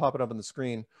probably can't pop it up on the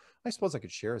screen. I suppose I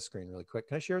could share a screen really quick.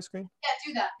 Can I share a screen? Yeah,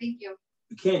 do that. Thank you.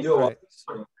 You can't do it.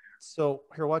 Right. So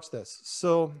here, watch this.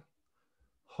 So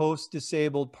host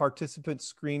disabled, participant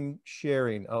screen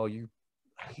sharing. Oh,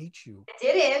 I hate you. I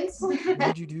didn't. Why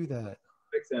did you do that?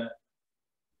 Fix that.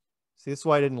 See, that's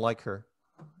why I didn't like her.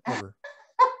 Ever.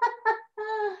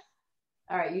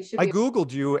 All right, you should. I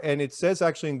Googled you, and it says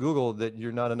actually in Google that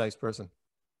you're not a nice person.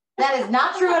 That is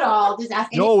not true at all. Just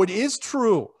ask. No, it is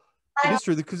true. It is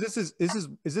true because is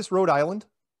this Rhode Island?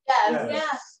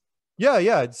 Yes.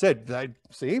 Yeah. It said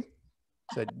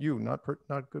said you not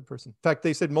a good person. In fact,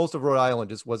 they said most of Rhode Island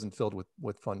just wasn't filled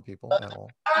with fun people at all.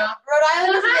 Rhode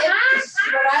Island is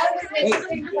an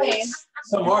interesting place.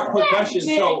 So Mark, quick question.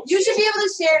 So You should be able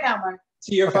to share now, Mark.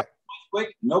 to your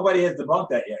quick, nobody has debunked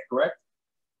that yet, correct?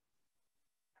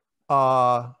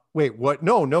 Wait, what?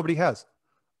 No, nobody has.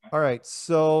 All right,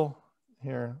 so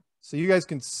here, so you guys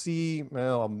can see.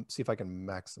 Well, I'll see if I can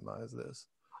maximize this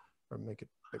or make it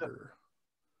bigger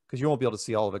because you won't be able to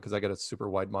see all of it because I got a super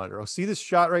wide monitor. Oh, see this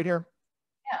shot right here?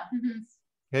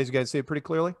 Yeah. You guys see it pretty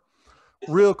clearly?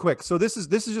 Real quick. So this is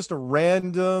just a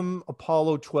random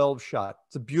Apollo 12 shot.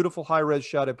 It's a beautiful high res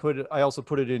shot. I also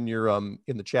put it in your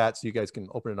in the chat so you guys can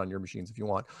open it on your machines if you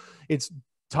want. It's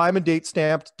time and date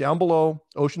stamped down below.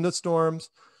 Ocean of Storms.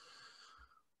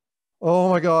 Oh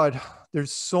my God.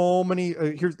 There's so many.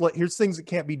 Here's things that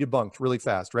can't be debunked really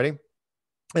fast. Ready?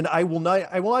 And I will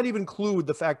not even include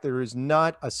the fact there is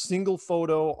not a single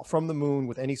photo from the moon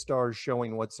with any stars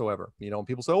showing whatsoever. You know,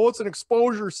 people say, oh, it's an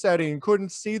exposure setting,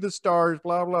 couldn't see the stars,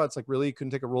 blah, blah. It's like, really, you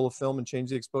couldn't take a roll of film and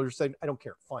change the exposure setting? I don't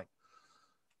care. Fine.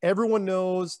 Everyone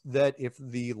knows that if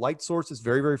the light source is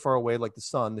very, very far away, like the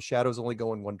sun, the shadows only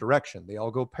go in one direction. They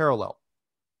all go parallel.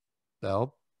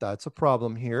 Well, that's a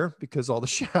problem here because all the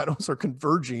shadows are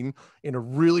converging in a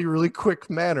really, really quick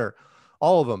manner.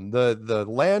 All of them, the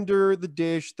lander, the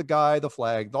dish, the guy, the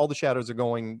flag, all the shadows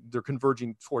they're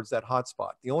converging towards that hot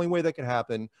spot. The only way that could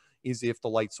happen is if the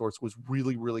light source was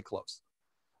really, really close,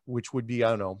 which would be,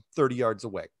 I don't know, 30 yards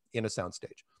away in a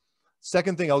soundstage.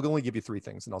 Second thing, I'll only give you 3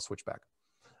 things and I'll switch back.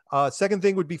 Second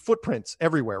thing would be footprints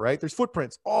everywhere, right? There's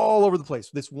footprints all over the place.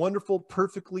 This wonderful,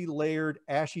 perfectly layered,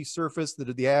 ashy surface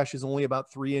that the ash is only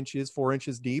about 3 inches, 4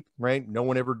 inches deep, right? No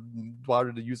one ever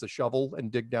bothered to use a shovel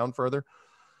and dig down further.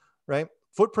 Right?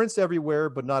 Footprints everywhere,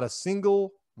 but not a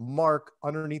single mark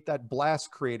underneath that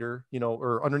blast crater, you know,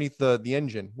 or underneath the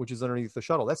engine, which is underneath the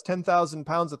shuttle. That's 10,000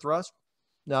 pounds of thrust.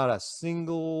 Not a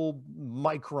single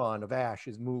micron of ash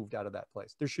is moved out of that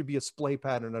place. There should be a splay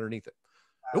pattern underneath it.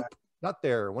 Nope, not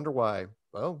there. Wonder why?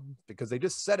 Well, because they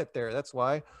just set it there. That's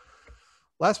why.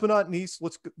 Last but not least,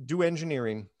 let's do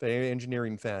engineering. The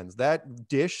engineering fans. That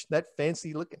dish, that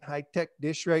fancy looking high-tech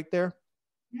dish right there,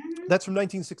 that's from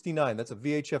 1969. That's a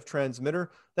VHF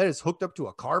transmitter that is hooked up to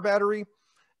a car battery.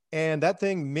 And that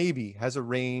thing maybe has a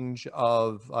range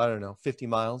of, I don't know, 50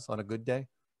 miles on a good day.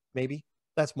 Maybe.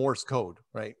 That's Morse code,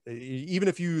 right? Even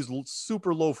if you use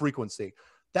super low frequency,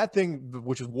 that thing,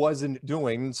 which wasn't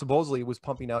doing, supposedly it was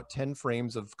pumping out 10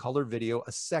 frames of color video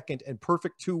a second and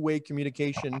perfect two-way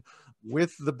communication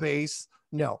with the base.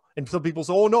 No. And some people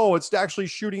say, oh no, it's actually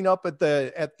shooting up at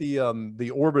the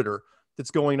orbiter that's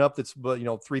going up, that's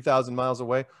 3,000 miles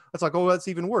away. That's like, oh, that's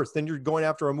even worse. Then you're going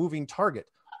after a moving target.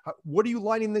 What are you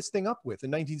lining this thing up with in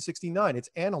 1969? It's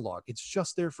analog. It's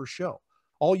just there for show.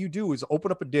 All you do is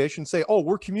open up a dish and say, oh,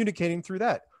 we're communicating through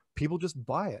that. People just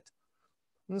buy it.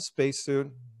 In a spacesuit.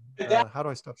 How do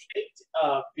I stop?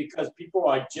 Because people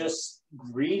are just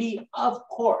greedy. Of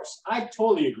course, I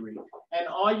totally agree. And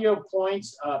all your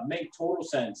points make total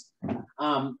sense.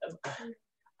 I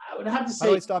would have to say.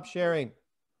 How do I stop sharing?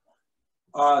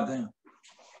 Damn.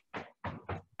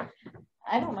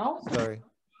 I don't know. Sorry.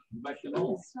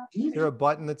 Is there a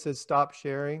button that says stop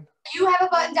sharing? You have a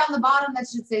button down the bottom that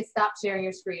should say stop sharing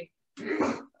your screen.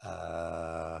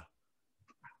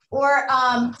 Or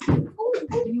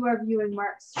You are viewing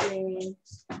Mark's screen.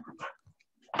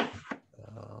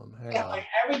 Yeah, like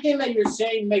everything that you're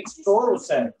saying makes total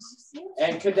sense.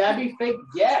 And could that be fake?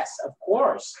 Yes, of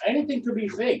course. Anything could be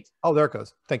fake. Oh, there it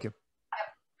goes. Thank you.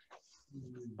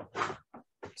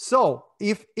 So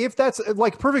if that's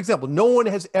like perfect example, no one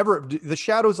has ever, the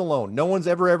shadows alone, no one's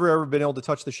ever been able to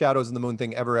touch the shadows in the moon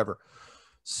thing ever.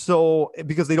 So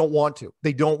because they don't want to,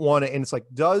 and it's like,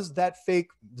 does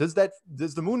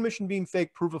the moon mission being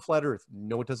fake prove a flat earth?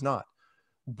 No, it does not.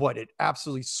 But it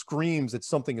absolutely screams that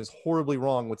something is horribly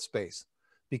wrong with space,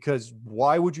 because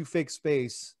why would you fake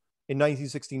space in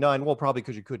 1969? Well, probably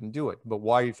because you couldn't do it. But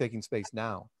why are you faking space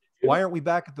now? Why aren't we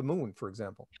back at the moon, for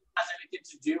example? Has anything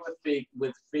to do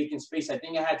with fake in space? I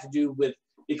think it had to do with,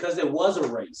 because there was a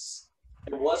race.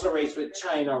 There was a race with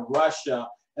China, Russia,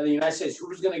 and the United States.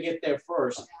 Who's going to get there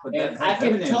first? And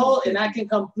I can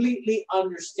completely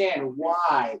understand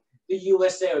why the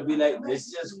USA would be like,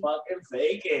 let's just fucking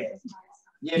fake it.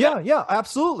 Yeah,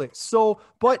 absolutely. So,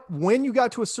 but when you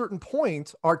got to a certain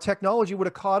point, our technology would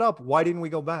have caught up. Why didn't we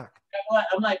go back?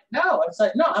 I'm like, no. It's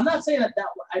like, no, I'm not saying that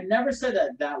I never said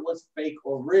that was fake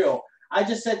or real. I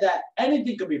just said that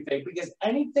anything could be fake, because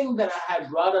anything that I had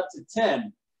brought up to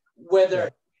Tim, whether,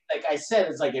 like I said,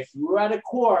 it's like if you were at a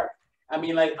court, I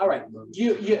mean, like, all right,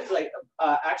 you like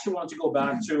actually want to go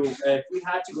back to if we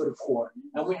had to go to court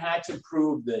and we had to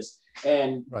prove this,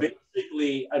 and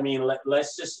basically, I mean,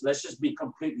 let's just be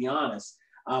completely honest.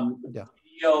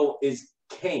 Video is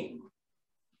king.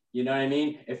 You know what I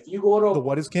mean? If you go to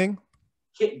what is king?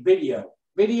 Video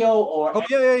or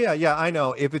yeah. I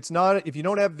know. If you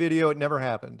don't have video, it never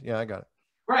happened. Yeah, I got it.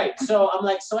 Right. So I'm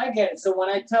like, so I get it. So when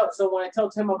I tell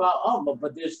Tim about,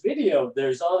 but there's video,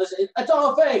 there's all this, it's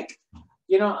all fake.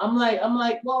 You know, I'm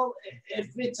like, well, if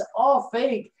it's all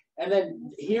fake, and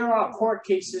then here are court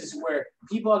cases where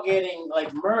people are getting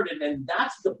like murdered, and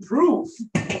that's the proof,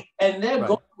 and they're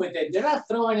going with it. They're not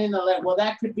throwing in the like, well,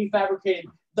 that could be fabricated.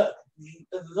 The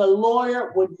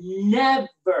lawyer would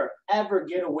never ever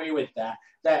get away with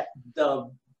that the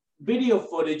video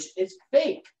footage is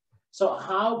fake. So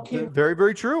how can very,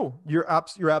 very true. You're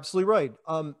absolutely right.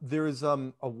 There is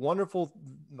a wonderful,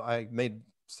 I made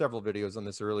several videos on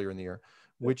this earlier in the year,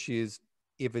 which is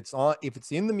if it's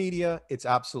in the media, it's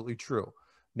absolutely true.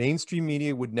 Mainstream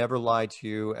media would never lie to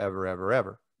you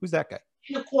ever. Who's that guy?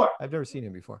 In the court. I've never seen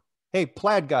him before. Hey,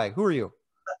 plaid guy, who are you?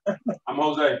 I'm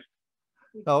Jose.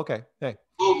 Oh, okay. Hey.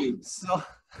 So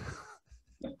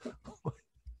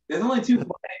there's only two plaids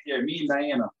here, me and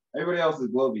Diana. Everybody else is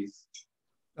Globies.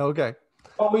 Okay.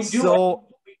 But we do. So,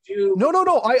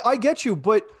 no. I get you,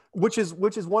 but which is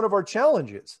one of our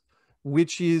challenges.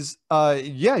 Which is,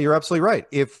 you're absolutely right.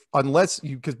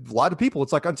 Because a lot of people,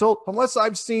 it's like unless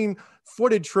I've seen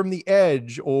footage from the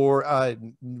edge or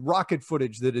rocket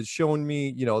footage that has shown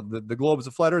me, the globe is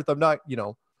a flat Earth, I'm not,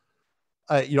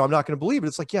 I'm not going to believe it.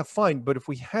 It's like, yeah, fine, but if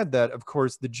we had that, of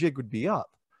course, the jig would be up.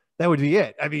 That would be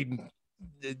it. I mean,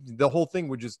 the whole thing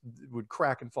would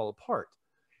crack and fall apart.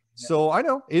 Yeah. So I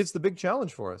know it's the big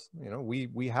challenge for us.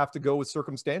 We have to go with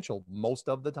circumstantial most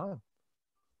of the time.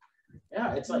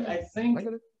 Yeah, it's like, I think I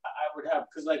would have,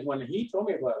 because like when he told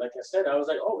me about it, like I said, I was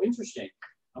like, oh, interesting.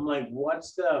 I'm like,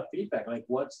 what's the feedback? Like,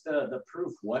 what's the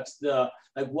proof? What's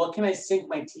what can I sink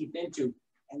my teeth into?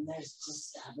 And there's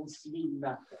just happens to be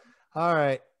nothing. All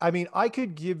right. I mean, I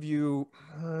could give you,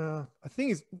 I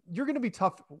think you're going to be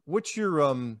tough. What's your,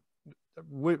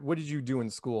 what did you do in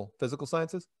school? Physical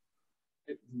sciences?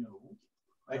 No,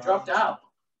 I dropped out.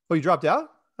 Oh, you dropped out?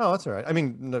 Oh, that's all right. I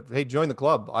mean, hey, join the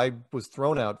club. I was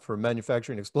thrown out for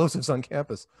manufacturing explosives on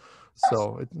campus,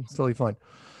 so it's totally fine.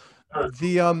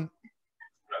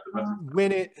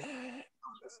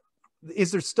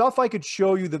 Is there stuff I could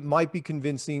show you that might be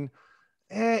convincing?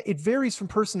 It varies from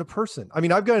person to person. I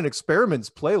mean, I've got an experiments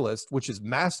playlist, which is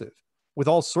massive with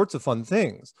all sorts of fun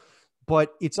things,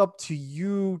 but it's up to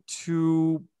you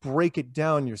to break it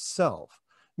down yourself.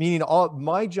 Meaning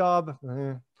my job,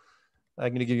 I'm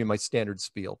going to give you my standard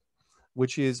spiel,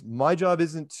 which is my job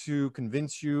isn't to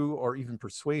convince you or even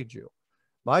persuade you.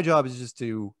 My job is just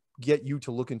to get you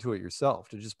to look into it yourself,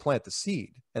 to just plant the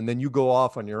seed, and then you go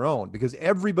off on your own, because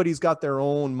everybody's got their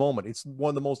own moment. It's one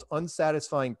of the most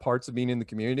unsatisfying parts of being in the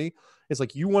community. It's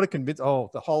like you want to convince,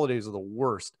 the holidays are the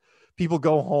worst. People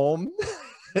go home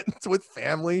it's with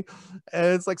family and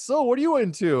it's like, so what are you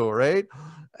into, right?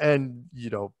 And you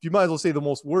might as well say the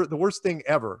worst thing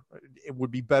ever. It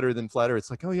would be better than flat earth. It's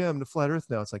like, oh yeah, I'm the flat earth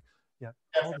now. It's like, yeah,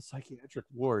 call the psychiatric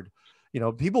ward.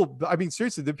 People, I mean,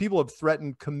 seriously, the people have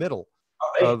threatened committal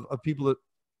of people that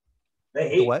they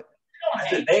hate what?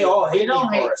 They all hate. They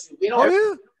don't hate you. We don't. Oh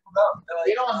yeah.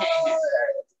 They don't hate you.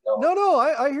 No,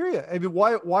 I hear you. I mean,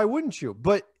 why wouldn't you?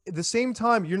 But at the same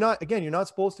time, you're not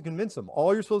supposed to convince them.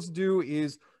 All you're supposed to do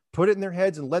is put it in their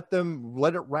heads and let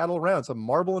it rattle around. It's a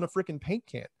marble in a freaking paint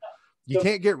can. You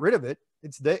can't get rid of it.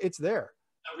 It's there.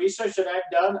 The research that I've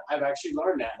done, I've actually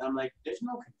learned that. And I'm like, there's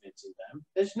no convincing them.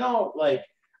 There's no like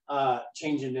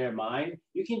changing their mind.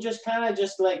 You can just kind of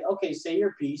just like, okay, say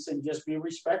your piece and just be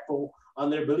respectful on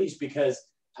their beliefs, because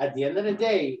at the end of the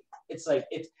day, it's like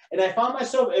and I found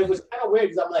myself, it was kind of weird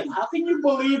because I'm like, how can you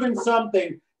believe in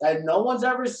something that no one's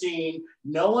ever seen,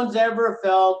 no one's ever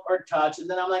felt or touched? And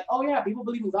then I'm like, oh yeah, people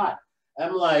believe in God.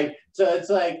 I'm like, so it's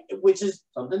like, which is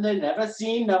something they've never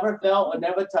seen, never felt, or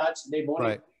never touched. They've only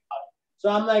right. So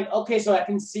I'm like, okay, so I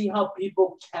can see how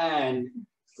people can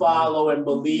follow and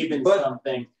believe in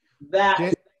something.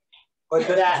 Do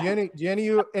any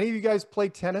of you guys play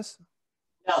tennis?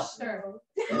 No. Sure.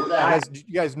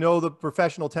 You guys know the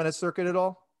professional tennis circuit at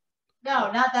all?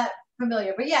 No, not that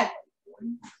familiar, but yeah,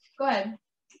 go ahead.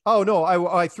 Oh no,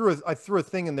 I threw a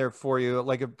thing in there for you.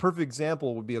 Like a perfect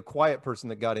example would be a quiet person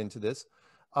that got into this.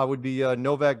 Would be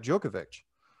Novak Djokovic,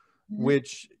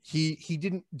 which he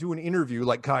didn't do an interview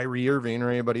like Kyrie Irving or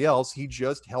anybody else. He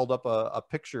just held up a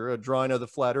picture, a drawing of the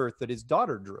flat Earth that his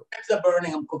daughter drew. It's a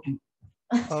burning. I'm cooking.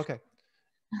 Okay.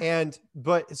 And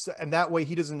that way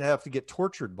he doesn't have to get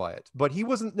tortured by it. But he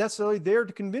wasn't necessarily there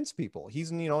to convince people.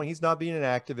 He's not being an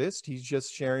activist. He's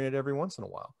just sharing it every once in a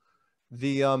while.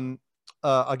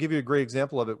 I'll give you a great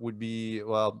example of it. Would be,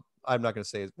 well, I'm not going to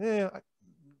say his.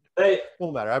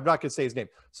 Won't matter. I'm not going to say his name.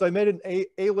 So I met an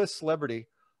A-list celebrity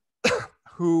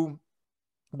who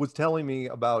was telling me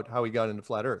about how he got into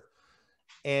flat Earth,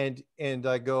 and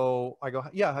I go,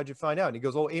 yeah, how'd you find out? And he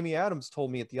goes, oh, Amy Adams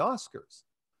told me at the Oscars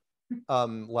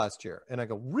last year. And I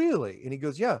go, really? And he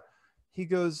goes, yeah. He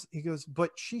goes,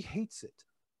 but she hates it.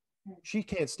 She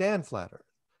can't stand flat Earth.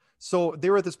 So they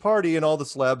were at this party and all the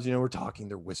celebs, we're talking,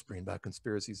 they're whispering about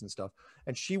conspiracies and stuff.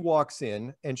 And she walks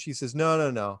in and she says,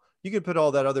 no. You can put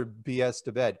all that other BS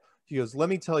to bed. She goes, let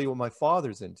me tell you what my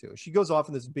father's into. She goes off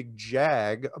in this big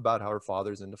jag about how her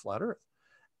father's into flat Earth.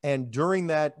 And during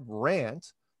that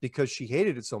rant, because she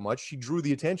hated it so much, she drew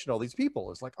the attention of all these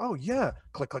people. It's like, oh yeah,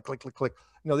 click, click, click, click, click.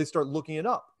 They start looking it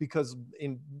up because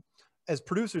as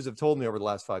producers have told me over the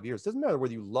last 5 years, it doesn't matter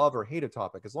whether you love or hate a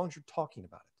topic, as long as you're talking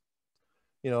about it.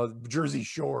 Jersey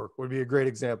Shore would be a great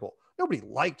example. Nobody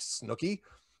liked Snooki.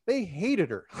 They hated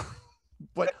her,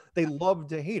 but they loved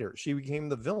to hate her. She became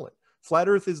the villain. Flat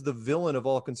Earth is the villain of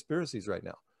all conspiracies right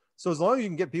now. So as long as you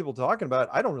can get people talking about it,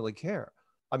 I don't really care.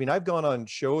 I mean, I've gone on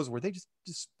shows where they just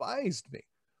despised me.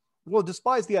 Well,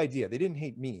 despised the idea. They didn't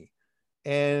hate me.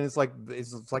 And it's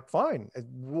like fine.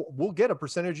 We'll get a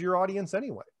percentage of your audience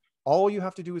anyway. All you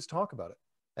have to do is talk about it.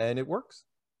 And it works.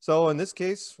 So in this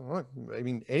case, I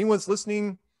mean, anyone's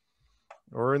listening,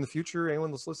 or in the future,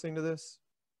 anyone that's listening to this,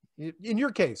 in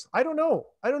your case, I don't know.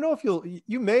 I don't know if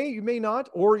you may not,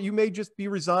 or you may just be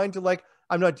resigned to like,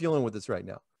 I'm not dealing with this right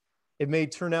now. It may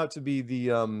turn out to be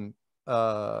the,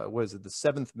 what is it? The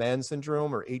 7th man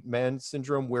syndrome or 8 man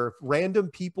syndrome, where random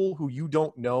people who you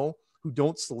don't know, who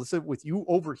don't solicit with you,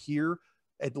 overhear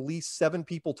at least 7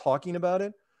 people talking about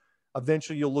it.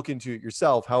 Eventually you'll look into it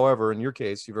yourself. However, in your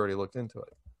case, you've already looked into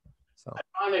it. So I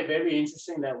find it very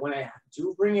interesting that when I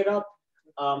do bring it up,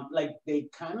 like they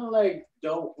kind of like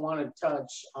don't want to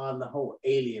touch on the whole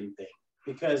alien thing,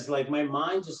 because like my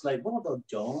mind just like, well, the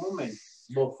dome and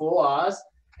before us,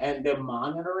 and they're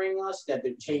monitoring us, that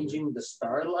they're changing the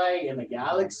starlight in the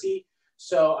galaxy.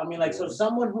 So I mean, like, so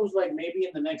someone who's like maybe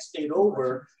in the next state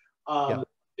over,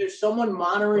 there's someone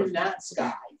monitoring that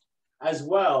sky as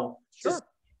well. Sure.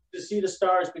 To see the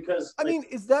stars, because I mean,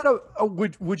 is that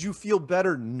would you feel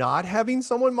better not having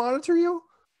someone monitor you?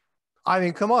 I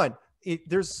mean, come on.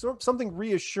 There's something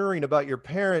reassuring about your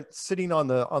parent sitting on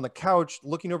the couch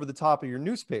looking over the top of your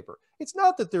newspaper. It's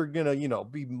not that they're gonna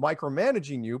be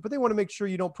micromanaging you, but they want to make sure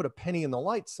you don't put a penny in the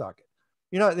light socket.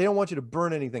 They don't want you to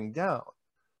burn anything down.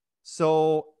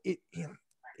 So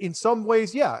in some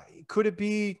ways, yeah, could it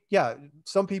be? Yeah,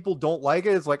 some people don't like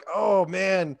it. It's like, oh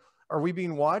man, are we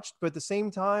being watched? But at the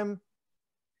same time,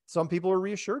 some people are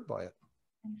reassured by it.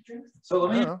 So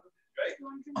let me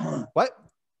what?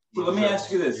 So let me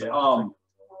ask you this.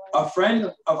 A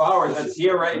friend of ours that's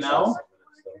here right now,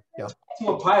 to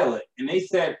a pilot, and they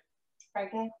said,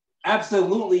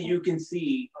 absolutely, you can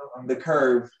see the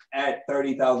curve at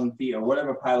 30,000 feet or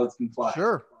whatever pilots can fly.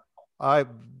 Sure, I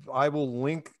will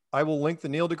link the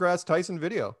Neil deGrasse Tyson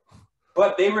video.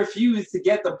 But they refuse to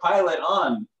get the pilot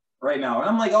on right now, and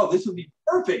I'm like, oh, this would be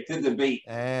perfect to debate.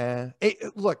 Hey,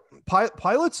 look,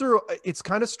 pilots are, it's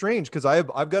kind of strange because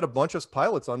I've got a bunch of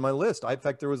pilots on my list. In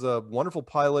fact, there was a wonderful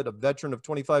pilot, a veteran of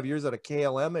 25 years at a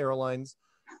KLM Airlines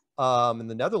in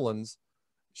the Netherlands.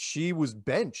 She was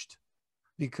benched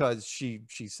because she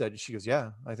said, she goes,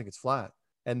 yeah, I think it's flat.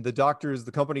 And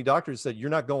the company doctors said, you're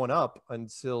not going up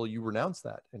until you renounce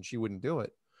that. And she wouldn't do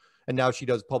it. And now she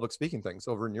does public speaking things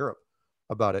over in Europe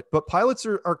about it. But pilots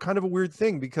are kind of a weird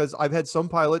thing because I've had some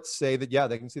pilots say that, yeah,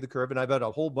 they can see the curve. And I've had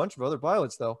a whole bunch of other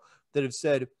pilots, though, that have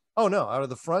said, oh, no, out of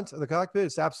the front of the cockpit,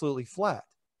 it's absolutely flat.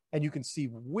 And you can see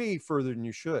way further than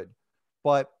you should.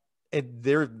 But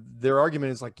their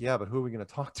argument is like, yeah, but who are we going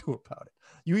to talk to about it?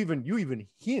 You even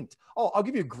hint. Oh, I'll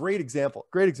give you a great example.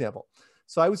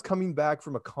 So I was coming back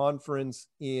from a conference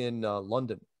in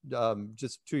London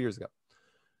just 2 years ago.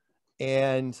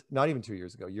 And not even 2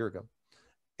 years ago, a year ago.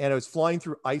 And I was flying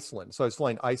through Iceland. So I was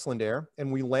flying Iceland Air,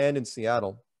 and we land in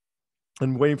Seattle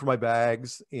and waiting for my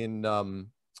bags in the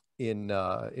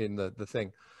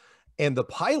thing. And the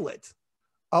pilot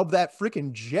of that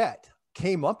freaking jet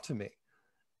came up to me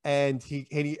and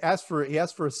he asked for a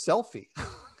selfie.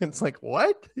 And it's like,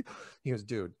 what? He goes,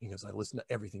 dude, I listen to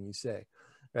everything you say.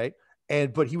 Right.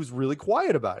 But he was really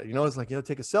quiet about it. It's like,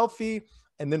 take a selfie,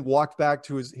 and then walked back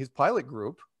to his pilot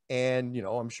group. And,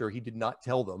 I'm sure he did not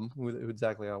tell them who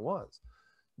exactly I was.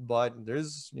 But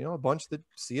there's, a bunch that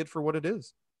see it for what it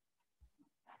is.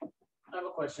 I have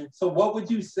a question. So what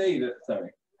would you say to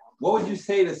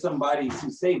somebody to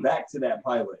say back to that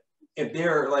pilot if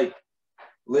they're like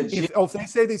legit? If they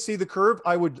say they see the curve,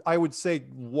 I would say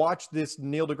watch this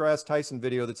Neil deGrasse Tyson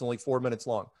video that's only 4 minutes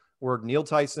long, where Neil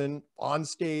Tyson on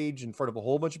stage in front of a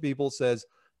whole bunch of people says,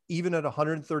 even at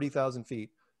 130,000 feet,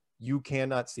 you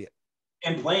cannot see it.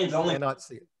 And planes only cannot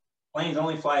see it. Planes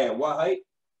only fly at what height?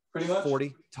 Pretty much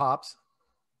 40 tops.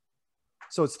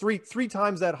 So it's three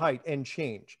times that height and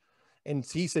change. And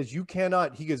he says you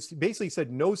cannot. He basically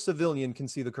said no civilian can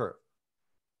see the curve.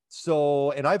 So,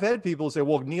 and I've had people say,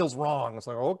 "Well, Neil's wrong." It's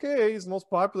like, okay, he's the most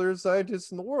popular scientist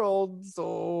in the world,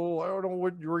 so I don't know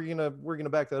what we're gonna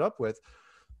back that up with.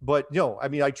 But no, I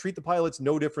mean, I treat the pilots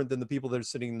no different than the people that are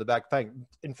sitting in the back.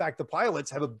 In fact, the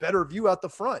pilots have a better view out the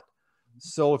front.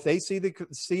 So if they see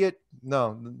it,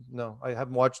 no, I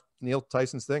haven't watched Neil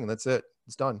Tyson's thing, and that's it.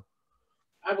 It's done.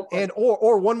 And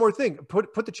or one more thing,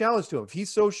 put the challenge to him. If he's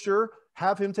so sure,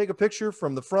 have him take a picture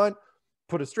from the front,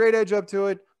 put a straight edge up to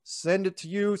it, send it to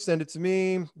you, send it to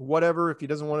me, whatever. If he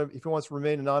wants to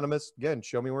remain anonymous, again,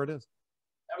 show me where it is.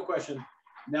 I have a question.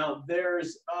 Now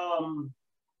there's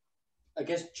I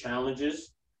guess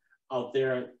challenges out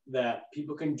there that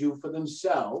people can do for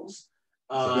themselves.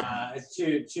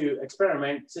 To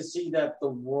experiment to see that the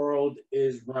world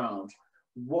is round.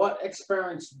 What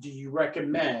experiments do you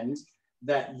recommend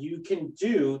that you can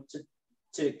do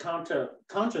to counter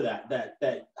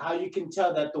that how you can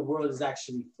tell that the world is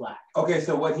actually flat? Okay,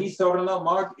 so what he's talking about,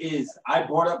 Mark, is I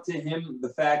brought up to him the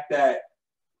fact that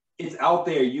it's out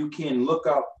there. You can look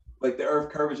up like the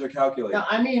Earth curvature calculator. Now,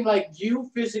 I mean, like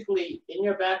you physically in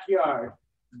your backyard,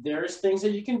 there's things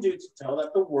that you can do to tell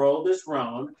that the world is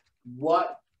round.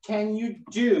 What can you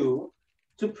do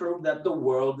to prove that the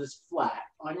world is flat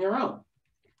on your own?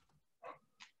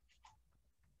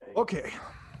 Okay.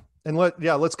 And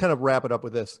let's kind of wrap it up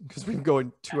with this because we've been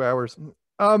going 2 hours.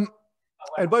 And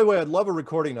by the way, I'd love a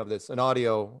recording of this, an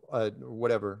audio,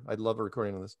 whatever. I'd love a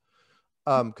recording of this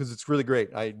because it's really great.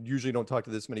 I usually don't talk to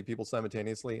this many people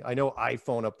simultaneously. I know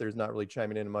iPhone up there is not really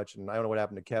chiming in much, and I don't know what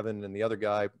happened to Kevin and the other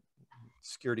guy,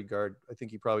 security guard. I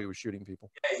think he probably was shooting people.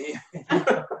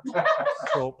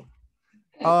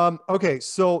 Okay,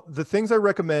 so the things I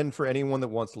recommend for anyone that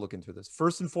wants to look into this,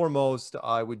 first and foremost,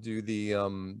 I would do the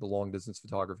long distance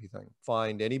photography thing.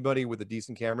 Find anybody with a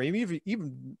decent camera.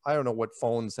 Even I don't know what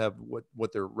phones have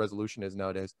what their resolution is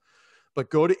nowadays, but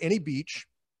go to any beach,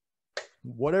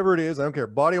 whatever it is. I don't care.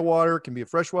 Body of water, can be a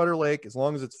freshwater lake, as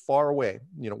long as it's far away.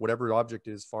 Whatever object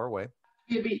is far away.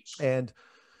 Be a beach. And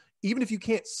even if you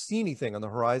can't see anything on the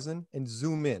horizon, and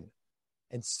zoom in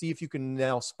and see if you can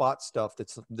now spot stuff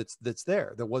that's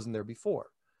there that wasn't there before.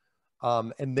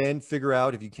 And then figure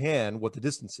out, if you can, what the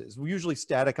distance is. Usually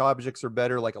static objects are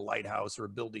better, like a lighthouse or a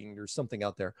building or something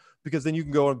out there, because then you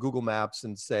can go on Google Maps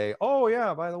and say, oh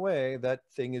yeah, by the way, that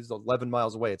thing is 11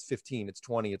 miles away. It's 15, it's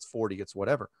 20, it's 40, it's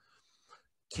whatever.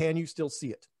 Can you still see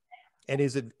it? And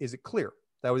is it clear?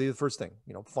 That would be the first thing.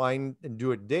 Find and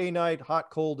do it day, night, hot,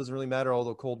 cold, doesn't really matter.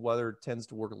 Although cold weather tends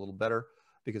to work a little better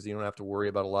because you don't have to worry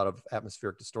about a lot of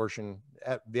atmospheric distortion.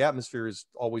 The atmosphere is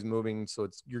always moving, so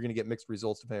you're going to get mixed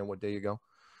results depending on what day you go.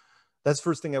 That's the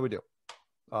first thing I would do.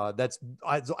 I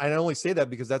only say that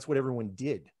because that's what everyone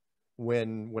did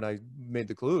when I made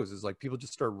the clues. Is like people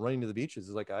just start running to the beaches.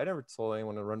 It's like I never told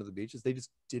anyone to run to the beaches. They just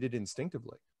did it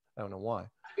instinctively. I don't know why.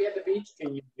 Be at the beach.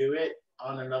 Can you do it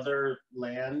on another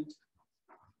land?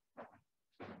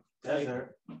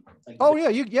 Desert. Oh yeah,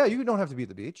 you don't have to be at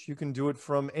the beach. You can do it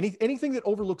from anything that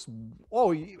overlooks.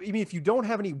 Oh, you mean if you don't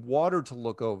have any water to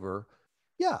look over,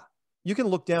 yeah, you can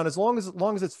look down as long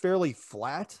as it's fairly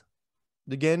flat.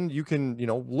 Again, you can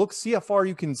look, see how far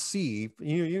you can see.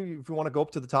 You if you want to go up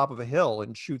to the top of a hill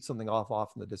and shoot something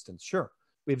off in the distance, sure.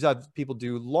 We've had people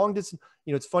do long distance.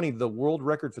 It's funny. The world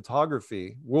record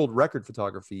photography,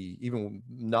 even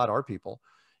not our people,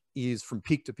 is from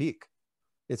peak to peak.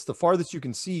 It's the farthest you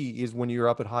can see is when you're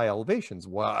up at high elevations.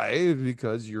 Why?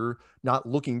 Because you're not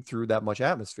looking through that much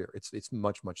atmosphere. It's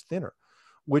much thinner,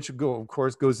 which of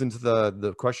course goes into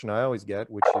the question I always get,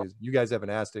 which is, you guys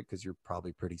haven't asked it because you're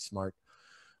probably pretty smart,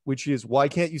 which is, why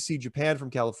can't you see Japan from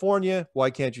California?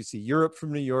 Why can't you see Europe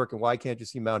from New York? And why can't you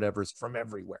see Mount Everest from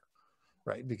everywhere?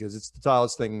 Right? Because it's the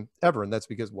tallest thing ever. And that's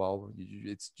because, well,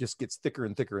 it just gets thicker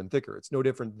and thicker and thicker. It's no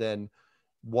different than,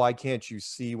 why can't you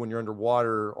see when you're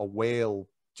underwater, a whale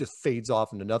just fades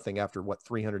off into nothing after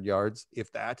 300 yards,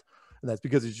 if that? And that's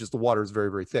because it's just, the water is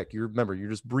very, very thick. You remember, you're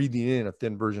just breathing in a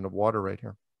thin version of water right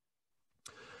here.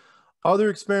 Other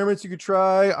experiments you could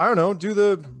try, I don't know, do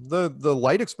the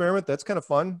light experiment. That's kind of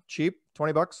fun, cheap,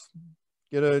 $20.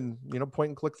 Get a point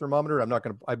and click thermometer.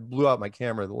 I blew out my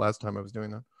camera the last time I was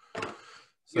doing that.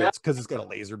 So it's because it's got a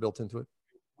laser built into it.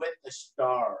 With the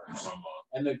stars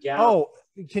and the galaxy. Oh,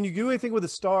 can you do anything with the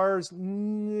stars?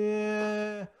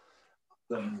 Nah.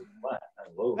 I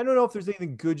don't know if there's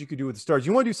anything good you could do with the stars.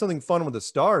 You want to do something fun with the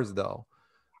stars, though,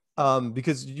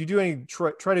 because you do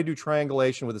try to do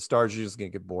triangulation with the stars, you're just gonna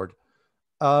get bored.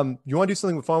 You want to do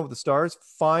something fun with the stars?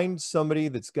 Find somebody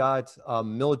that's got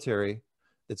military,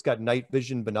 that's got night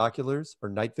vision binoculars or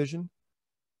night vision.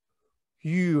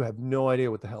 You have no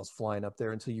idea what the hell's flying up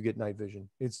there until you get night vision.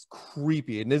 It's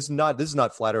creepy, and this is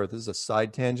not flat Earth. This is a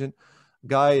side tangent.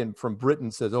 Guy from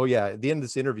Britain says, oh yeah, at the end of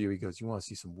this interview, he goes, you want to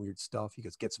see some weird stuff? He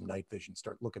goes, get some night vision,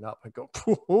 start looking up. I go,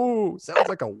 ooh, sounds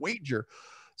like a wager.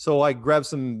 So I grabbed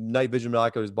some night vision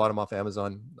binoculars, bought them off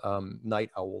Amazon, night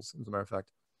owls, as a matter of fact,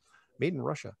 made in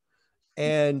Russia.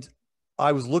 And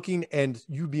I was looking, and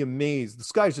you'd be amazed. The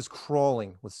sky's just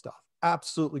crawling with stuff,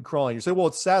 absolutely crawling. You say, well,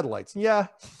 it's satellites. Yeah,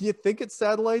 you think it's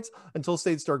satellites until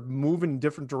they start moving in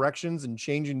different directions and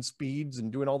changing speeds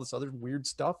and doing all this other weird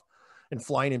stuff and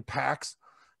flying in packs,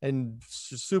 and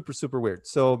super, super weird.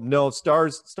 So no,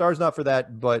 stars not for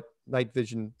that, but night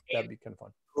vision, that'd be kind of fun.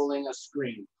 Controlling a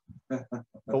screen.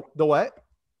 The what?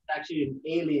 Actually, an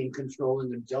alien controlling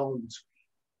the dome screen.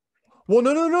 Well,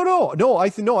 no. I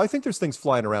think there's things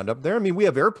flying around up there. I mean, we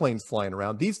have airplanes flying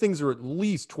around. These things are at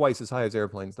least twice as high as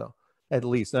airplanes, though. At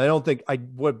least. And I don't think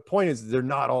what point is, they're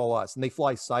not all us, and they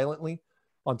fly silently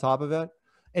on top of that.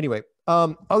 Anyway,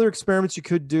 other experiments you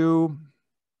could do.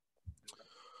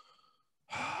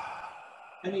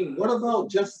 I mean, what about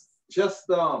just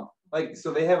like,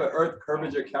 so they have an Earth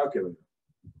curvature calculator.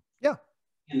 Yeah.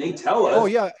 And they tell us. Oh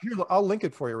yeah, here, I'll link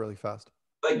it for you really fast.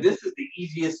 Like, this is the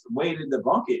easiest way to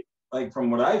debunk it. Like,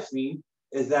 from what I've seen,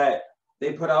 is that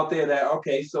they put out there that,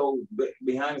 okay, so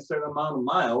behind a certain amount of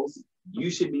miles,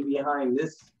 you should be behind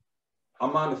this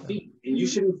amount of feet, and you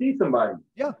shouldn't see somebody.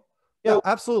 Yeah,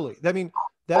 absolutely. I mean,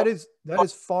 that is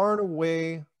far and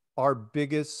away our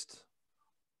biggest.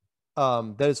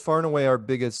 That is far and away our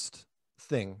biggest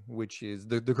thing, which is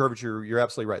the curvature. You're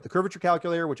absolutely right. The curvature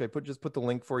calculator, which I just put the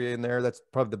link for you in there. That's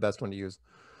probably the best one to use.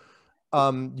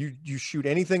 You shoot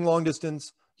anything long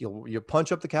distance. You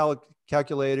punch up the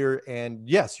calculator, and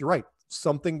yes, you're right.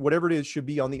 Something, whatever it is, should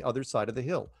be on the other side of the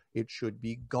hill. It should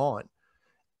be gone.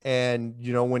 And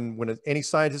when any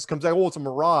scientist comes out, oh, it's a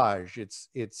mirage. It's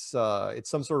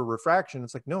some sort of refraction.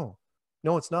 It's like, no,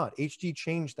 it's not. HD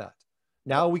changed that.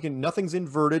 Now nothing's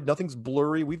inverted, nothing's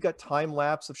blurry. We've got time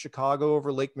lapse of Chicago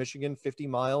over Lake Michigan, 50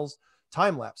 miles,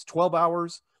 time lapse, 12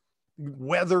 hours.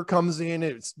 Weather comes in,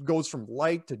 it goes from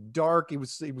light to dark. It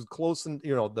was close, and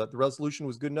the resolution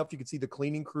was good enough. You could see the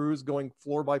cleaning crews going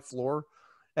floor by floor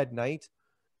at night.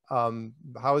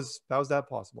 How is that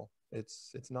possible?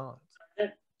 It's not.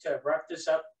 To wrap this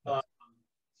up,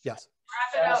 yes.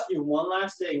 Ask you one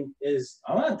last thing.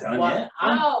 I'm not done yet.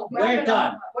 We're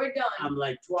done. We're done. I'm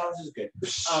like, 2 hours is good.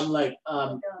 I'm like,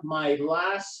 my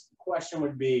last question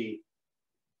would be,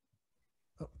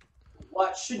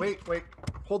 what should wait,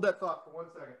 hold that thought for 1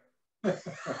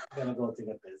 second. I'm gonna go take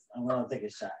a piss. I'm gonna take a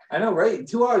shot. I know, right?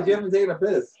 2 hours, you haven't taken a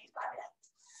piss.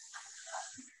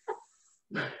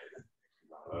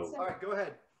 All right, go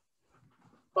ahead.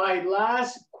 My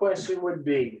last question would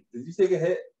be, did you take a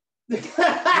hit?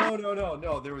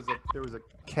 No. There was a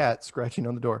cat scratching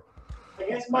on the door. I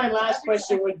guess my last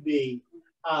question would be,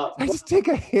 I just take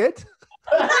a hit.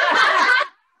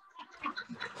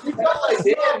 You felt like,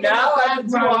 damn, now I have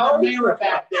 2 hours. Mirror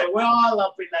back there. We're all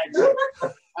up in that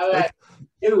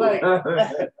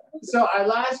shit. So our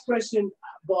last question,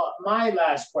 well, my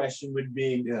last question would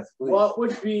be, Yes, what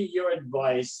would be your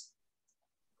advice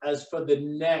as for the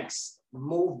next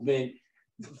movement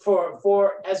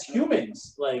for as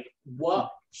humans? Like, what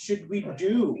should we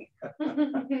do?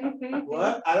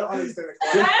 What? I don't understand the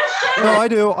question.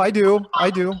 No, I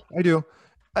do.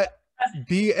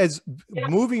 Be as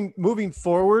moving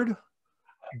forward,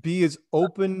 be as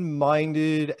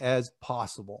open-minded as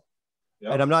possible.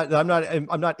 Yep. And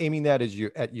I'm not aiming that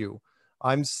at you.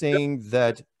 I'm saying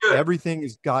that everything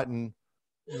has gotten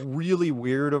really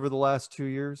weird over the last 2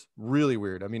 years. Really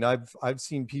weird. I mean, I've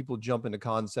seen people jump into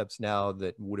concepts now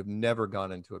that would have never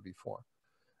gone into it before.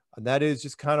 And that is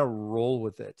just kind of roll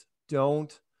with it.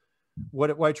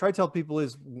 What I try to tell people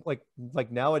is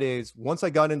like nowadays, once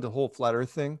I got into the whole flat earth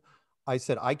thing, I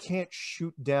said, I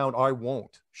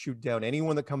won't shoot down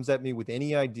anyone that comes at me with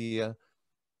any idea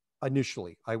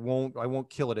initially. I won't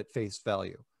kill it at face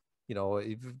value. You know,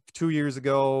 2 years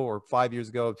ago or 5 years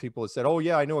ago, people have said, oh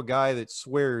yeah, I know a guy that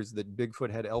swears that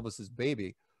Bigfoot had Elvis's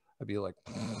baby. I'd be like,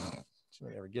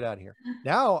 whatever, get out of here.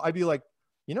 Now I'd be like,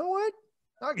 you know what?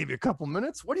 I'll give you a couple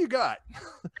minutes. What do you got?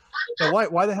 Now,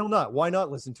 why the hell not? Why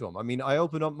not listen to him? I mean, I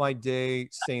open up my day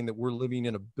saying that we're living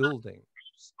in a building.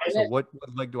 So what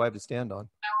leg do I have to stand on?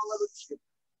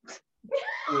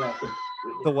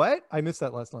 The what? I missed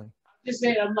that last line. Just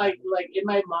saying, I'm like in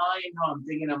my mind, I'm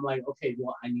thinking, I'm like, okay,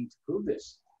 well, I need to prove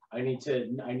this. I need to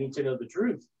know the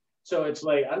truth. So it's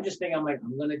like, I'm just thinking, I'm like,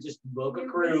 I'm gonna just book a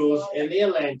cruise in the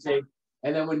Atlantic,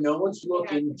 and then when no one's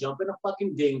looking, jump in a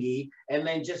fucking dinghy, and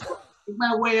then just make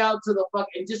my way out to the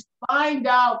and just find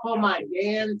out for my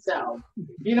damn self,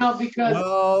 you know, because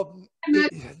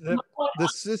the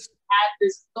system had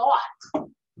this thought.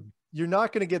 You're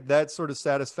not going to get that sort of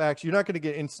satisfaction. You're not going to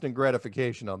get instant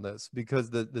gratification on this, because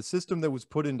the system that was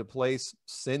put into place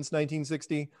since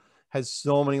 1960 has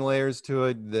so many layers to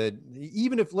it that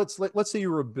even if let's say you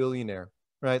were a billionaire,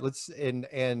 right?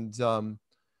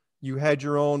 You had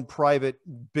your own private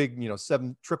big,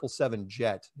 777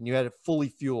 jet, and you had it fully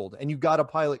fueled, and you got a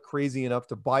pilot crazy enough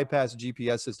to bypass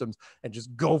GPS systems and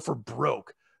just go for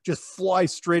broke. Just fly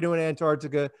straight to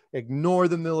Antarctica, ignore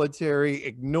the military,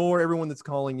 ignore everyone that's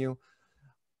calling you.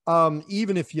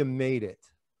 Even if you made it,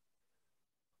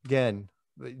 again,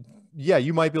 yeah,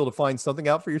 you might be able to find something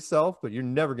out for yourself, but you're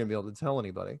never going to be able to tell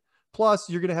anybody. Plus,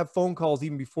 you're going to have phone calls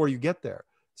even before you get there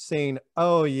saying,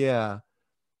 oh yeah,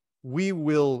 we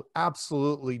will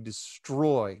absolutely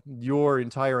destroy your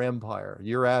entire empire,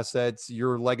 your assets,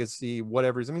 your legacy,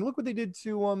 whatever. I mean, look what they did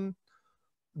to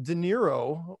De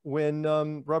Niro when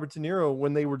Robert De Niro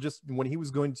when he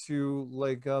was going to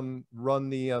run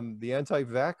the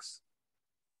anti-vax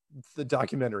the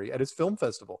documentary at his film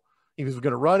festival. He was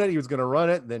going to run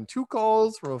it. Then 2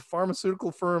 calls from a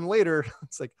pharmaceutical firm later.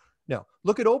 It's like, no,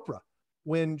 look at Oprah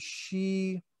when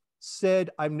she said,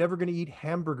 I'm never going to eat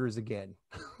hamburgers again.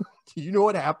 Do you know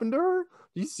what happened to her?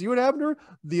 Do you see what happened to her?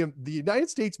 The United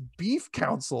States Beef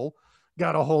Council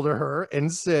got a hold of her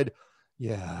and said,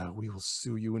 yeah, we will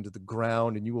sue you into the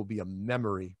ground and you will be a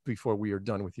memory before we are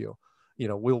done with you. You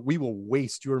know, we will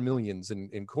waste your millions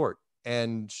in court.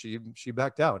 And she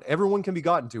backed out. Everyone can be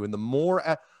gotten to. And the more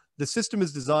the system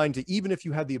is designed to, even if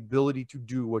you had the ability to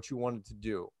do what you wanted to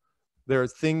do, there are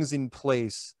things in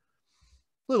place,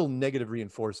 little negative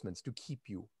reinforcements to keep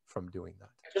you from doing that.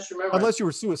 Just remember, unless you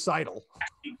were suicidal.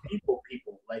 People,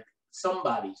 like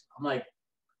somebody. I'm like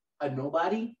a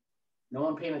nobody. No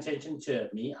one paying attention to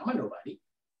me. I'm a nobody.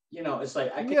 You know, it's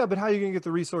like yeah, but how are you going to get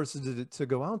the resources to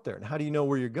go out there? And how do you know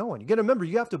where you're going? You got to remember,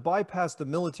 you have to bypass the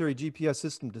military GPS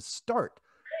system to start.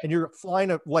 And you're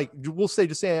flying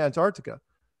just say Antarctica.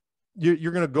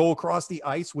 You're going to go across the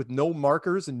ice with no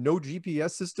markers and no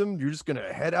GPS system. You're just going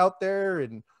to head out there.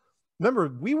 And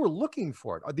remember, we were looking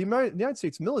for it. The United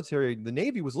States military, the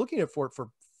Navy was looking for it for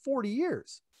 40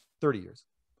 years, 30 years.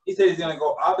 He said he's going to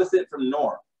go opposite from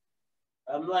north.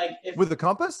 I'm like, with the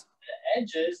compass? The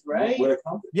edges, right?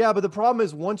 Yeah, but the problem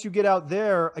is once you get out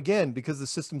there, again, because the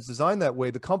system's designed that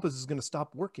way, the compass is going to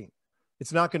stop working.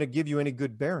 It's not going to give you any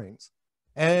good bearings.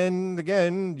 And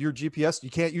again, your GPS, you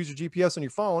can't use your GPS on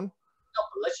your phone. No,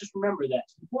 but let's just remember that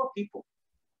people are people.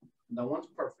 No one's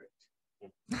perfect.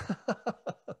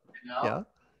 Yeah.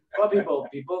 Well,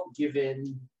 people give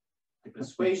in the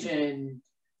persuasion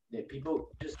that people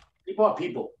are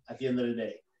people at the end of the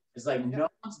day. It's like no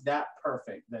one's that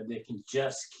perfect that they can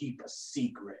just keep a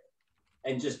secret.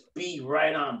 and just be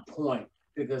right on point,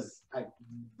 because I'm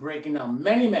breaking down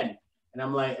many men, and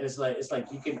I'm like, it's like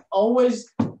you can always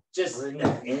just bring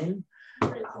that in.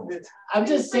 I'm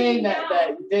just saying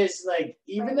that there's like,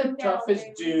 even the toughest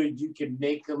dude, you can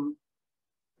make him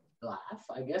laugh,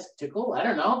 I guess, tickle. I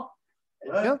don't know.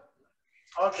 Yeah.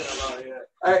 Talking about it.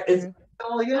 I'm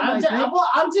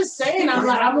just saying.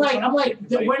 I'm like,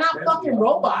 we're not fucking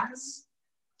robots.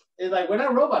 It's like, we're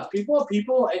not robots. People are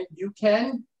people, and you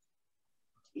can,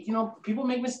 people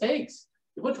make mistakes.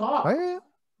 People talk. Oh,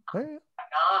 yeah.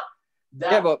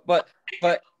 But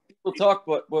people talk,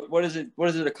 but what does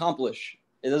it accomplish?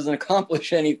 It doesn't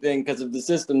accomplish anything because of the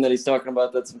system that he's talking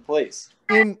about that's in place.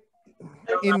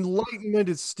 Enlightenment,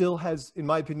 it still has, in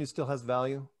my opinion, still has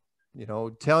value.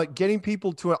 Getting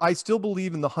people to, I still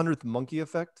believe in the 100th monkey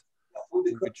effect,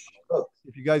 which,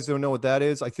 if you guys don't know what that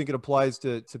is, I think it applies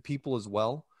to people as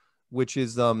well, which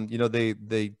is,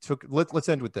 they took, let's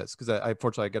end with this, because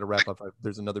unfortunately I got to wrap up.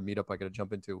 There's another meetup I got to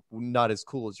jump into. Not as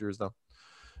cool as yours though,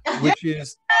 which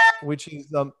is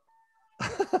the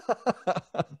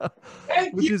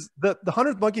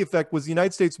 100th monkey effect was the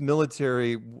United States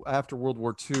military after World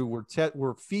War II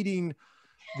were feeding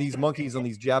these monkeys on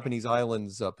these Japanese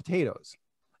islands potatoes,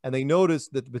 and they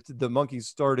noticed that the monkeys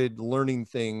started learning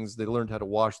things. They learned how to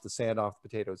wash the sand off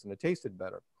potatoes, and it tasted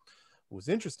better. What was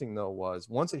interesting though was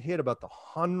once it hit about the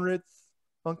 100th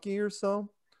monkey or so,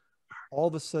 all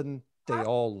of a sudden they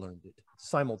all learned it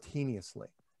simultaneously.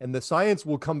 And the science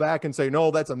will come back and say, no,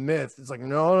 that's a myth. It's like,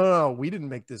 no, we didn't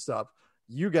make this up.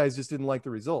 You guys just didn't like the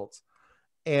results.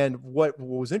 And what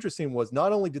was interesting was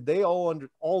not only did they all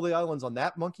the islands on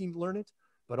that monkey learn it,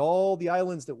 but all the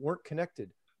islands that weren't connected,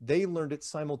 they learned it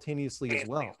simultaneously as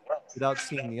well without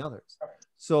seeing the others.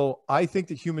 So I think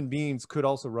that human beings could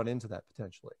also run into that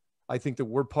potentially. I think that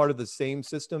we're part of the same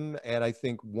system. And I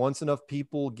think once enough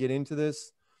people get into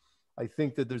this, I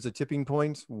think that there's a tipping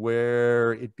point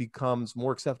where it becomes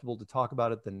more acceptable to talk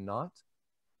about it than not.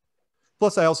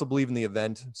 Plus, I also believe in the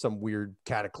event, some weird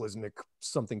cataclysmic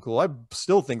something cool. I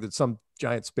still think that some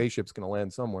giant spaceship's going to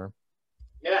land somewhere.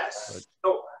 Yes.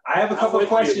 So I have a couple of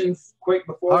questions quick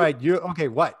before. All right. Okay.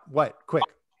 What? Quick.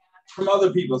 From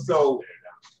other people. So,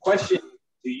 question,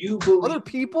 do you believe... Other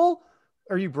people?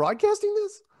 Are you broadcasting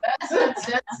this?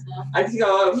 I just got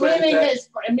a lot of friends. Meaning his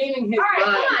All right, mind.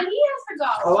 come on, he has to go.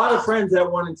 A lot of friends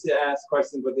that wanted to ask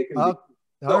questions, but they couldn't. All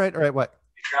right. What?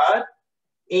 God.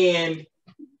 And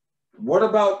what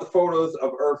about the photos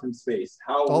of Earth and space?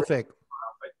 All fake.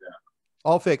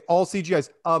 All fake. All CGIs.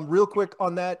 Real quick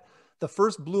on that. The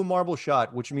first blue marble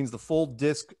shot, which means the full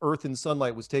disk Earth and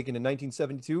sunlight, was taken in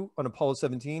 1972 on Apollo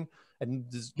 17. And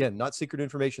this, again, not secret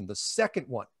information. The second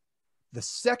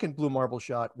blue marble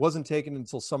shot wasn't taken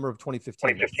until summer of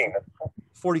 2015.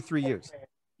 43 years.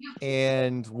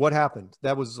 And what happened?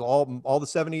 That was all the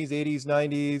 70s, 80s,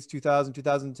 90s, 2000,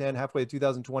 2010, halfway to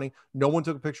 2020. No one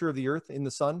took a picture of the Earth in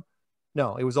the sun.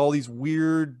 No, it was all these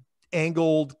weird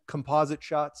angled composite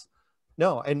shots.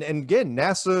 No, and again,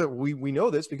 NASA, we know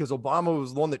this because Obama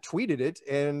was the one that tweeted it,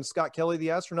 and Scott Kelly,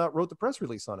 the astronaut, wrote the press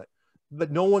release on it. But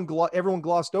everyone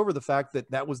glossed over the fact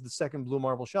that was the second blue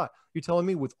marble shot. You're telling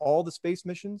me with all the space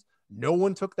missions, no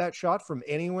one took that shot from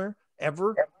anywhere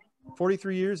ever?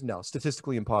 43 years? No,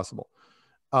 statistically impossible.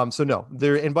 So no,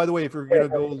 there. And by the way, if you're going to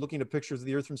go looking at pictures of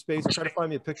the Earth from space, try to find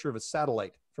me a picture of a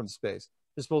satellite from space.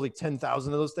 There's supposedly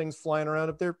 10,000 of those things flying around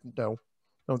up there. No,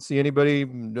 don't see anybody.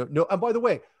 No. And by the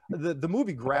way, the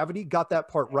movie Gravity got that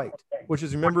part right, which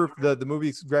is, remember the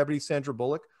movie Gravity, Sandra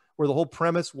Bullock, where the whole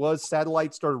premise was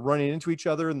satellites started running into each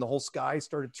other and the whole sky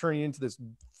started turning into this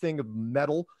thing of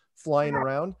metal flying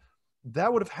around.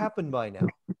 That would have happened by now.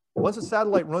 Once a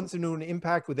satellite runs into an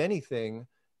impact with anything,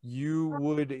 you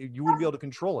wouldn't be able to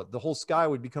control it. The whole sky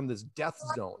would become this death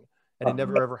zone, and it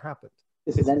never ever happened.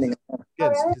 This is ending.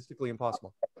 Again, statistically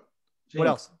impossible. What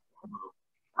else?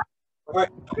 All right.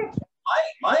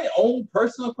 My own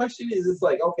personal question is, it's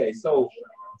like, okay, so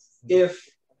if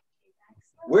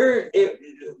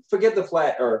forget the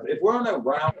flat Earth, if we're on a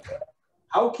round,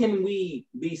 how can we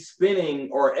be spinning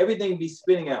or everything be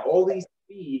spinning at all these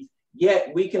speeds,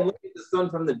 yet we can look at the sun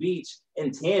from the beach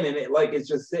and tan in it like it's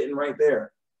just sitting right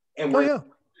there, and we're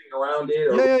sitting around it?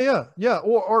 Or... Yeah.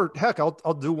 Or heck,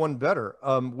 I'll do one better,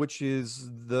 which is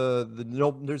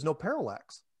there's no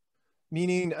parallax.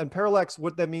 Meaning, and parallax,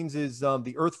 what that means is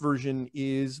the Earth version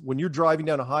is when you're driving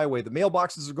down a highway, the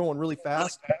mailboxes are going really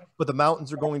fast, but the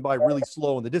mountains are going by really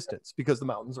slow in the distance because the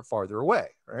mountains are farther away,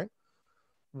 right?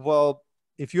 Well,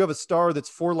 if you have a star that's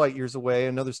 4 light years away,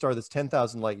 another star that's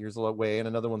 10,000 light years away, and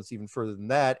another one that's even further than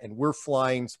that, and we're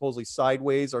flying supposedly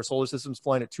sideways, our solar system's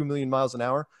flying at 2 million miles an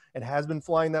hour and has been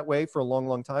flying that way for a long,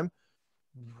 long time.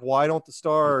 why don't the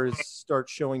stars start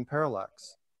showing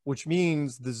parallax? Which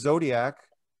means the zodiac,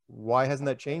 why hasn't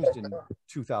that changed in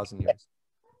 2,000 years?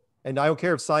 And I don't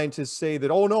care if scientists say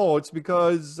that, oh no, it's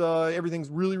because everything's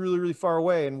really, really, really far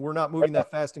away and we're not moving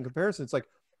that fast in comparison. It's like,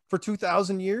 for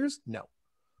 2,000 years? No.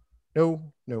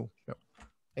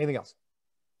 Anything else?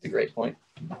 That's a great point.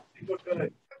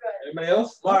 Anybody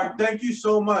else? Mark, thank you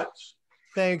so much.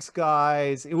 Thanks,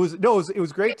 guys. It was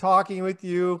great talking with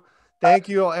you. Thank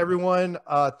you, everyone.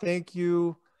 Thank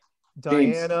you,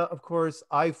 Diana, of course,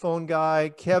 iPhone guy,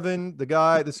 Kevin,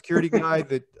 the security guy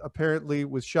that apparently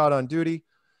was shot on duty.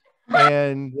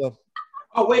 And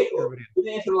oh wait, we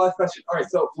didn't answer the last question. All right,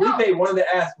 so Felipe wanted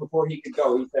to ask before he could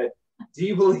go. He said, "Do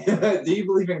you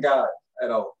believe in God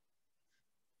at all?"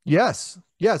 Yes.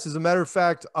 As a matter of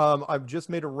fact, I've just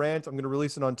made a rant. I'm going to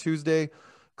release it on Tuesday,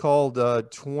 called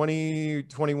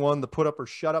 2021: The Put Up or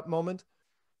Shut Up Moment,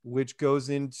 which goes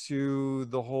into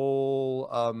the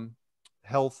whole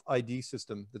health ID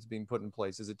system that's being put in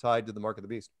place. Is it tied to the mark of the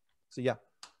beast? So yeah.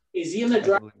 Is he in the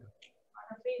driver's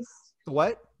seat?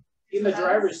 What? In the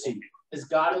driver's seat. Is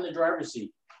God in the driver's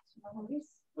seat?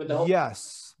 With the whole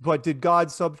yes, but did God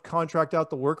subcontract out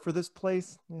the work for this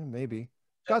place? Yeah, maybe.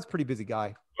 God's a pretty busy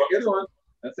guy. Good one.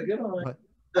 That's a good one.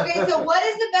 Okay, so what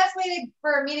is the best way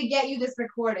for me to get you this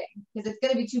recording? Because it's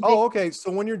going to be too big. Oh, okay.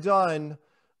 So when you're done,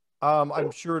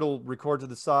 I'm sure it'll record to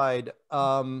the side.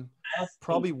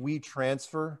 Probably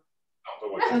WeTransfer.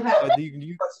 Okay.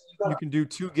 You can do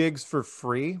 2 gigs for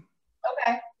free.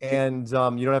 Okay. And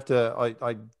you don't have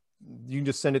to. You can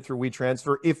just send it through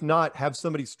WeTransfer. If not, have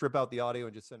somebody strip out the audio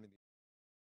and just send me.